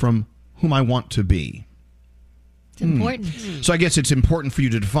from whom I want to be? It's important. So I guess it's important for you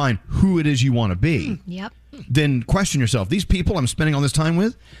to define who it is you want to be. Yep. Then question yourself, these people I'm spending all this time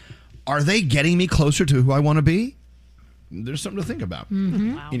with, are they getting me closer to who I want to be? There's something to think about.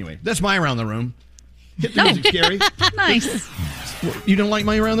 Wow. Anyway, that's my Around the Room. Hit the music, Gary. Nice. You don't like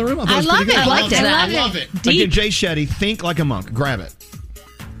my Around the Room? I love it. I love it. Again, Jay Shetty, Think Like a Monk. Grab it.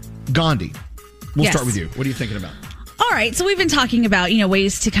 Gandhi, we'll start with you. What are you thinking about? All right, so we've been talking about,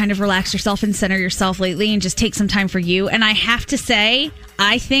 ways to kind of relax yourself and center yourself lately and just take some time for you. And I have to say,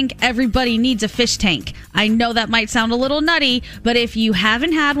 I think everybody needs a fish tank. I know that might sound a little nutty, but if you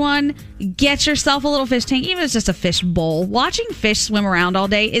haven't had one, get yourself a little fish tank, even if it's just a fish bowl. Watching fish swim around all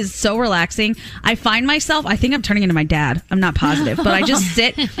day is so relaxing. I find myself, I think I'm turning into my dad. I'm not positive, but I just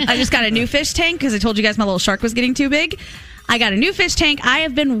I just got a new fish tank because I told you guys my little shark was getting too big. I got a new fish tank. I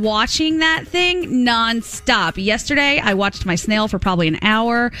have been watching that thing nonstop. Yesterday, I watched my snail for probably an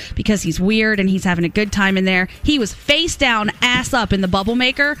hour because he's weird and he's having a good time in there. He was face down, ass up in the bubble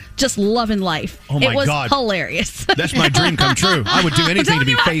maker, just loving life. Oh my it was God. hilarious. That's my dream come true. I would do anything to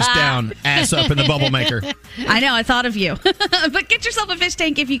be face down, ass up in the bubble maker. I know, I thought of you. But get yourself a fish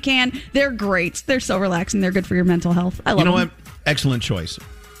tank if you can. They're great. They're so relaxing. They're good for your mental health. I love them. You know what? Excellent choice.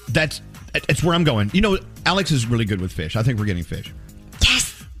 It's where I'm going. You know, Alex is really good with fish. I think we're getting fish.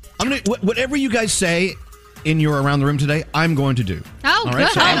 Yes. I'm gonna whatever you guys say in your Around the Room today, I'm going to do. Oh, All good.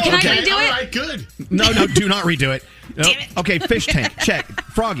 right, so- Can I okay. redo it? All right, good. No, do not redo it. No. Okay, fish tank. Check.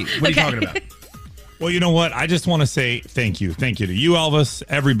 Froggy, what are you talking about? Well, you know what? I just want to say thank you. Thank you to you, Elvis,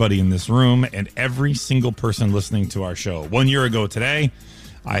 everybody in this room, and every single person listening to our show. 1 year ago today,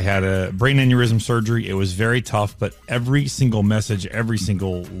 I had a brain aneurysm surgery. It was very tough, but every single message, every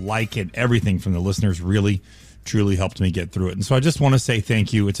single like, and everything from the listeners really, truly helped me get through it. And so I just want to say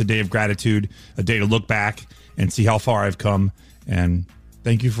thank you. It's a day of gratitude, a day to look back and see how far I've come. And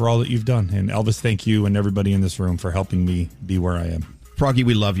thank you for all that you've done. And Elvis, thank you and everybody in this room for helping me be where I am. Froggy,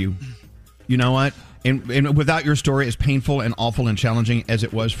 we love you. You know what? And without your story, as painful and awful and challenging as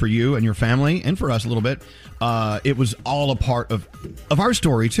it was for you and your family, and for us a little bit, it was all a part of our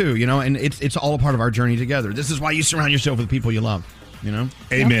story too. You know, and it's all a part of our journey together. This is why you surround yourself with people you love. You know,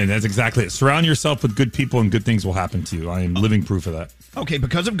 Amen. That's exactly it. Surround yourself with good people, and good things will happen to you. I am living proof of that. Okay,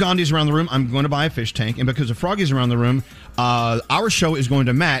 because of Gandhi's Around the Room, I'm going to buy a fish tank, and because of Froggy's Around the Room, our show is going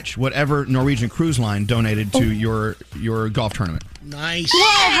to match whatever Norwegian Cruise Line donated to your golf tournament. Nice.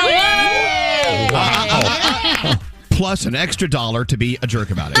 Whoa, plus an extra $1 to be a jerk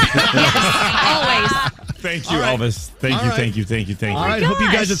about it. Always. Thank you, All right. Elvis. Thank All you, right. thank you, thank you, thank you. All right, hope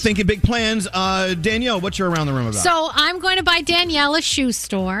you guys are thinking big plans. Danielle, what's your Around the Room about? So I'm going to buy Danielle a shoe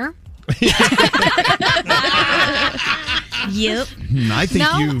store. Yep. I think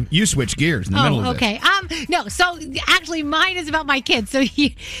No? you switch gears in the middle of this. Okay. No. So actually, mine is about my kids.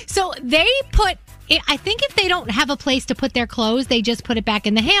 So they put. I think if they don't have a place to put their clothes, they just put it back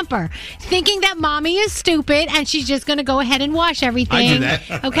in the hamper, thinking that mommy is stupid and she's just going to go ahead and wash everything. I do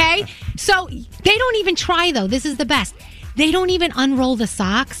that. Okay? So they don't even try, though. This is the best. They don't even unroll the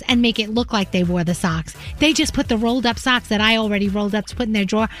socks and make it look like they wore the socks. They just put the rolled up socks that I already rolled up to put in their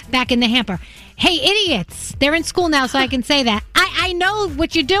drawer back in the hamper. Hey, idiots. They're in school now, so I can say that. I know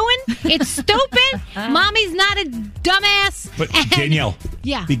what you're doing. It's stupid. Mommy's not a dumbass. But Danielle,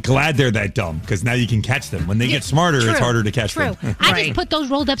 Yeah. be glad they're that dumb, because now you can catch them. When they get smarter, True. it's harder to catch True. them. I just put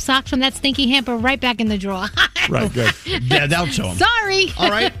those rolled up socks from that stinky hamper right back in the drawer. Right, good. Yeah, that'll show them. Sorry. All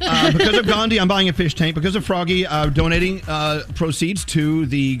right. Because of Gandhi, I'm buying a fish tank. Because of Froggy, donating proceeds to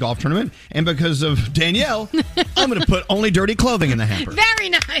the golf tournament. And because of Danielle, I'm going to put only dirty clothing in the hamper. Very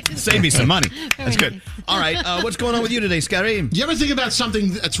nice. Save me some money. That's Very good. All right. What's going on with you today, Scary? Do you ever think about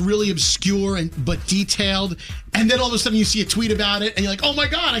something that's really obscure but detailed, and then all of a sudden you see a tweet about it, and you're like, oh my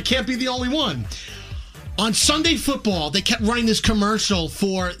God, I can't be the only one? On Sunday Football, they kept running this commercial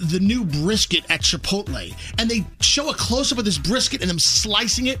for the new brisket at Chipotle, and they show a close-up of this brisket and them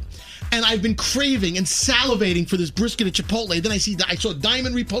slicing it, and I've been craving and salivating for this brisket at Chipotle. Then I saw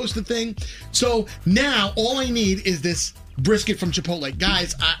Diamond repost the thing, so now all I need is this brisket from Chipotle.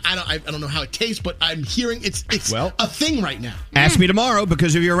 Guys, I don't know how it tastes, but I'm hearing it's a thing right now. Ask me tomorrow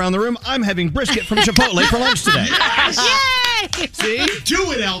because if you're around the room, I'm having brisket from Chipotle for lunch today. Yay! See?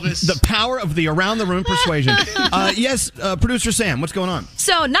 Do it, Elvis. The power of the around the room persuasion. Yes, producer Sam, what's going on?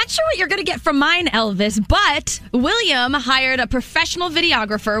 So, not sure what you're going to get from mine, Elvis, but William hired a professional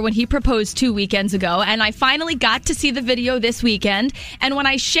videographer when he proposed 2 weekends ago, and I finally got to see the video this weekend. And when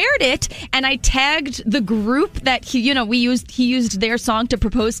I shared it and I tagged the group that he used their song to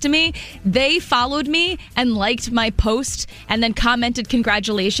propose to me, they followed me and liked my post and then commented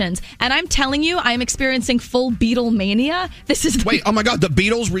congratulations. And I'm telling you, I'm experiencing full Beatlemania. This is Wait, oh my God, the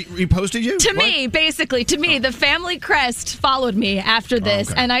Beatles reposted you? To me, basically, the family crest followed me after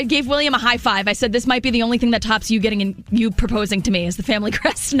this, okay. and I gave William a high five. I said, this might be the only thing that tops you you proposing to me is the family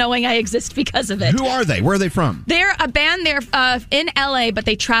crest, knowing I exist because of it. Who are they? Where are they from? They're a band. They're in LA, but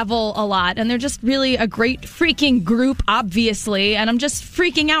they travel a lot, and they're just really a great freaking group, obviously, and I'm just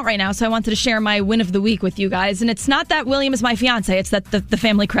freaking out right now, so I wanted to share my win of the week with you guys, and it's not that William is my fiance, it's that the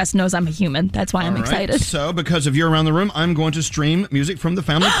family crest knows I'm a human. That's why I'm All right. excited. So, because of you're around the room, I'm going to stream music from the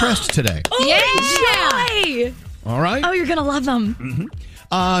family crest today. Yeah! All right. Oh, you're going to love them.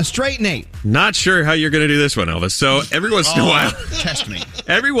 Straight Nate. Not sure how you're going to do this one, Elvis. So every once in a while, test me.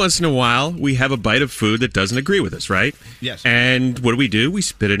 Every once in a while, we have a bite of food that doesn't agree with us, right? Yes. And what do? We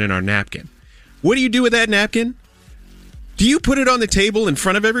spit it in our napkin. What do you do with that napkin? Do you put it on the table in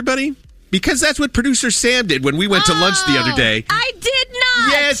front of everybody? Because that's what producer Sam did when we went to lunch the other day. I did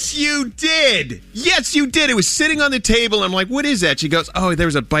not. Yes, you did. Yes, you did. It was sitting on the table. I'm like, what is that? She goes, oh, there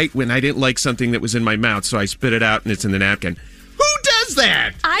was a bite when I didn't like something that was in my mouth, so I spit it out and it's in the napkin. Who does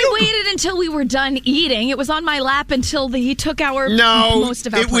that? I waited until we were done eating. It was on my lap until he took most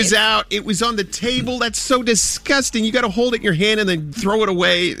of our it was plates. out. It was on the table. That's so disgusting. You got to hold it in your hand and then throw it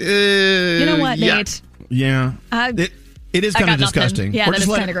away. You know what, yeah. Nate? Yeah. It is I kind of got nothing. disgusting. Yeah, Or that just is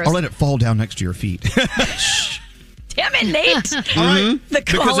let kinda it- gross. Or let it fall down next to your feet. Damn it, Nate. All right. The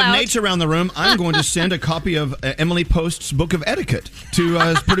call Because if out. Nate's around the room, I'm going to send a copy of Emily Post's Book of Etiquette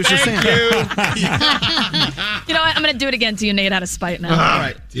to producer Sam. You know what? I'm going to do it again to you, Nate, out of spite now. All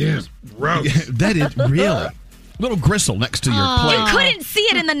right. Yeah, gross. That is really little gristle next to your plate. He couldn't see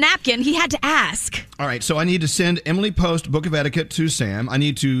it in the napkin. He had to ask. All right, so I need to send Emily Post Book of Etiquette to Sam. I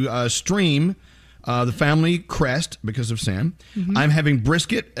need to stream the family crest because of Sam. Mm-hmm. I'm having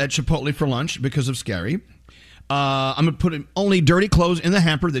brisket at Chipotle for lunch because of Scary. I'm going to put only dirty clothes in the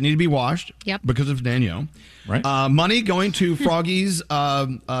hamper that need to be washed because of Danielle. Right. Money going to Froggy's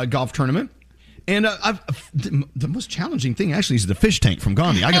golf tournament. And the most challenging thing actually is the fish tank from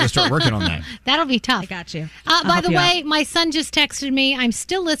Gandhi. I got to start working on that. That'll be tough. I got you. By help the you way, my son just texted me. I'm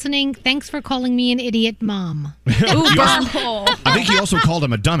still listening. Thanks for calling me an idiot, Mom. Ooh, burn. I think he also called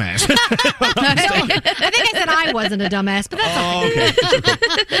him a dumbass. I think I said I wasn't a dumbass, but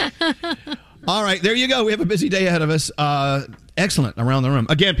that's okay. All right, there you go. We have a busy day ahead of us. Excellent around the room.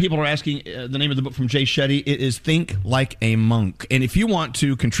 Again, people are asking the name of the book from Jay Shetty. It is Think Like a Monk. And if you want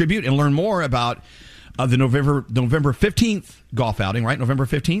to contribute and learn more about the November 15th golf outing, right? November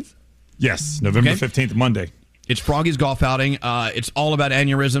 15th? Yes, November 15th, Monday. It's Froggy's golf outing. It's all about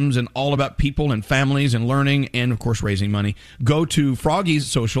aneurysms and all about people and families and learning and, of course, raising money. Go to Froggy's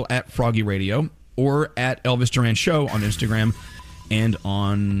social at Froggy Radio or at Elvis Duran Show on Instagram and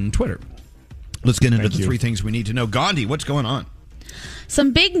on Twitter. Let's get into the three things we need to know. Gandhi, what's going on?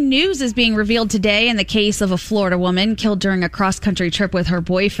 Some big news is being revealed today in the case of a Florida woman killed during a cross-country trip with her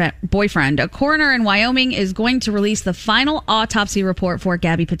boyfriend. A coroner in Wyoming is going to release the final autopsy report for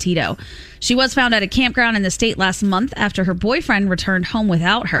Gabby Petito. She was found at a campground in the state last month after her boyfriend returned home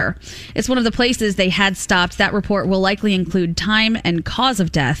without her. It's one of the places they had stopped. That report will likely include time and cause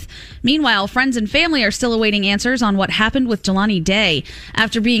of death. Meanwhile, friends and family are still awaiting answers on what happened with Jelani Day.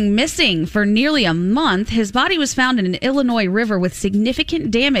 After being missing for nearly a month, his body was found in an Illinois river with significant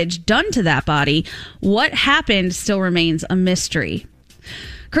damage done to that body. What happened still remains a mystery.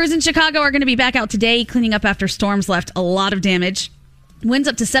 Crews in Chicago are going to be back out today, cleaning up after storms left a lot of damage. Winds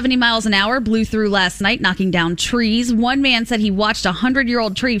up to 70 miles an hour blew through last night, knocking down trees. One man said he watched a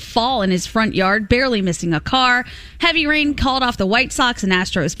 100-year-old tree fall in his front yard, barely missing a car. Heavy rain called off the White Sox and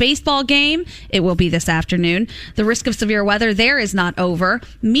Astros baseball game. It will be this afternoon. The risk of severe weather there is not over.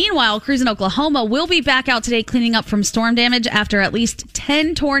 Meanwhile, crews in Oklahoma will be back out today cleaning up from storm damage after at least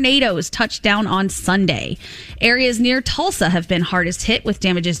 10 tornadoes touched down on Sunday. Areas near Tulsa have been hardest hit with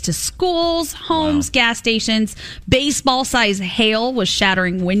damages to schools, homes, gas stations. Baseball-sized hail was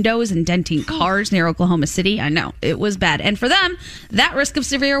shattering windows and denting cars near Oklahoma City. I know, it was bad. And for them, that risk of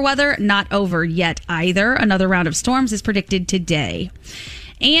severe weather not over yet either. Another round of storms is predicted today.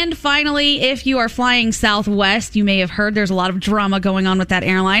 And finally, if you are flying Southwest, you may have heard there's a lot of drama going on with that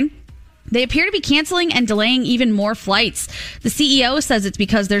airline. They appear to be canceling and delaying even more flights. The CEO says it's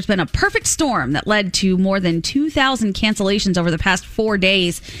because there's been a perfect storm that led to more than 2,000 cancellations over the past 4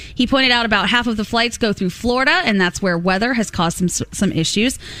 days. He pointed out about half of the flights go through Florida, and that's where weather has caused some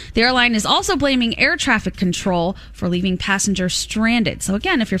issues. The airline is also blaming air traffic control for leaving passengers stranded. So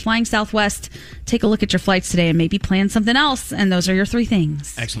again, if you're flying Southwest, take a look at your flights today and maybe plan something else. And those are your three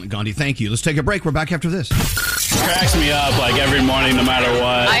things. Excellent, Gandhi. Thank you. Let's take a break. We're back after this. Cracks me up like every morning, no matter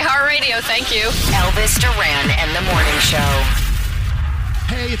what. iHeartRadio, thank you. Elvis Duran and the Morning Show.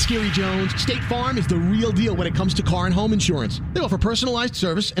 Hey, it's Gary Jones. State Farm is the real deal when it comes to car and home insurance. They offer personalized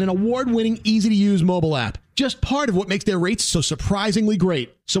service and an award-winning, easy-to-use mobile app. Just part of what makes their rates so surprisingly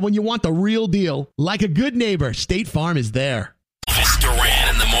great. So when you want the real deal, like a good neighbor, State Farm is there. Elvis Duran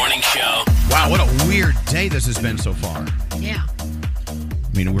and the Morning Show. Wow, what a weird day this has been so far. Yeah.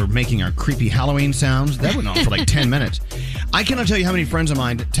 I mean, we're making our creepy Halloween sounds. That went on for like 10 minutes. I cannot tell you how many friends of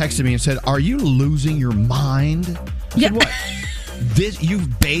mine texted me and said, "Are you losing your mind?" I said, what?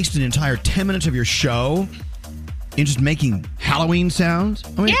 You've based an entire 10 minutes of your show in just making Halloween sounds?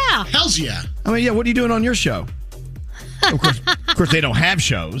 I mean, Yeah. Hells yeah. I mean, yeah, what are you doing on your show? Of course, they don't have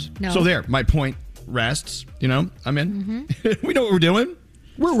shows. No. So there, my point rests. You know, I'm in. We know what we're doing.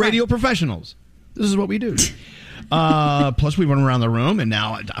 We're radio professionals. This is what we do. Plus, we went around the room, and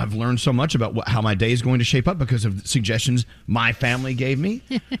now I've learned so much about how my day is going to shape up because of suggestions my family gave me.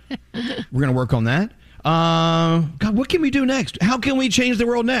 We're going to work on that. God, what can we do next? How can we change the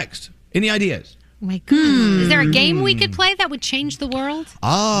world next? Any ideas? Oh my goodness. Is there a game we could play that would change the world?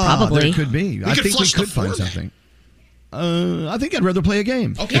 Probably. There could be. I think we flush the could find format. something. I think I'd rather play a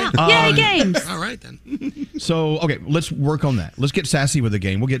game. Okay. Yay, games. All right, then. So, okay, let's work on that. Let's get sassy with the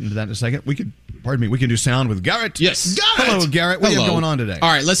game. We'll get into that in a second. We can do sound with Garrett. Yes. Hello, Garrett. What do you have Hello. going on today?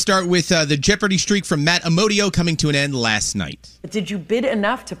 All right, let's start with the Jeopardy streak from Matt Amodio coming to an end last night. Did you bid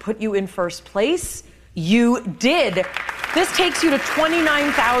enough to put you in first place? You did. This takes you to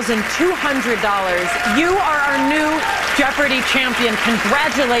 $29,200. You are our new Jeopardy champion.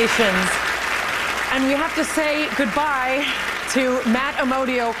 Congratulations. And we have to say goodbye to Matt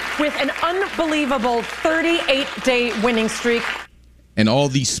Amodio with an unbelievable 38-day winning streak. And all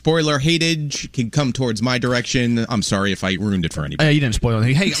the spoiler hatage can come towards my direction. I'm sorry if I ruined it for anybody. You didn't spoil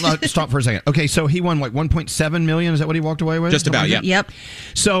anything. Hey, stop for a second. Okay, so he won, like, $1.7 million? Is that what he walked away with? Just about, yeah. Yep.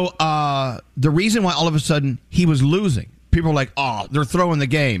 So the reason why all of a sudden he was losing, people were like, oh, they're throwing the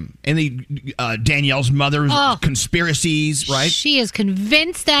game. And Danielle's mother's conspiracies, right? She is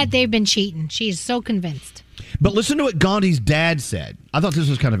convinced that they've been cheating. She is so convinced. But listen to what Gandhi's dad said. I thought this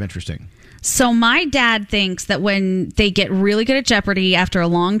was kind of interesting. So my dad thinks that when they get really good at Jeopardy after a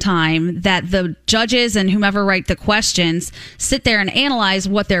long time, that the judges and whomever write the questions sit there and analyze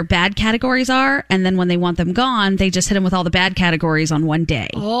what their bad categories are, and then when they want them gone, they just hit them with all the bad categories on one day.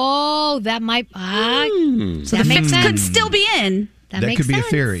 Oh, that might... So the makes fix sense. could still be in. That could be a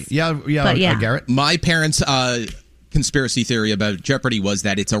theory. Yeah, But yeah. Garrett. My parents' conspiracy theory about Jeopardy was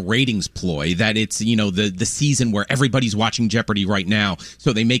that it's a ratings ploy, that it's, the season where everybody's watching Jeopardy right now.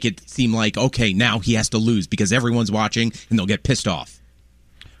 So they make it seem like, okay, now he has to lose because everyone's watching and they'll get pissed off.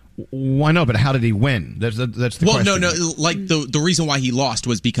 Why no? But how did he win? That's the question. Well, no. Like the reason why he lost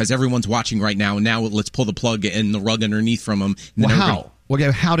was because everyone's watching right now, and now let's pull the plug and the rug underneath from him. Well, how? Okay,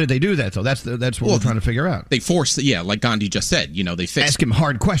 how did they do that, though? That's what we're trying to figure out. They forced, like Gandhi just said, they fixed. Ask him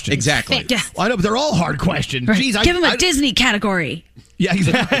hard questions. Exactly. Yeah. Well, I know, but they're all hard questions. Right. Jeez, Give him a Disney category. Yeah,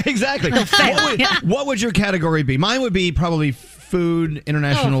 exactly. What would your category be? Mine would be probably food,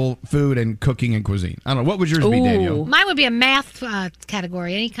 international food, and cooking and cuisine. I don't know. What would yours be, Danielle? Mine would be a math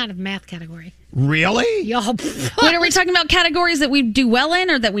category, any kind of math category. Really? Yo, Wait, are we talking about categories that we'd do well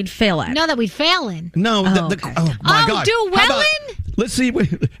in or that we'd fail at? No, that we'd fail in. No. Oh, my God. Do well in? Let's see.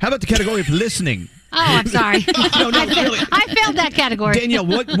 How about the category of listening? Oh, I'm sorry. No, really. I failed that category. Danielle,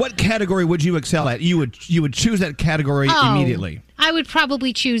 what category would you excel at? You would choose that category immediately. I would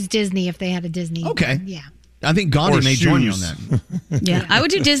probably choose Disney if they had a Disney. Okay. Yeah. I think Gandhi may join you on that. Yeah, I would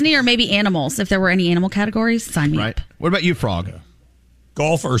do Disney or maybe animals. If there were any animal categories, sign me Right. up. What about you, Frog?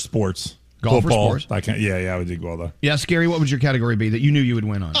 Golf or sports? Golf Football. or sports? I would do well though. Yeah, Scary, what would your category be that you knew you would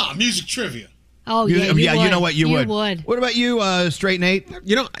win on? Music trivia. Oh, yeah, you know what? You would. would. What about you, Straight Nate?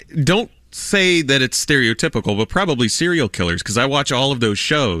 Don't say that it's stereotypical, but probably serial killers, because I watch all of those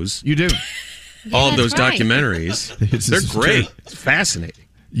shows. You do. All of those right. documentaries. This They're is great. true. It's fascinating.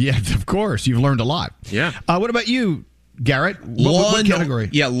 Yeah, of course. You've learned a lot. Yeah. What about you, Garrett? What category?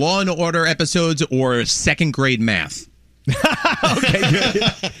 Yeah, Law and Order episodes or second grade math. Okay, good.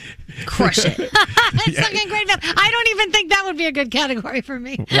 Crush it. Second grade math. I don't even think that would be a good category for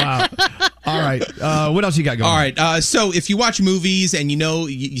me. Wow. All right. What else you got going All on? right. So if you watch movies and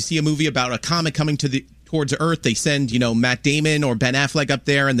you see a movie about a comet coming towards Earth, they send Matt Damon or Ben Affleck up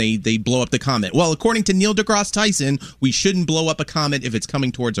there and they blow up the comet. Well, according to Neil deGrasse Tyson, we shouldn't blow up a comet if it's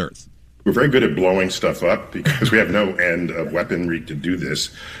coming towards Earth. We're very good at blowing stuff up because we have no end of weaponry to do this,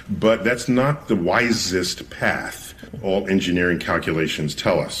 but that's not the wisest path, all engineering calculations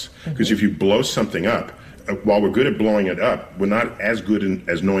tell us. Because if you blow something up, while we're good at blowing it up, we're not as good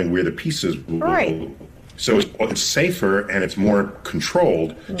as knowing where the pieces will. Right. So it's safer and it's more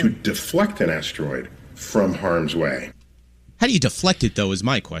controlled to deflect an asteroid from harm's way. How do you deflect it, though, is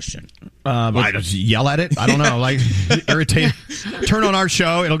my question. I just yell at it. I don't know. Like, irritate. Turn on our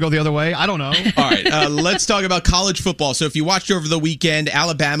show. It'll go the other way. I don't know. All right. Let's talk about college football. So if you watched over the weekend,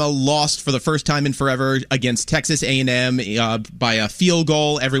 Alabama lost for the first time in forever against Texas A&M by a field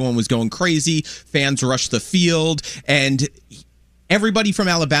goal. Everyone was going crazy. Fans rushed the field. And everybody from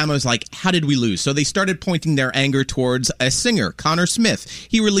Alabama is like, how did we lose? So they started pointing their anger towards a singer, Connor Smith.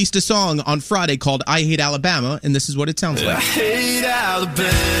 He released a song on Friday called I Hate Alabama, and this is what it sounds like. I hate Alabama,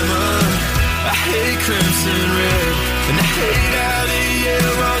 I hate Crimson Red, and I hate how the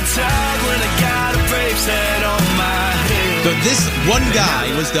yellow tide when I got a brave set on my head. So this one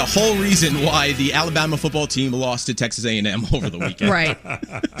guy was the whole reason why the Alabama football team lost to Texas A&M over the weekend. Right.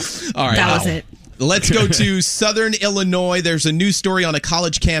 All right. That was it. Let's go to Southern Illinois. There's a news story on a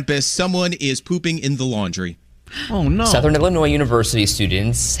college campus. Someone is pooping in the laundry. Oh, no. Southern Illinois University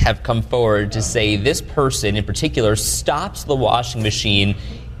students have come forward to say this person in particular stops the washing machine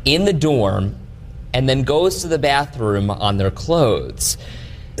in the dorm and then goes to the bathroom on their clothes.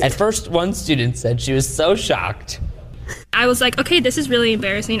 At first, one student said she was so shocked. I was like, okay, this is really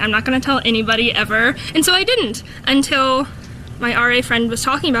embarrassing. I'm not going to tell anybody ever. And so I didn't until my RA friend was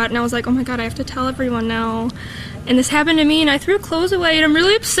talking about it, and I was like, oh my God, I have to tell everyone now. And this happened to me, and I threw clothes away, and I'm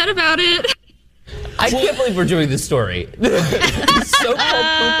really upset about it. I can't believe we're doing this story. The so-called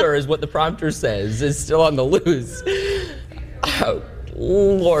pooper, is what the prompter says, is still on the loose. Oh,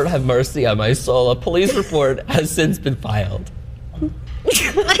 Lord have mercy on my soul. A police report has since been filed.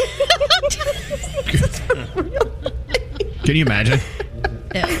 Can you imagine?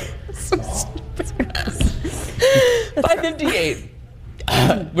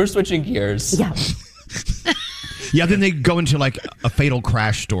 5:58. We're switching gears. Yeah. Yeah, then they go into like a fatal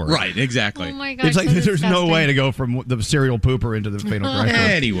crash story. Right, exactly. Oh my God, It's like so there's no disgusting. way to go from the serial pooper into the fatal crash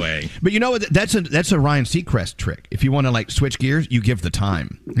story. Anyway. But you know what? That's a Ryan Seacrest trick. If you want to like switch gears, you give the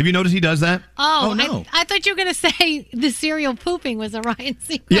time. Have you noticed he does that? Oh, no. I thought you were going to say the cereal pooping was a Ryan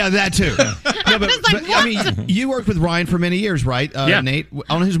Seacrest. Yeah, that too. No, but I mean, you worked with Ryan for many years, right, Nate?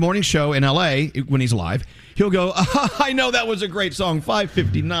 On his morning show in L.A. when he's live, he'll go, I know that was a great song,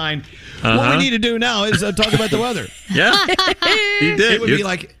 5:59. What we need to do now is talk about the weather. Yeah, he did. It would be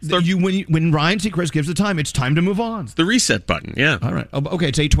like when Ryan Seacrest gives the time, it's time to move on. The reset button, yeah. All right. Oh, okay,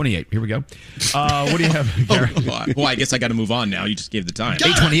 it's 8:28. Here we go. What do you have, Garrett? Well, I guess I got to move on now. You just gave the time.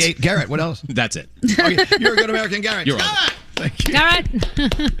 8:28. Garrett, what else? That's it. Okay, you're a good American, Garrett. You're welcome. Thank you. Garrett.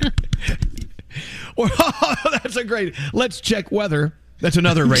 That's a great. Let's check weather. That's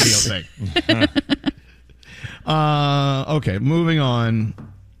another radio thing. Okay, moving on.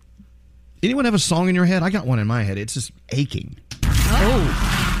 Anyone have a song in your head? I got one in my head. It's just aching. The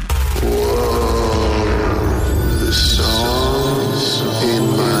songs in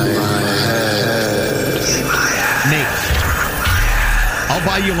my head. Nate, I'll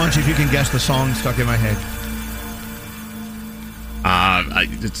buy you lunch if you can guess the song stuck in my head.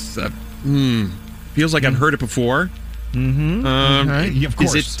 Feels like I've heard it before. Mm-hmm. Okay. Of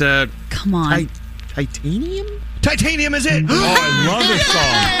course. Is it? Come on. Titanium? Titanium is it? Oh, I love this song.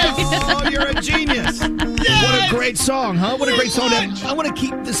 Oh, you're a genius. What a great song, huh? What a great song. I want to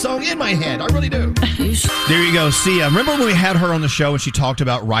keep this song in my head. I really do. There you go. Sia. Remember when we had her on the show and she talked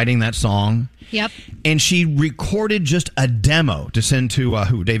about writing that song? Yep. And she recorded just a demo to send to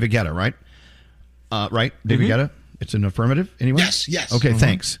who? David Guetta, right? Right? David Guetta? It's an affirmative? Anyway? Yes. Okay,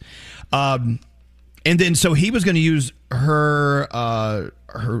 thanks. And then so he was going to use her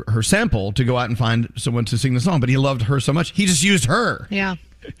sample to go out and find someone to sing the song, but he loved her so much he just used her. Yeah.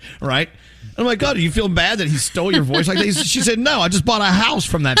 Right? I'm like, God, do you feel bad that he stole your voice like that? She said, no, I just bought a house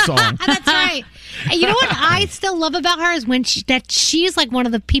from that song. That's right. And you know what I still love about her is when she's like one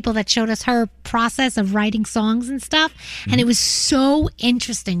of the people that showed us her process of writing songs and stuff, and it was so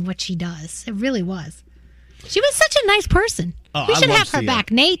interesting what she does. It really was. She was such a nice person. We should have her back,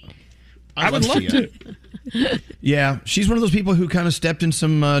 Nate. I would love to. Yeah, she's one of those people who kind of stepped in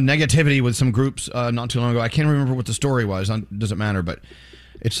some negativity with some groups not too long ago. I can't remember what the story was. Doesn't matter, but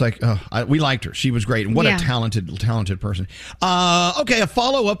it's like we liked her. She was great, and what a talented person. Okay, a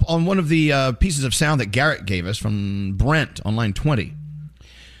follow-up on one of the pieces of sound that Garrett gave us from Brent on line 20.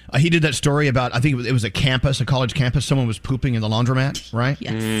 He did that story about, I think it was a college campus. Someone was pooping in the laundromat, right?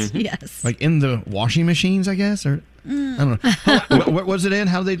 Yes, yes. Like in the washing machines, I guess, or I don't know. What was it in?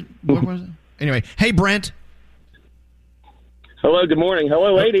 What was it? Anyway, hey, Brent. Hello, good morning.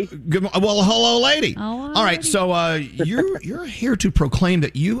 Hello, lady. Hello, lady. Oh, all right, so you're here to proclaim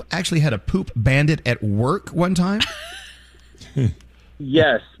that you actually had a poop bandit at work one time?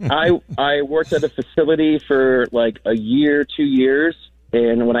 Yes, I worked at a facility for like a year, 2 years,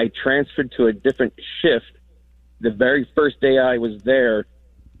 and when I transferred to a different shift, the very first day I was there,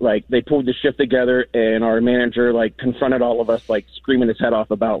 like they pulled the shift together, and our manager like confronted all of us, like screaming his head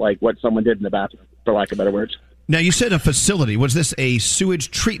off about like what someone did in the bathroom, for lack of better words. Now you said a facility. Was this a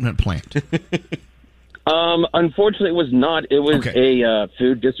sewage treatment plant? Unfortunately, it was not. It was a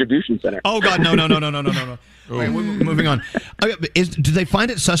food distribution center. Oh God, no. Wait, we're moving on. Did they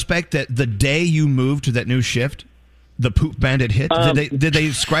find it suspect that the day you moved to that new shift, the poop bandit hit? Did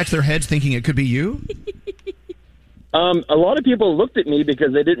they scratch their heads thinking it could be you? A lot of people looked at me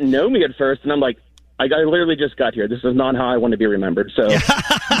because they didn't know me at first, and I'm like, I literally just got here. This is not how I want to be remembered. So,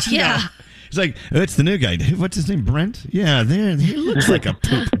 yeah. It's like, it's the new guy. What's his name? Brent? Yeah, there. He looks like a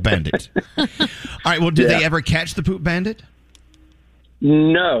poop bandit. All right. Well, did they ever catch the poop bandit?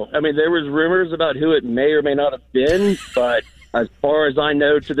 No. I mean, there was rumors about who it may or may not have been, but as far as I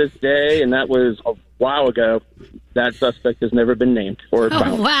know to this day, and that was a while ago, that suspect has never been named or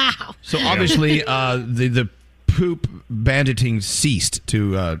found. Wow. So obviously, the poop banditing ceased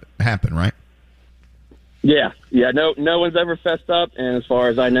to happen, right? Yeah. No one's ever fessed up, and as far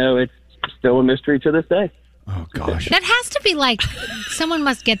as I know, it's still a mystery to this day. Oh gosh. That has to be like someone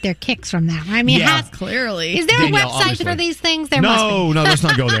must get their kicks from that. I mean, Yeah. Clearly. Is there Danielle, a website obviously. for these things? There must be. No, let's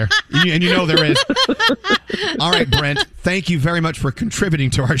not go there. And you know there is. All right, Brent, thank you very much for contributing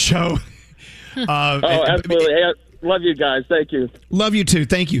to our show. Absolutely. Hey, I love you guys. Thank you. Love you too.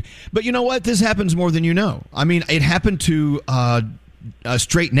 Thank you. But you know what? This happens more than you know. I mean, it happened to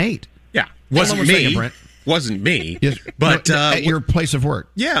Straight Nate. Yeah. Hold on Wasn't one me. second, Brent. Wasn't me. Yes, But at your place of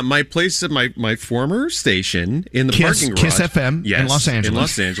work. Yeah, my place at my former station in the Kiss- parking Kiss garage. FM in Los Angeles. In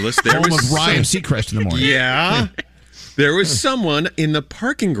Los Angeles. There Home was of Ryan some- Seacrest in the morning. Yeah. There was someone in the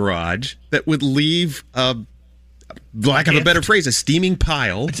parking garage that would leave lack of a better phrase, a steaming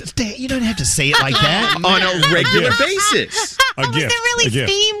pile. You don't have to say it like that. On a regular basis. Was there really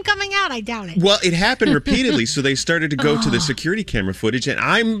steam coming out? I doubt it. Well, it happened repeatedly, so they started to go to the security camera footage, and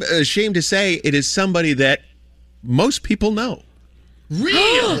I'm ashamed to say it is somebody that most people know.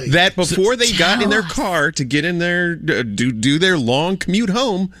 Really? That before they got in their car to get in their do their long commute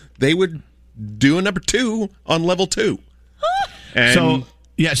home, they would do a number 2 on level 2. And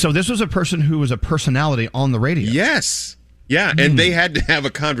so this was a person who was a personality on the radio. Yes. Yeah, and they had to have a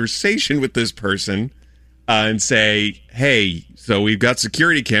conversation with this person and say, hey, so we've got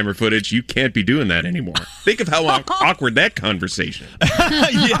security camera footage. You can't be doing that anymore. Think of how awkward that conversation.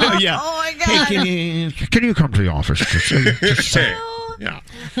 yeah. Oh, my God. Hey, can you come to the office? Just say. Yeah.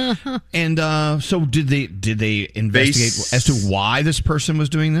 And so did they investigate as to why this person was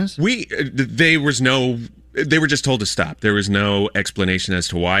doing this? They were just told to stop. There was no explanation as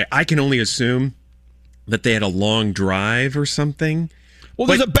to why. I can only assume that they had a long drive or something. Well,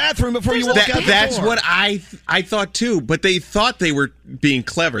 there's a bathroom before you walk out the That's door. what I thought too. But they thought they were being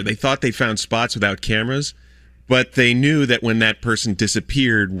clever. They thought they found spots without cameras, but they knew that when that person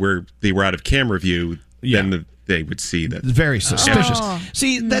disappeared, where they were out of camera view, then they would see that. Very suspicious. Oh.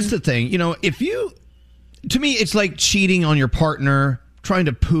 See, that's the thing. You know, to me, it's like cheating on your partner, trying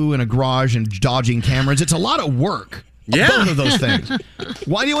to poo in a garage and dodging cameras. It's a lot of work. Yeah. Both of those things.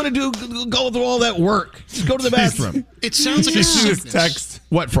 Why do you want to go through all that work? Just go to the bathroom. It sounds like a sickness. Text.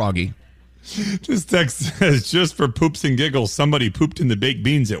 What, Froggy? This text says, just for poops and giggles, somebody pooped in the baked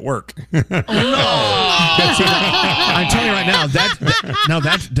beans at work. I'm telling you right now,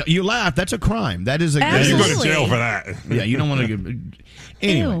 that's you laugh. That's a crime. That is a. You go to jail for that. Yeah, you don't want to get.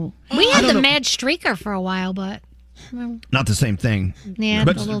 Anyway, We had the Mad Streaker for a while, but not the same thing. Yeah,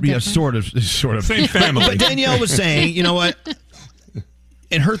 but a little yeah, different. sort of Same family. But Danielle was saying, you know what?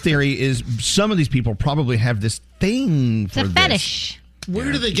 And her theory is some of these people probably have this thing for It's a this. fetish.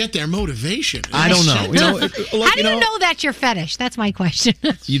 Where do they get their motivation? I don't know. You know, How do you know that's your fetish? That's my question.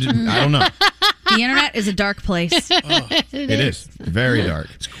 I don't know. The internet is a dark place. It is very dark.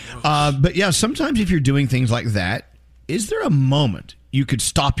 But yeah, sometimes if you're doing things like that, is there a moment you could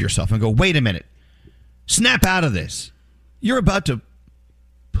stop yourself and go, wait a minute, snap out of this? You're about to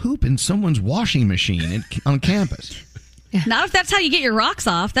poop in someone's washing machine on campus. Not if that's how you get your rocks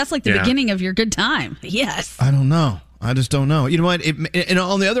off. That's like the beginning of your good time. Yes. I don't know. I just don't know. You know what? And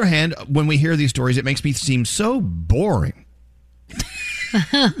on the other hand, when we hear these stories, it makes me seem so boring.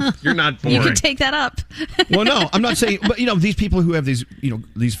 You're not boring. You can take that up. Well, no, I'm not saying, but these people who have these,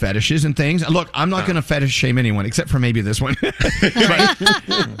 these fetishes and things. Look, I'm not going to fetish shame anyone except for maybe this one.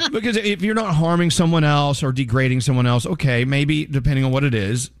 Because if you're not harming someone else or degrading someone else, okay, maybe depending on what it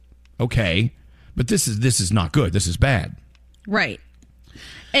is, okay. But this is not good. This is bad. Right.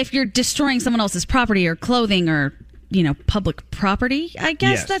 If you're destroying someone else's property or clothing or, public property, I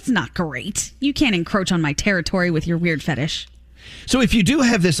guess that's not great. You can't encroach on my territory with your weird fetish. So if you do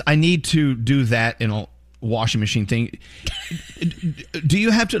have this, I need to do that in a washing machine thing. Do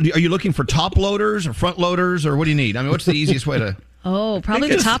you have to? Are you looking for top loaders or front loaders or what do you need? I mean, what's the easiest way to? Oh, probably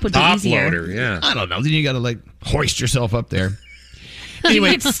the top would be easier. Top loader, yeah. I don't know. Then you got to hoist yourself up there.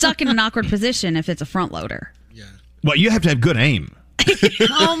 Anyway, you get stuck in an awkward position if it's a front loader. Yeah. Well, you have to have good aim.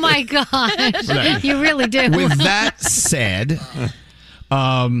 Oh my gosh, you really do. With that said, we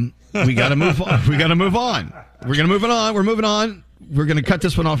got to move on. We got to move on. We're going to move it on. We're moving on. We're going to cut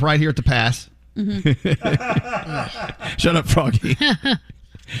this one off right here at the pass. Mm-hmm. Shut up, Froggy.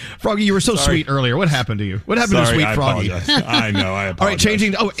 Froggy, you were so Sorry. sweet earlier. What happened to you? What happened to Sorry, sweet I Froggy? apologize. I know, I All right,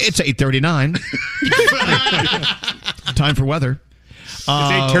 changing. Oh, it's 8:39. Time for weather. It's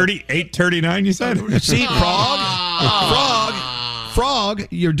 8:39, you said? See, Frog,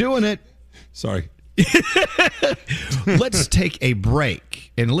 you're doing it. Sorry. Let's take a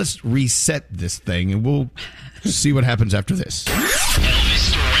break and let's reset this thing, and we'll see what happens after this.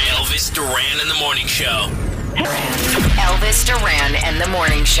 Elvis Duran in the morning show. Elvis Duran and the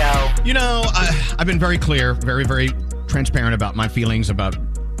Morning Show. You know, I've been very clear, very, very transparent about my feelings about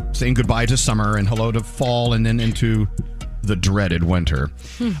saying goodbye to summer and hello to fall and then into the dreaded winter.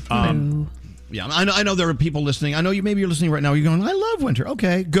 Yeah, I know there are people listening. I know maybe you're listening right now. You're going, I love winter.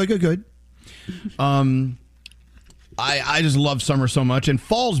 Okay, good. I just love summer so much, and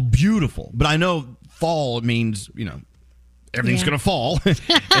fall's beautiful. But I know fall means, everything's going to fall,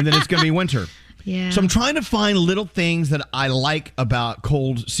 and then it's going to be winter. Yeah. So I'm trying to find little things that I like about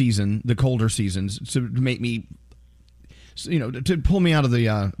the colder seasons, to make me, to pull me out of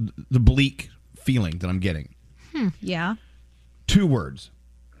the bleak feeling that I'm getting. Yeah. 2 words.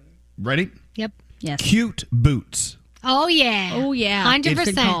 Ready? Yep. Yes. Cute boots. Oh, yeah.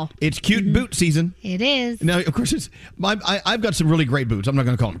 100%. It's cute boot season. It is. Now, of course, I've got some really great boots. I'm not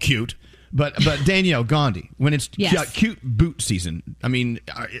going to call them cute. But Danielle, Gandhi, when it's cute boot season, I mean,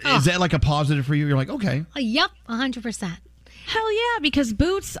 is that like a positive for you? You're like, okay. Yep, 100%. Hell yeah, because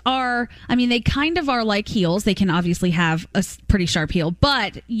boots are, they kind of are like heels. They can obviously have a pretty sharp heel,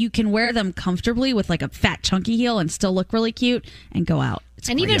 but you can wear them comfortably with like a fat, chunky heel and still look really cute and go out.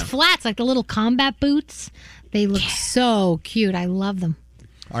 And even flats, like the little combat boots, they look so cute. I love them.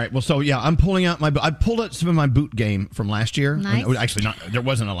 All right, well, so I'm pulling out I pulled out some of my boot game from last year. Nice. Actually, there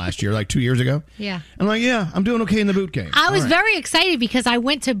wasn't a last year, like 2 years ago. Yeah. I'm like, I'm doing okay in the boot game. I was very excited because I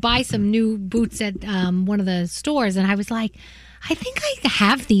went to buy some new boots at one of the stores, and I was like, I think I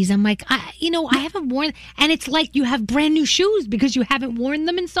have these. I'm like, I haven't worn, and it's like you have brand new shoes because you haven't worn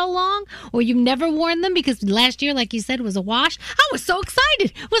them in so long, or you've never worn them because last year, like you said, was a wash. I was so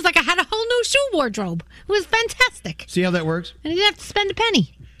excited. It was like I had a whole new shoe wardrobe. It was fantastic. See how that works? And you didn't have to spend a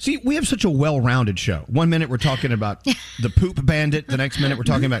penny. See, we have such a well-rounded show. 1 minute we're talking about the poop bandit. The next minute we're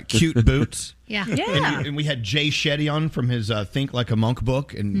talking about cute boots. Yeah. And we had Jay Shetty on from his Think Like a Monk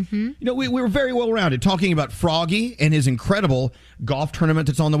book. And, we were very well-rounded, talking about Froggy and his incredible golf tournament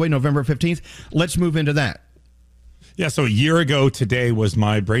that's on the way, November 15th. Let's move into that. Yeah, so a year ago today was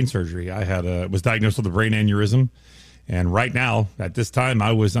my brain surgery. I was diagnosed with a brain aneurysm. And right now, at this time,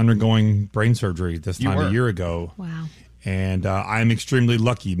 I was undergoing brain surgery this time a year ago. Wow. And I'm extremely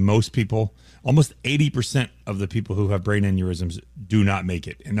lucky. Most people, almost 80% of the people who have brain aneurysms do not make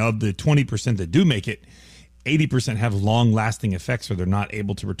it. And of the 20% that do make it, 80% have long-lasting effects or they're not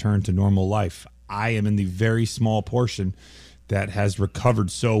able to return to normal life. I am in the very small portion that has recovered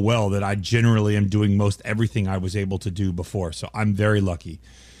so well that I generally am doing most everything I was able to do before. So I'm very lucky.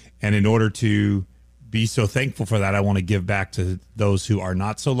 And in order to be so thankful for that, I want to give back to those who are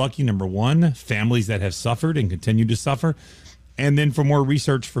not so lucky. Number one, families that have suffered and continue to suffer. And then for more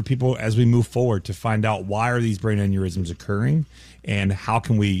research for people as we move forward to find out why are these brain aneurysms occurring and how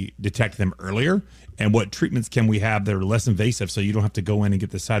can we detect them earlier and what treatments can we have that are less invasive so you don't have to go in and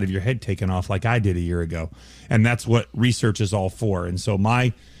get the side of your head taken off like I did a year ago. And that's what research is all for. And so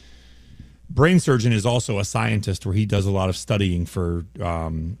my brain surgeon is also a scientist where he does a lot of studying for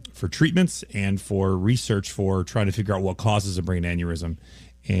treatments and for research for trying to figure out what causes a brain aneurysm.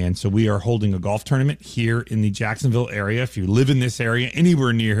 And so we are holding a golf tournament here in the Jacksonville area. If you live in this area,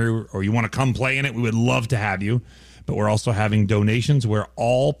 anywhere near here, or you want to come play in it, we would love to have you. But we're also having donations where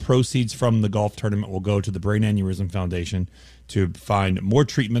all proceeds from the golf tournament will go to the Brain Aneurysm Foundation to find more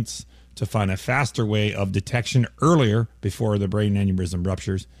treatments, to find a faster way of detection earlier before the brain aneurysm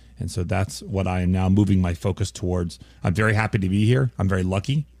ruptures. And so that's what I am now moving my focus towards. I'm very happy to be here. I'm very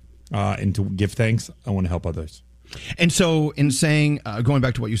lucky. And to give thanks, I want to help others. And so in saying, going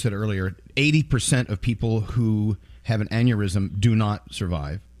back to what you said earlier, 80% of people who have an aneurysm do not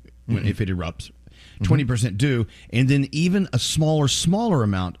survive if it erupts. 20% do. And then even a smaller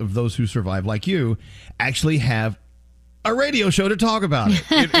amount of those who survive, like you, actually have a radio show to talk about it.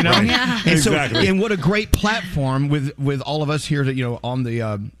 You know? Right. Yeah. And Exactly. So, and what a great platform with all of us here to, on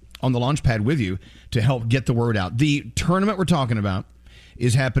the launch pad with you to help get the word out. The tournament we're talking about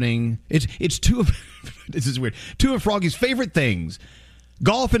is happening. It's two of this is weird. Two of Froggy's favorite things: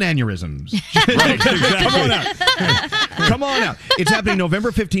 golf and aneurysms. Right, exactly. Come on out. It's happening November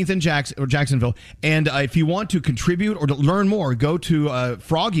 15th in Jacksonville. And if you want to contribute or to learn more, go to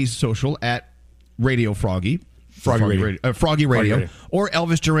Froggy's social at Radio Froggy. Froggy Radio. Froggy Radio. Radio. Or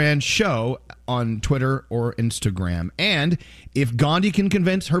Elvis Duran Show on Twitter or Instagram. And if Gandhi can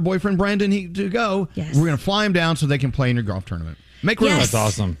convince her boyfriend Brandon to go, we're going to fly him down so they can play in your golf tournament. Make room. That's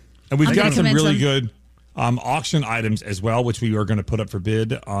awesome. And we've got some really good auction items as well, which we are going to put up for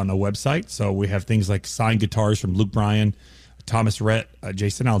bid on a website. So we have things like signed guitars from Luke Bryan, Thomas Rhett,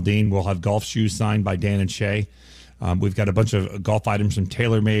 Jason Aldean. We'll have golf shoes signed by Dan and Shay. We've got a bunch of golf items from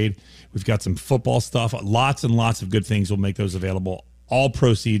TaylorMade. We've got some football stuff. Lots and lots of good things. We'll make those available. All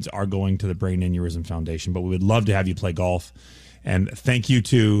proceeds are going to the Brain Aneurysm Foundation, but we would love to have you play golf. And thank you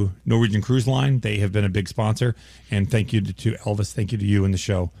to Norwegian Cruise Line. They have been a big sponsor. And thank you to Elvis. Thank you to you and the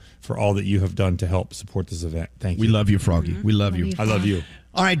show for all that you have done to help support this event. Thank you. We love you, Froggy. We love you. I love you.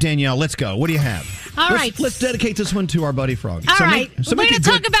 All right, Danielle, let's go. What do you have? Let's dedicate this one to our buddy Froggy. All right. We're going to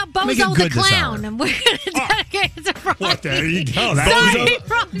talk about Bozo the Clown. And we're going to dedicate it to Froggy. What? There you go.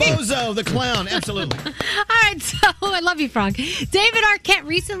 Bozo the Clown. Absolutely. All right. So I love you, Frog. David Arquette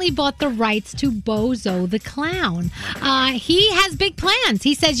recently bought the rights to Bozo the Clown. He has big plans.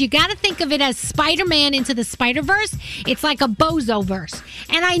 He says you got to think of it as Spider-Man into the Spider-Verse. It's like a Bozo-verse.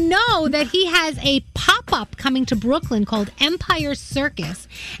 And I know that he has a pop-up coming to Brooklyn called Empire Circus.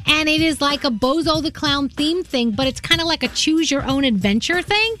 And it is like a Bozo the Clown theme thing, but it's kind of like a choose-your-own-adventure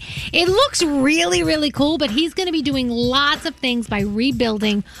thing. It looks really, really cool, but he's going to be doing lots of things by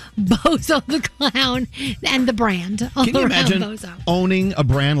rebuilding Bozo the Clown and the brand all Can you around imagine Bozo. owning a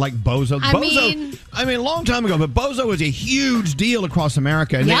brand like Bozo? I mean, a long time ago, but Bozo was a huge deal across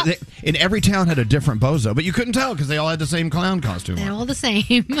America. And Yep. and every town had a different Bozo, but you couldn't tell because they all had the same clown costume on. They're all the same.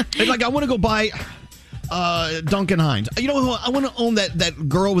 It's like, I want to go buy Duncan Hines. You know who I want to own? That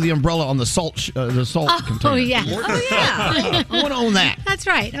girl with the umbrella on the salt container. Oh, yeah. I want to own that. That's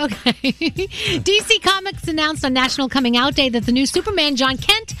right. Okay. DC Comics announced on National Coming Out Day that the new Superman, John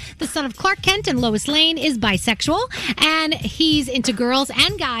Kent, the son of Clark Kent and Lois Lane, is bisexual. And he's into girls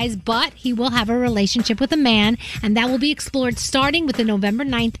and guys, but he will have a relationship with a man. And that will be explored starting with the November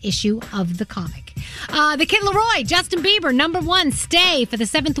 9th issue of the comic. The Kid Laroi, Justin Bieber, #1, Stay for the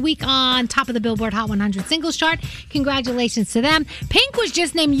 7th week on top of the Billboard Hot 100 singles chart. Congratulations to them. Pink was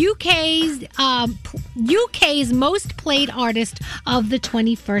just named UK's most played artist of the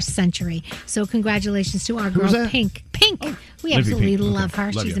 21st century. So congratulations to our girl Who's that? Pink. Oh, We absolutely Pink. love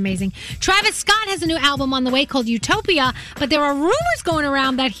her. Love She's you. amazing. Travis Scott has a new album on the way called Utopia, but there are rumors going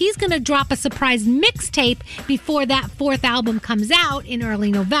around that he's going to drop a surprise mixtape before that 4th album comes out in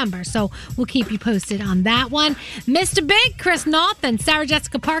early November. So we'll keep you posted on that one. Mr. Big, Chris Noth, and Sarah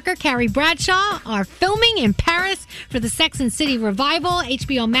Jessica Parker, Carrie Bradshaw are filming in Paris for the Sex and City revival.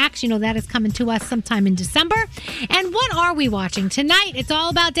 HBO Max, you know that is coming to us sometime in December. And what are we watching? Tonight, it's all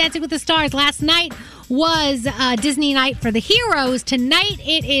about Dancing with the Stars. Last night was Disney night for the heroes. Tonight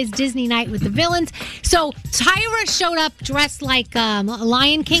it is Disney night with the villains. So Tyra showed up dressed like a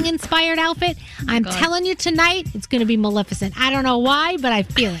Lion King inspired outfit. I'm telling you, tonight it's going to be Maleficent. I don't know why, but I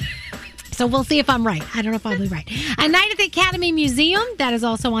feel it. So we'll see if I'm right. I don't know if I'll be right. A Night at the Academy Museum, that is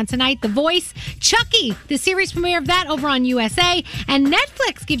also on tonight. The Voice, Chucky, the series premiere of that over on USA. And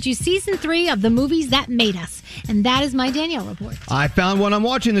Netflix gives you season 3 of the movies that made us. And that is my Danielle report. I found one I'm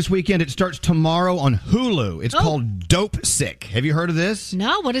watching this weekend. It starts tomorrow on Hulu. It's called Dope Sick. Have you heard of this?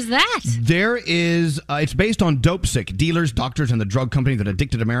 No, what is that? There is, it's based on Dope Sick, dealers, doctors, and the drug company that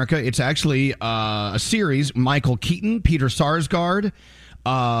addicted America. It's actually a series. Michael Keaton, Peter Sarsgaard,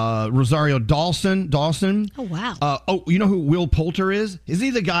 Rosario Dawson. Oh, wow. You know who Will Poulter is? Is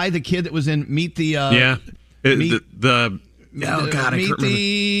he the guy, the kid that was in Meet the... Meet the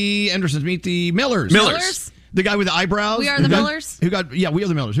Andersons, Meet the Millers. Millers. The guy with the eyebrows. We Are the Millers? We Are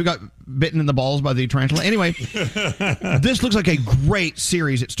the Millers. Who got bitten in the balls by the tarantula. Anyway, this looks like a great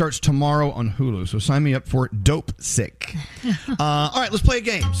series. It starts tomorrow on Hulu, so sign me up for Dope Sick. All right, let's play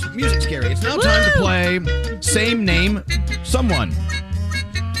games. Music Scary. It's now time to play Same Name Someone.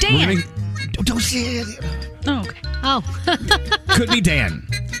 Dan. Don't say it. Oh, okay. Oh. Could be Dan.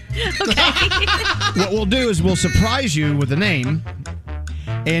 Okay. What we'll do is we'll surprise you with a name,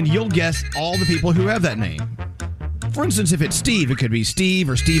 and you'll guess all the people who have that name. For instance, if it's Steve, it could be Steve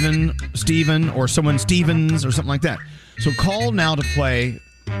or Steven, or someone Stevens or something like that. So call now to play.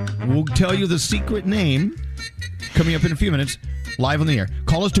 We'll tell you the secret name coming up in a few minutes, live on the air.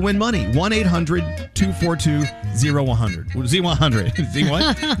 Call us to win money. 1-800-242-0100. Z100.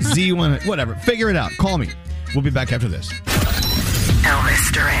 Z1? Z1. Whatever. Figure it out. Call me. We'll be back after this. Elvis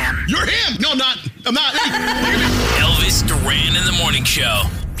Duran. You're him. No, I'm not. I'm not. Elvis Duran in the Morning Show.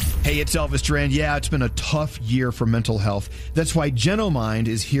 Hey, it's Elvis Duran. Yeah, it's been a tough year for mental health. That's why Genomind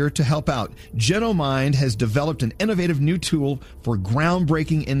is here to help out. Genomind has developed an innovative new tool for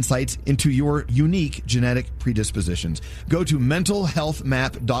groundbreaking insights into your unique genetic predispositions. Go to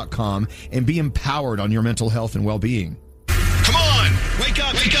mentalhealthmap.com and be empowered on your mental health and well-being. Come on, wake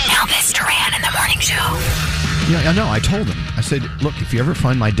up. Elvis Duran in the morning show. Yeah, I know. I told him. I said, look, if you ever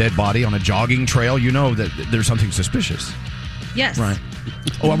find my dead body on a jogging trail, you know that there's something suspicious. Yes. Right.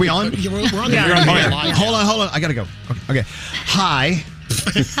 Oh, are we on? We're on the Yeah. air. Okay. Hold on. I gotta go. Okay. Hi.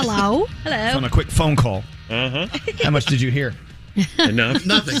 Hello. On a quick phone call. How much did you hear? Enough.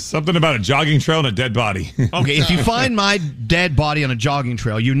 Nothing. Something about a jogging trail and a dead body. Okay, if you find my dead body on a jogging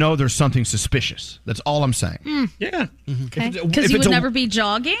trail, you know there's something suspicious. That's all I'm saying. Yeah. Okay. Because you would never be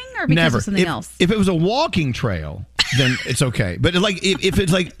jogging or because of something else? If it was a walking trail, then it's okay. But like if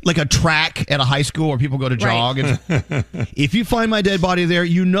it's like a track at a high school where people go to jog, if you find my dead body there,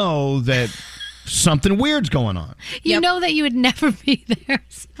 you know that something weird's going on. You know that you would never be there.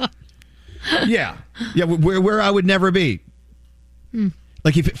 So. Yeah, where I would never be.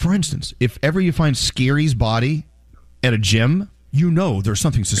 Like for instance, if ever you find Scary's body at a gym, you know there's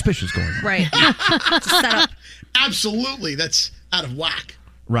something suspicious going on. Right. Set up. Absolutely. That's out of whack.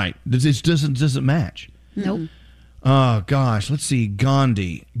 Right. It doesn't match. Nope. Oh gosh, let's see.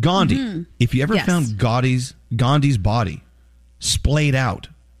 Gandhi. If you ever found Gandhi's body splayed out,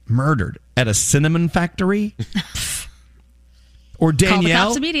 murdered at a cinnamon factory, or Call the Danielle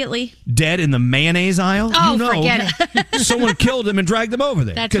cops immediately. dead in the mayonnaise aisle, Oh, you know forget it. someone killed him and dragged them over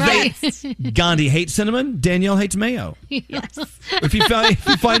there. That's right. Gandhi hates cinnamon. Danielle hates mayo. Yes. If you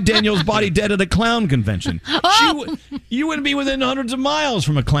find Danielle's body dead at a clown convention, you wouldn't be within hundreds of miles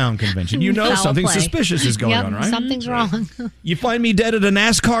from a clown convention. You know Foul something play. suspicious is going Yep, on, right? Something's wrong. You find me dead at a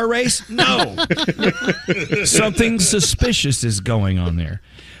NASCAR race? No. Something suspicious is going on there.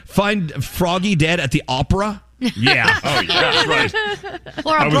 Find Froggy dead at the opera? Yeah. Oh, yeah, right.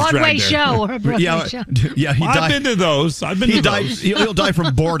 Or a Broadway show. Or a Broadway show. Yeah, he died. I've been to those. He'll die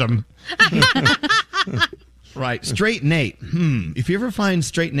from boredom. Right. Straight Nate. If you ever find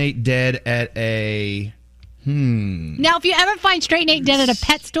Straight Nate dead at a... Now, if you ever find Straight Nate dead at a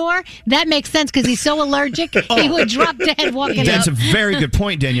pet store, that makes sense because he's so allergic, he would drop dead walking That's out. a very good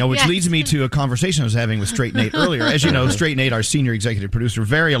point, Danielle, which Yes. leads me to a conversation I was having with Straight Nate earlier. As you know, Straight Nate, our senior executive producer,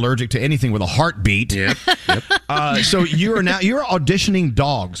 very allergic to anything with a heartbeat. Yep. So you're auditioning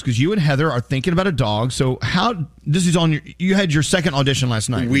dogs because you and Heather are thinking about a dog. So this is on you had your second audition last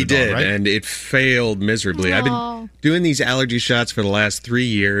night. We with a dog, did, right? and it failed miserably. I've been doing these allergy shots for the last 3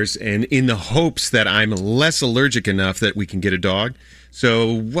 years, and in the hopes that I'm less allergic enough that we can get a dog.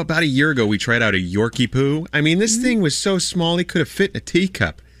 So about a year ago, we tried out a Yorkie poo. I mean, this thing was so small, it could have fit in a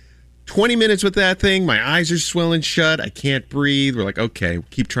teacup. 20 minutes with that thing, my eyes are swelling shut, I can't breathe. We're like, okay,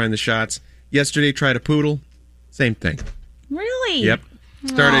 keep trying the shots. Yesterday, tried a poodle, same thing. Really? Yep.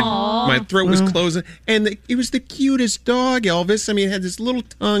 Started, Aww. my throat was closing, and it was the cutest dog, Elvis. I mean, it had this little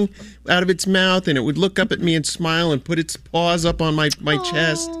tongue out of its mouth, and it would look up at me and smile and put its paws up on my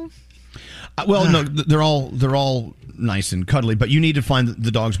chest. Well, no, they're all nice and cuddly, but you need to find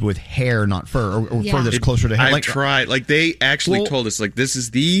the dogs with hair, not fur, or fur that's closer to hair. I tried. Like, they actually told us, like, this is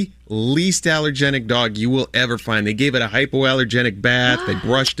the least allergenic dog you will ever find. They gave it a hypoallergenic bath. They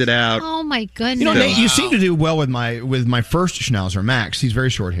brushed it out. Oh, my goodness. You know, Nate, you seem to do well with my first Schnauzer, Max. He's very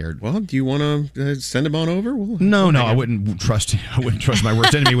short-haired. Well, do you want to send him on over? No, I wouldn't trust my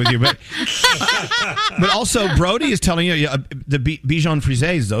worst enemy with you. But also, Brody is telling you the Bichon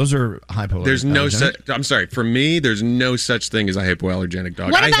Frises, those are hypoallergenic. There's no such. I'm sorry. For me, there's no such thing as a hypoallergenic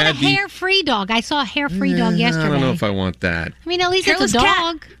dog. What about a hair-free dog? I saw a hair-free dog yesterday. I don't know if I want that. I mean, at least it's a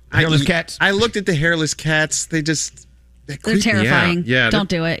dog. Hairless cats? I looked at the hairless cats. They're terrifying. Yeah, don't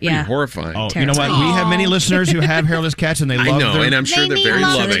do it. Yeah, horrifying. Oh, you know what? We have many listeners who have hairless cats, and they love. I know, and I'm sure they're very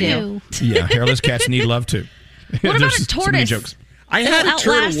loving. Yeah, hairless cats need love too. What about There's a so many tortoise? jokes. I had a Outlast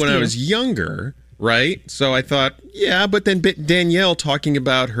turtle when I you. was younger, right? So I thought, yeah, but then Danielle talking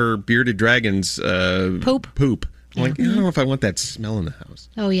about her bearded dragon's poop. I'm like, I don't know if I want that smell in the house.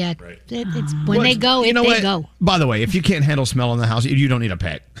 Oh, yeah. It's when they go, You know they what? go. By the way, if you can't handle smell in the house, you don't need a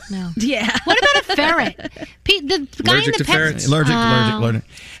pet. No. Yeah. What about a ferret? Pete, the guy Allergic in the to pet. ferrets. Allergic.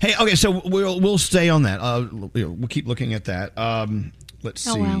 Hey, okay, so we'll stay on that. We'll keep looking at that. Let's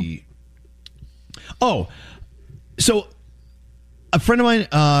see. Wow. So a friend of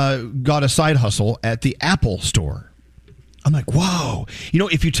mine got a side hustle at the Apple store. I'm like, whoa. You know,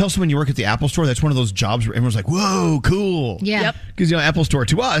 if you tell someone you work at the Apple store, that's one of those jobs where everyone's like, whoa, cool. Yeah. Yep. Because, Apple store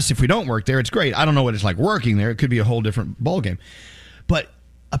to us, if we don't work there, it's great. I don't know what it's like working there. It could be a whole different ballgame. But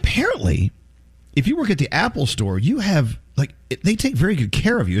apparently, if you work at the Apple store, you have they take very good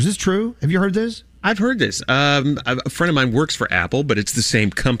care of you. Is this true? Have you heard this? I've heard this. A friend of mine works for Apple, but it's the same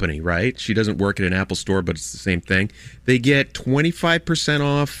company, right? She doesn't work at an Apple store, but it's the same thing. They get 25%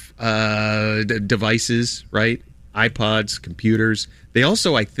 off devices, right? iPods, computers. They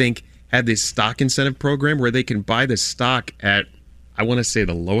also, I think, have this stock incentive program where they can buy the stock at, I want to say,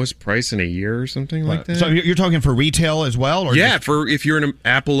 the lowest price in a year or something like that. So you're talking for retail as well? Or yeah, for if you're an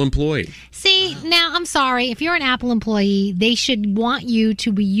Apple employee. See, now, I'm sorry. If you're an Apple employee, they should want you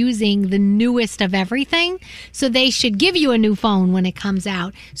to be using the newest of everything. So they should give you a new phone when it comes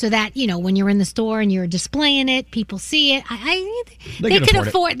out so that, when you're in the store and you're displaying it, people see it. They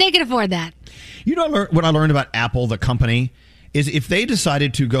could afford that. You know what I learned about Apple, the company, is if they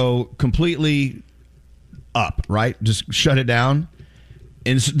decided to go completely up, right? Just shut it down,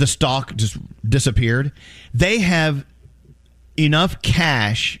 and the stock just disappeared, they have enough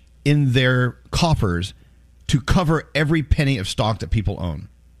cash in their coffers to cover every penny of stock that people own.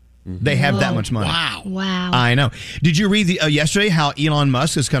 They have that much money. Wow. I know. Did you read yesterday how Elon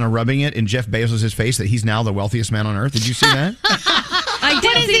Musk is kind of rubbing it in Jeff Bezos' face that he's now the wealthiest man on earth? Did you see that? I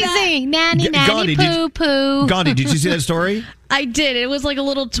did see that. Nanny, Gandhi, poo. Gandhi, did you see that story? I did. It was like a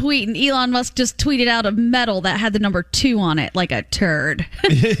little tweet, and Elon Musk just tweeted out a medal that had the number 2 on it, like a turd.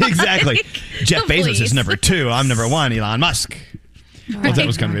 Exactly. Jeff Bezos is number 2. I'm number 1, Elon Musk. Right. Well, that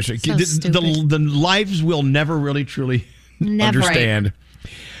was kind of interesting. The lives will never really, truly understand.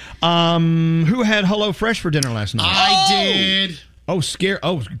 Who had HelloFresh for dinner last night? I did. Oh, Scary.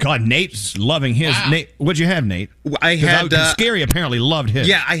 Oh, God, Nate's loving his. Wow. Nate, what'd you have, Nate? I had... Scary apparently loved his.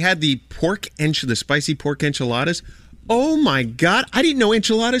 Yeah, I had the spicy pork enchiladas. Oh, my God. I didn't know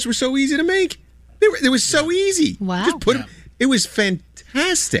enchiladas were so easy to make. They were so easy. Wow. Just put them... It was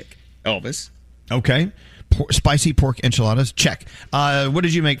fantastic, Elvis. Okay. Spicy pork enchiladas. Check. What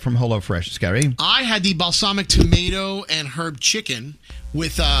did you make from HelloFresh, Scary? I had the balsamic tomato and herb chicken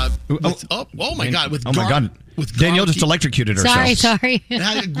with God, with Danielle just electrocuted herself. Sorry. It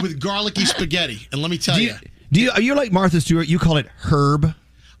had it with garlicky spaghetti, and let me tell you, are you like Martha Stewart? You call it herb.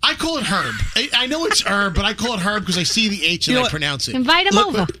 I call it herb. I know it's herb, but I call it herb because I see the H and I pronounce it. Invite him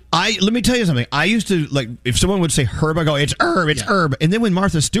over. Let me tell you something. I used to, if someone would say herb, I go, it's herb, it's herb. And then when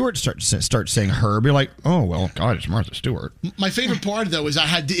Martha Stewart starts saying herb, you're like, oh, well, God, it's Martha Stewart. My favorite part, though, is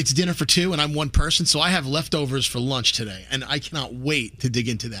it's dinner for 2 and I'm one person, so I have leftovers for lunch today, and I cannot wait to dig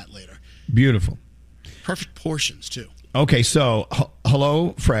into that later. Beautiful. Perfect portions, too. Okay, so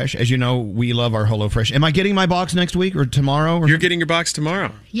HelloFresh, as you know, we love our HelloFresh. Am I getting my box next week or tomorrow? You're getting your box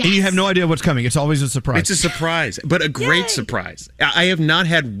tomorrow. Yes. And you have no idea what's coming. It's always a surprise. It's a surprise, but a great surprise. I have not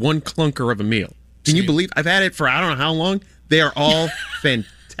had one clunker of a meal. Can you believe? I've had it for I don't know how long. They are all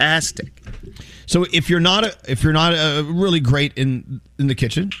fantastic. So if you're not really great in the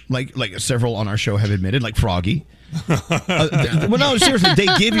kitchen, like several on our show have admitted, like Froggy. Well, no, seriously, they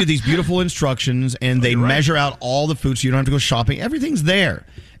give you these beautiful instructions and they measure out all the food so you don't have to go shopping. Everything's there.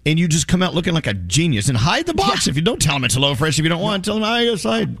 And you just come out looking like a genius and hide the box. If you don't tell them it's HelloFresh, if you don't want to, tell them I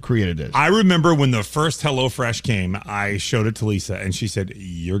created this. I remember when the first HelloFresh came, I showed it to Lisa and she said,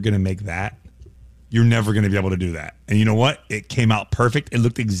 "You're going to make that? You're never going to be able to do that." And you know what? It came out perfect. It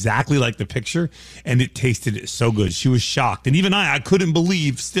looked exactly like the picture, and it tasted so good. She was shocked. And even I couldn't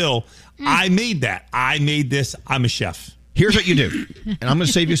believe still, I made that. I made this. I'm a chef. Here's what you do, and I'm going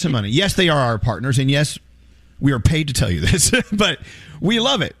to save you some money. Yes, they are our partners, and yes, we are paid to tell you this, but we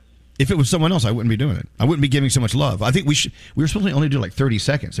love it. If it was someone else, I wouldn't be doing it. I wouldn't be giving so much love. I think we were supposed to only do like 30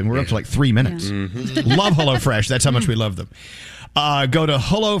 seconds, and we're up to like 3 minutes. Yeah. Love HelloFresh. That's how much we love them. Go to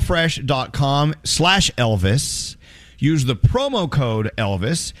HelloFresh.com/Elvis. Use the promo code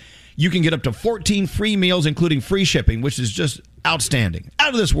Elvis. You can get up to 14 free meals, including free shipping, which is just outstanding. Out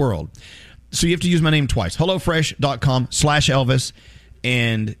of this world. So you have to use my name twice. HelloFresh.com/Elvis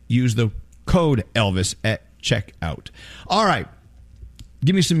and use the code Elvis at checkout. All right.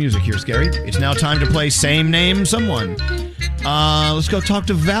 Give me some music here, Scary. It's now time to play Same Name Someone. Let's go talk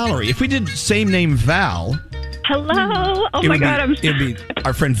to Valerie. If we did Same Name Val... Hello. Oh, my God. It would be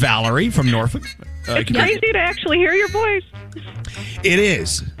our friend Valerie from Norfolk. It's crazy to actually hear your voice. It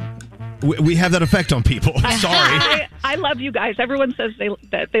is. We have that effect on people. Sorry. I love you guys. Everyone says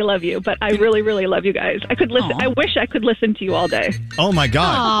that they love you, but I really, really love you guys. I could listen. Aww. I wish I could listen to you all day. Oh, my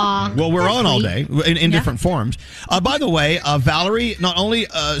God. Aww. Well, we're on all day in different forms. By the way, Valerie, not only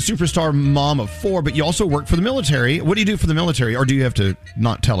a superstar mom of 4, but you also work for the military. What do you do for the military, or do you have to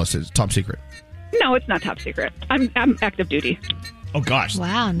not tell us? It's top secret. No, it's not top secret. I'm active duty. Oh, gosh.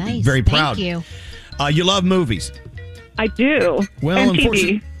 Wow, nice. Very proud. Thank you. You love movies. I do. Well, and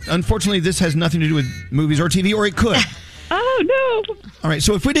TV. Unfortunately, this has nothing to do with movies or TV, or it could. Oh, no. All right,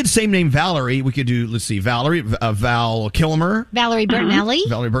 so if we did same name Valerie, we could do, let's see, Valerie, Val Kilmer. Valerie Bertinelli.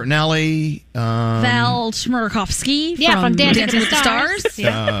 Valerie Bertinelli. Val Chmerkovsky from Dancing with the Stars.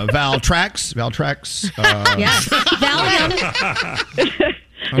 Val Trax. Yes. Val.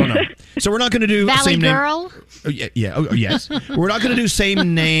 I don't know. So we're not going to do Valley same name. Girl. Oh, yeah. Oh, yes. We're not going to do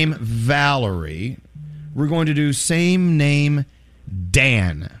same name Valerie. We're going to do same name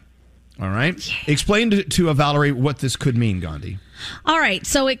Dan. All right. Explain to a Valerie what this could mean, Gandhi. All right,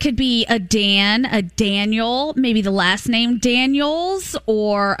 so it could be a Dan, a Daniel, maybe the last name Daniels,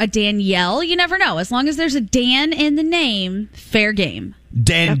 or a Danielle. You never know. As long as there's a Dan in the name, fair game.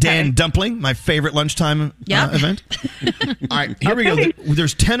 Dan Dumpling, my favorite lunchtime event. All right, here we go.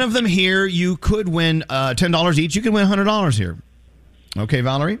 There's 10 of them here. You could win $10 each. You can win $100 here. Okay,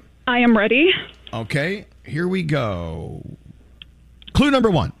 Valerie? I am ready. Okay, here we go. Clue number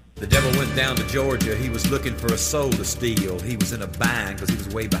 1. The devil went down to Georgia. He was looking for a soul to steal. He was in a bind because he was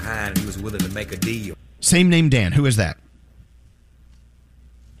way behind and he was willing to make a deal. Same name Dan. Who is that?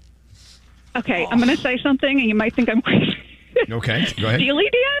 Okay, I'm going to say something, and you might think I'm crazy. Okay, go ahead. Steely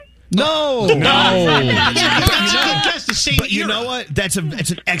Dan? No. But you know what? That's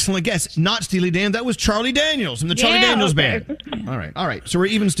an excellent guess. Not Steely Dan. That was Charlie Daniels from the Charlie Daniels Band. All right. So we're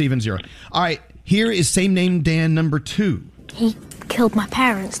even, Steven, 0. All right. Here is same name Dan number 2. He killed my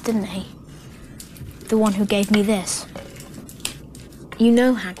parents, didn't he? The one who gave me this. You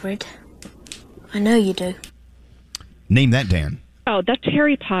know Hagrid. I know you do. Name that Dan. Oh, that's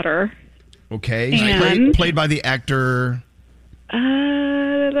Harry Potter. Okay. And? Played by the actor.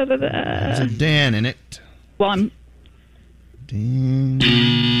 There's a Dan in it. Well, I'm... Dan.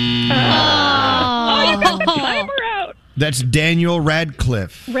 you got the timer out. That's Daniel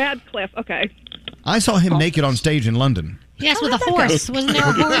Radcliffe. Radcliffe, okay. I saw him naked on stage in London. Yes, with a horse. Wasn't there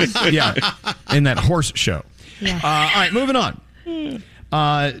a horse? Yeah, in that horse show. Yeah. All right, moving on.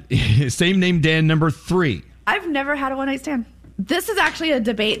 Same name Dan number 3. I've never had a one-night stand. This is actually a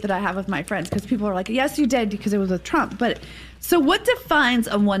debate that I have with my friends because people are like, yes, you did because it was with Trump. But so what defines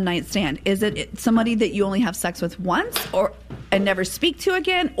a one-night stand? Is it somebody that you only have sex with once and never speak to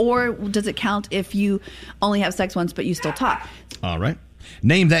again? Or does it count if you only have sex once but you still talk? All right.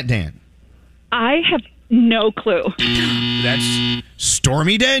 Name that Dan. I have no clue. That's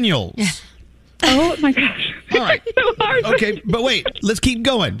Stormy Daniels. Oh, my gosh. All right. So hard. Okay, but wait. Let's keep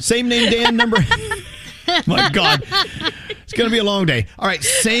going. Same name Dan number... My God. It's going to be a long day. All right,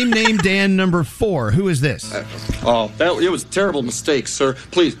 same name Dan number 4. Who is this? It was a terrible mistake, sir.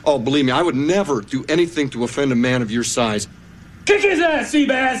 Please, believe me, I would never do anything to offend a man of your size. Kick his ass,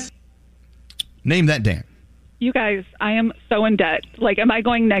 Seabass! Name that Dan. You guys, I am so in debt. Like, am I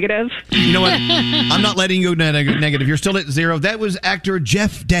going negative? You know what? I'm not letting you go negative. You're still at 0. That was actor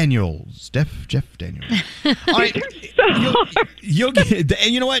Jeff Daniels. Jeff Daniels. All right. You'll get,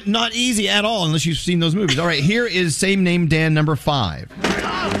 and you know what? Not easy at all unless you've seen those movies. All right. Here is same name Dan number 5.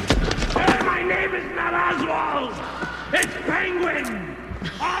 My name is not Oswald. It's Penguin.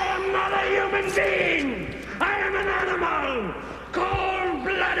 I am not a human being. I am an animal.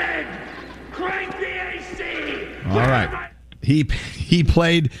 Cold-blooded. Crank the AC. All right. He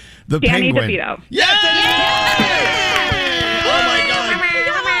played the Danny Penguin. DeVito. Yes! Oh my God!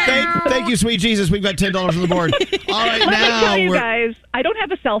 Thank you, sweet Jesus. We've got $10 on the board. All right, Let me now tell you guys, I don't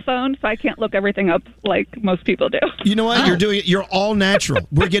have a cell phone, so I can't look everything up like most people do. You know what? You're all natural.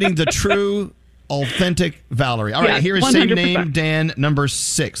 We're getting the true, authentic Valerie. All right, Yes, here is same 100%. name Dan number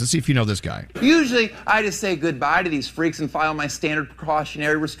 6. Let's see if you know this guy. Usually, I just say goodbye to these freaks and file my standard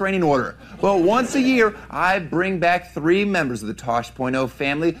precautionary restraining order. But once a year, I bring back 3 members of the Tosh.0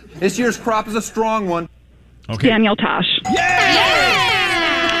 family. This year's crop is a strong one. Okay. Daniel Tosh.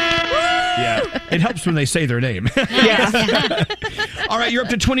 Yeah, it helps when they say their name. Yeah. All right, you're up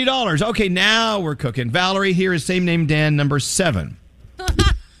to $20. Okay, now we're cooking. Valerie, here is same name Dan number 7.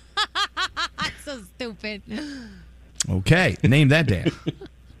 So stupid. Okay, name that Dan.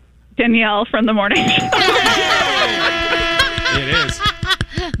 Danielle from the morning show. It is.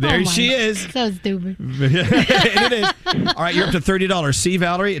 There she is. So stupid. It is. All right, you're up to $30. See,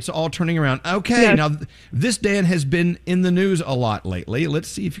 Valerie, it's all turning around. Okay, Yes. now this Dan has been in the news a lot lately. Let's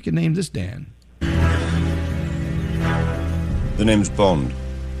see if you can name this Dan. The name's Bond.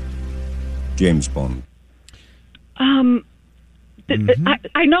 James Bond. I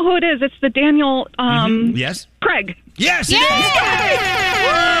know who it is. It's the Daniel. Yes. Craig. Yes. Now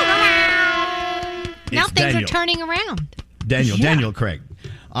It's things Daniel. are turning around. Daniel Craig.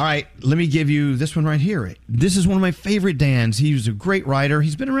 All right, let me give you this one right here. This is one of my favorite Dans. He was a great writer.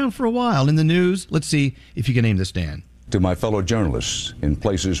 He's been around for a while in the news. Let's see if you can name this Dan. To my fellow journalists in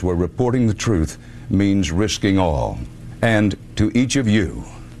places where reporting the truth means risking all, And to each of you,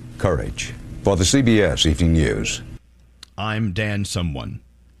 courage. For the CBS Evening News. I'm Dan someone.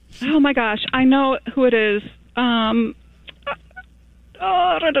 Oh my gosh, I know who it is. Dan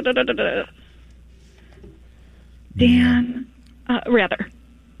Rather.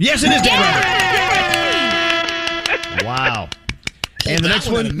 Yes, it is Dan Rather. Wow. And the next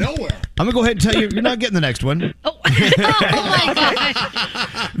one, nowhere. I'm going to go ahead and tell you, you're not getting the next one. Oh my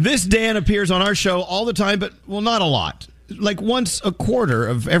gosh. This Dan appears on our show all the time, but, well, not a lot. Like once a quarter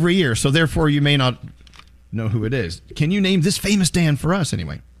of every year, so therefore you may not know who it is. Can you name this famous Dan for us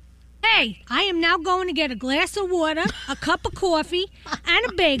anyway? Hey, I am now going to get a glass of water, a cup of coffee, and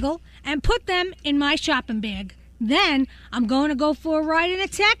a bagel, and put them in my shopping bag. Then I'm going to go for a ride in a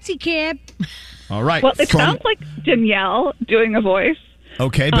taxi cab. All right. Well, it sounds like Danielle doing a voice.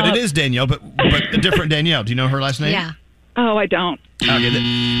 Okay, but it is Danielle, but a different Danielle. Do you know her last name? Yeah. Oh, I don't.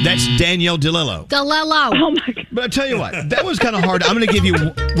 Okay, that's Danielle DeLillo. DeLillo. Oh, my God. But I tell you what, that was kind of hard. I'm going to give you...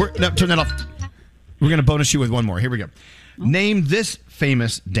 turn that off. We're going to bonus you with one more. Here we go. Name this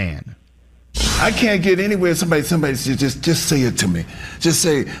famous Dan. I can't get anywhere. Somebody says, just say it to me. Just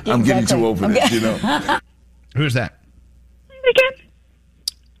say, I'm getting too over this, you know. Who's that? Again.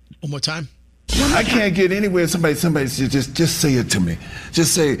 One more time. I can't get anywhere. Somebody says, just say it to me.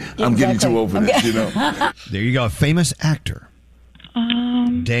 Just say, I'm getting too over this, you know. There you go. A famous actor.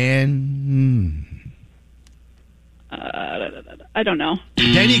 Dan... I don't know.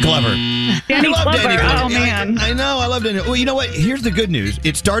 Danny Glover. Danny Glover. Oh, man. I know. I love Danny. Well, you know what? Here's the good news.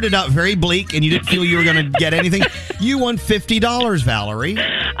 It started out very bleak, and you didn't feel you were going to get anything. You won $50, Valerie.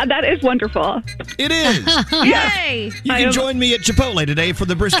 That is wonderful. It is. Yay! You can join me at Chipotle today for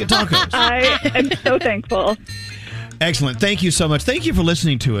the brisket tacos. I am so thankful. Excellent. Thank you so much. Thank you for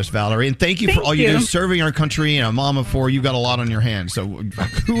listening to us, Valerie, and thank you for all you do serving our country and a mom of four. You've got a lot on your hands. So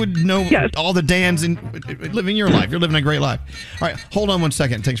who would know all the Dans and living your life? You're living a great life. All right, hold on one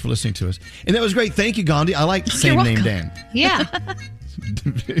second. Thanks for listening to us. And that was great. Thank you, Gandhi. I like the same name Dan. Yeah.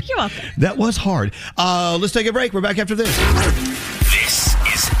 You're welcome. That was hard. Let's take a break. We're back after this. This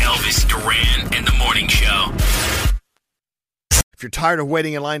is Elvis Duran and the Morning Show. If you're tired of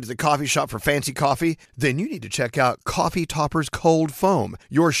waiting in line to the coffee shop for fancy coffee, then you need to check out Coffee Topper's Cold Foam,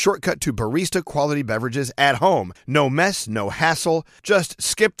 your shortcut to barista quality beverages at home. No mess, no hassle. Just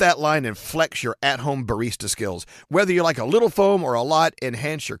skip that line and flex your at-home barista skills. Whether you like a little foam or a lot,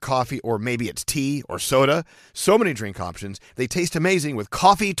 enhance your coffee, or maybe it's tea or soda. So many drink options. They taste amazing with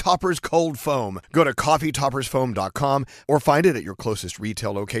Coffee Topper's Cold Foam. Go to coffeetoppersfoam.com or find it at your closest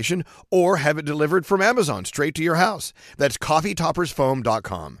retail location or have it delivered from Amazon straight to your house. That's coffeetoppersfoam.com.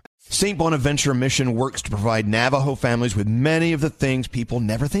 St. Bonaventure Mission works to provide Navajo families with many of the things people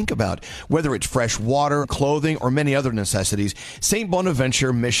never think about. Whether it's fresh water, clothing, or many other necessities, St.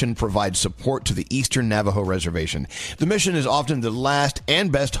 Bonaventure Mission provides support to the Eastern Navajo Reservation. The mission is often the last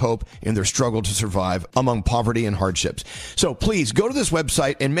and best hope in their struggle to survive among poverty and hardships. So please go to this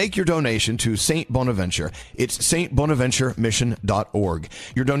website and make your donation to St. Bonaventure. It's stbonaventuremission.org.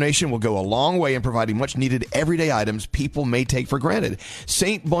 Your donation will go a long way in providing much needed everyday items people may take for granted.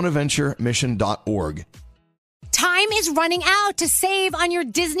 stbonaventuremission.org. Time is running out to save on your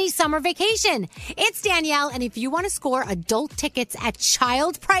Disney summer vacation. It's Danielle, and if you want to score adult tickets at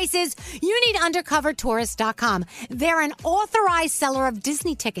child prices, you need UndercoverTourist.com. They're an authorized seller of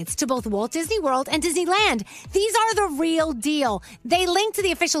Disney tickets to both Walt Disney World and Disneyland. These are the real deal. They link to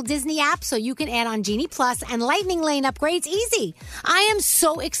the official Disney app so you can add on Genie Plus and Lightning Lane upgrades easy. I am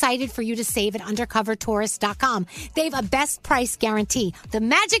so excited for you to save at UndercoverTourist.com. They have a best price guarantee. The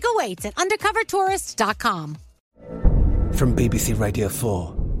magic awaits at UndercoverTourist.com. From BBC Radio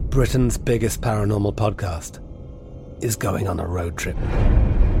 4, Britain's biggest paranormal podcast is going on a road trip.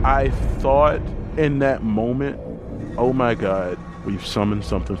 I thought in that moment, oh my God, we've summoned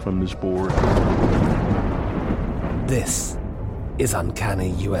something from this board. This is Uncanny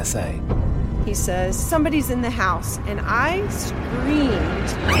USA. He says, somebody's in the house, and I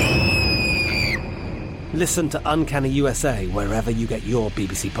screamed. Listen to Uncanny USA wherever you get your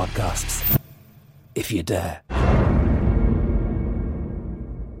BBC podcasts, if you dare.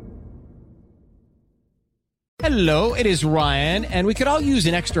 Hello, it is Ryan, and we could all use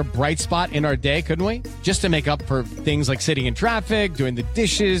an extra bright spot in our day, couldn't we? Just to make up for things like sitting in traffic, doing the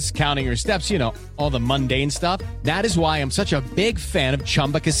dishes, counting your steps, you know, all the mundane stuff. That is why I'm such a big fan of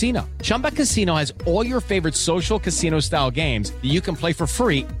Chumba Casino. Chumba Casino has all your favorite social casino-style games that you can play for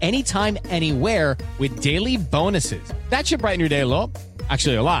free anytime, anywhere with daily bonuses. That should brighten your day a little.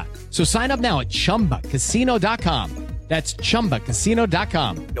 Actually, a lot. So sign up now at ChumbaCasino.com. That's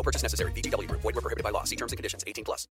ChumbaCasino.com. No purchase necessary. VGW Group. Void where prohibited by law. See terms and conditions. 18+.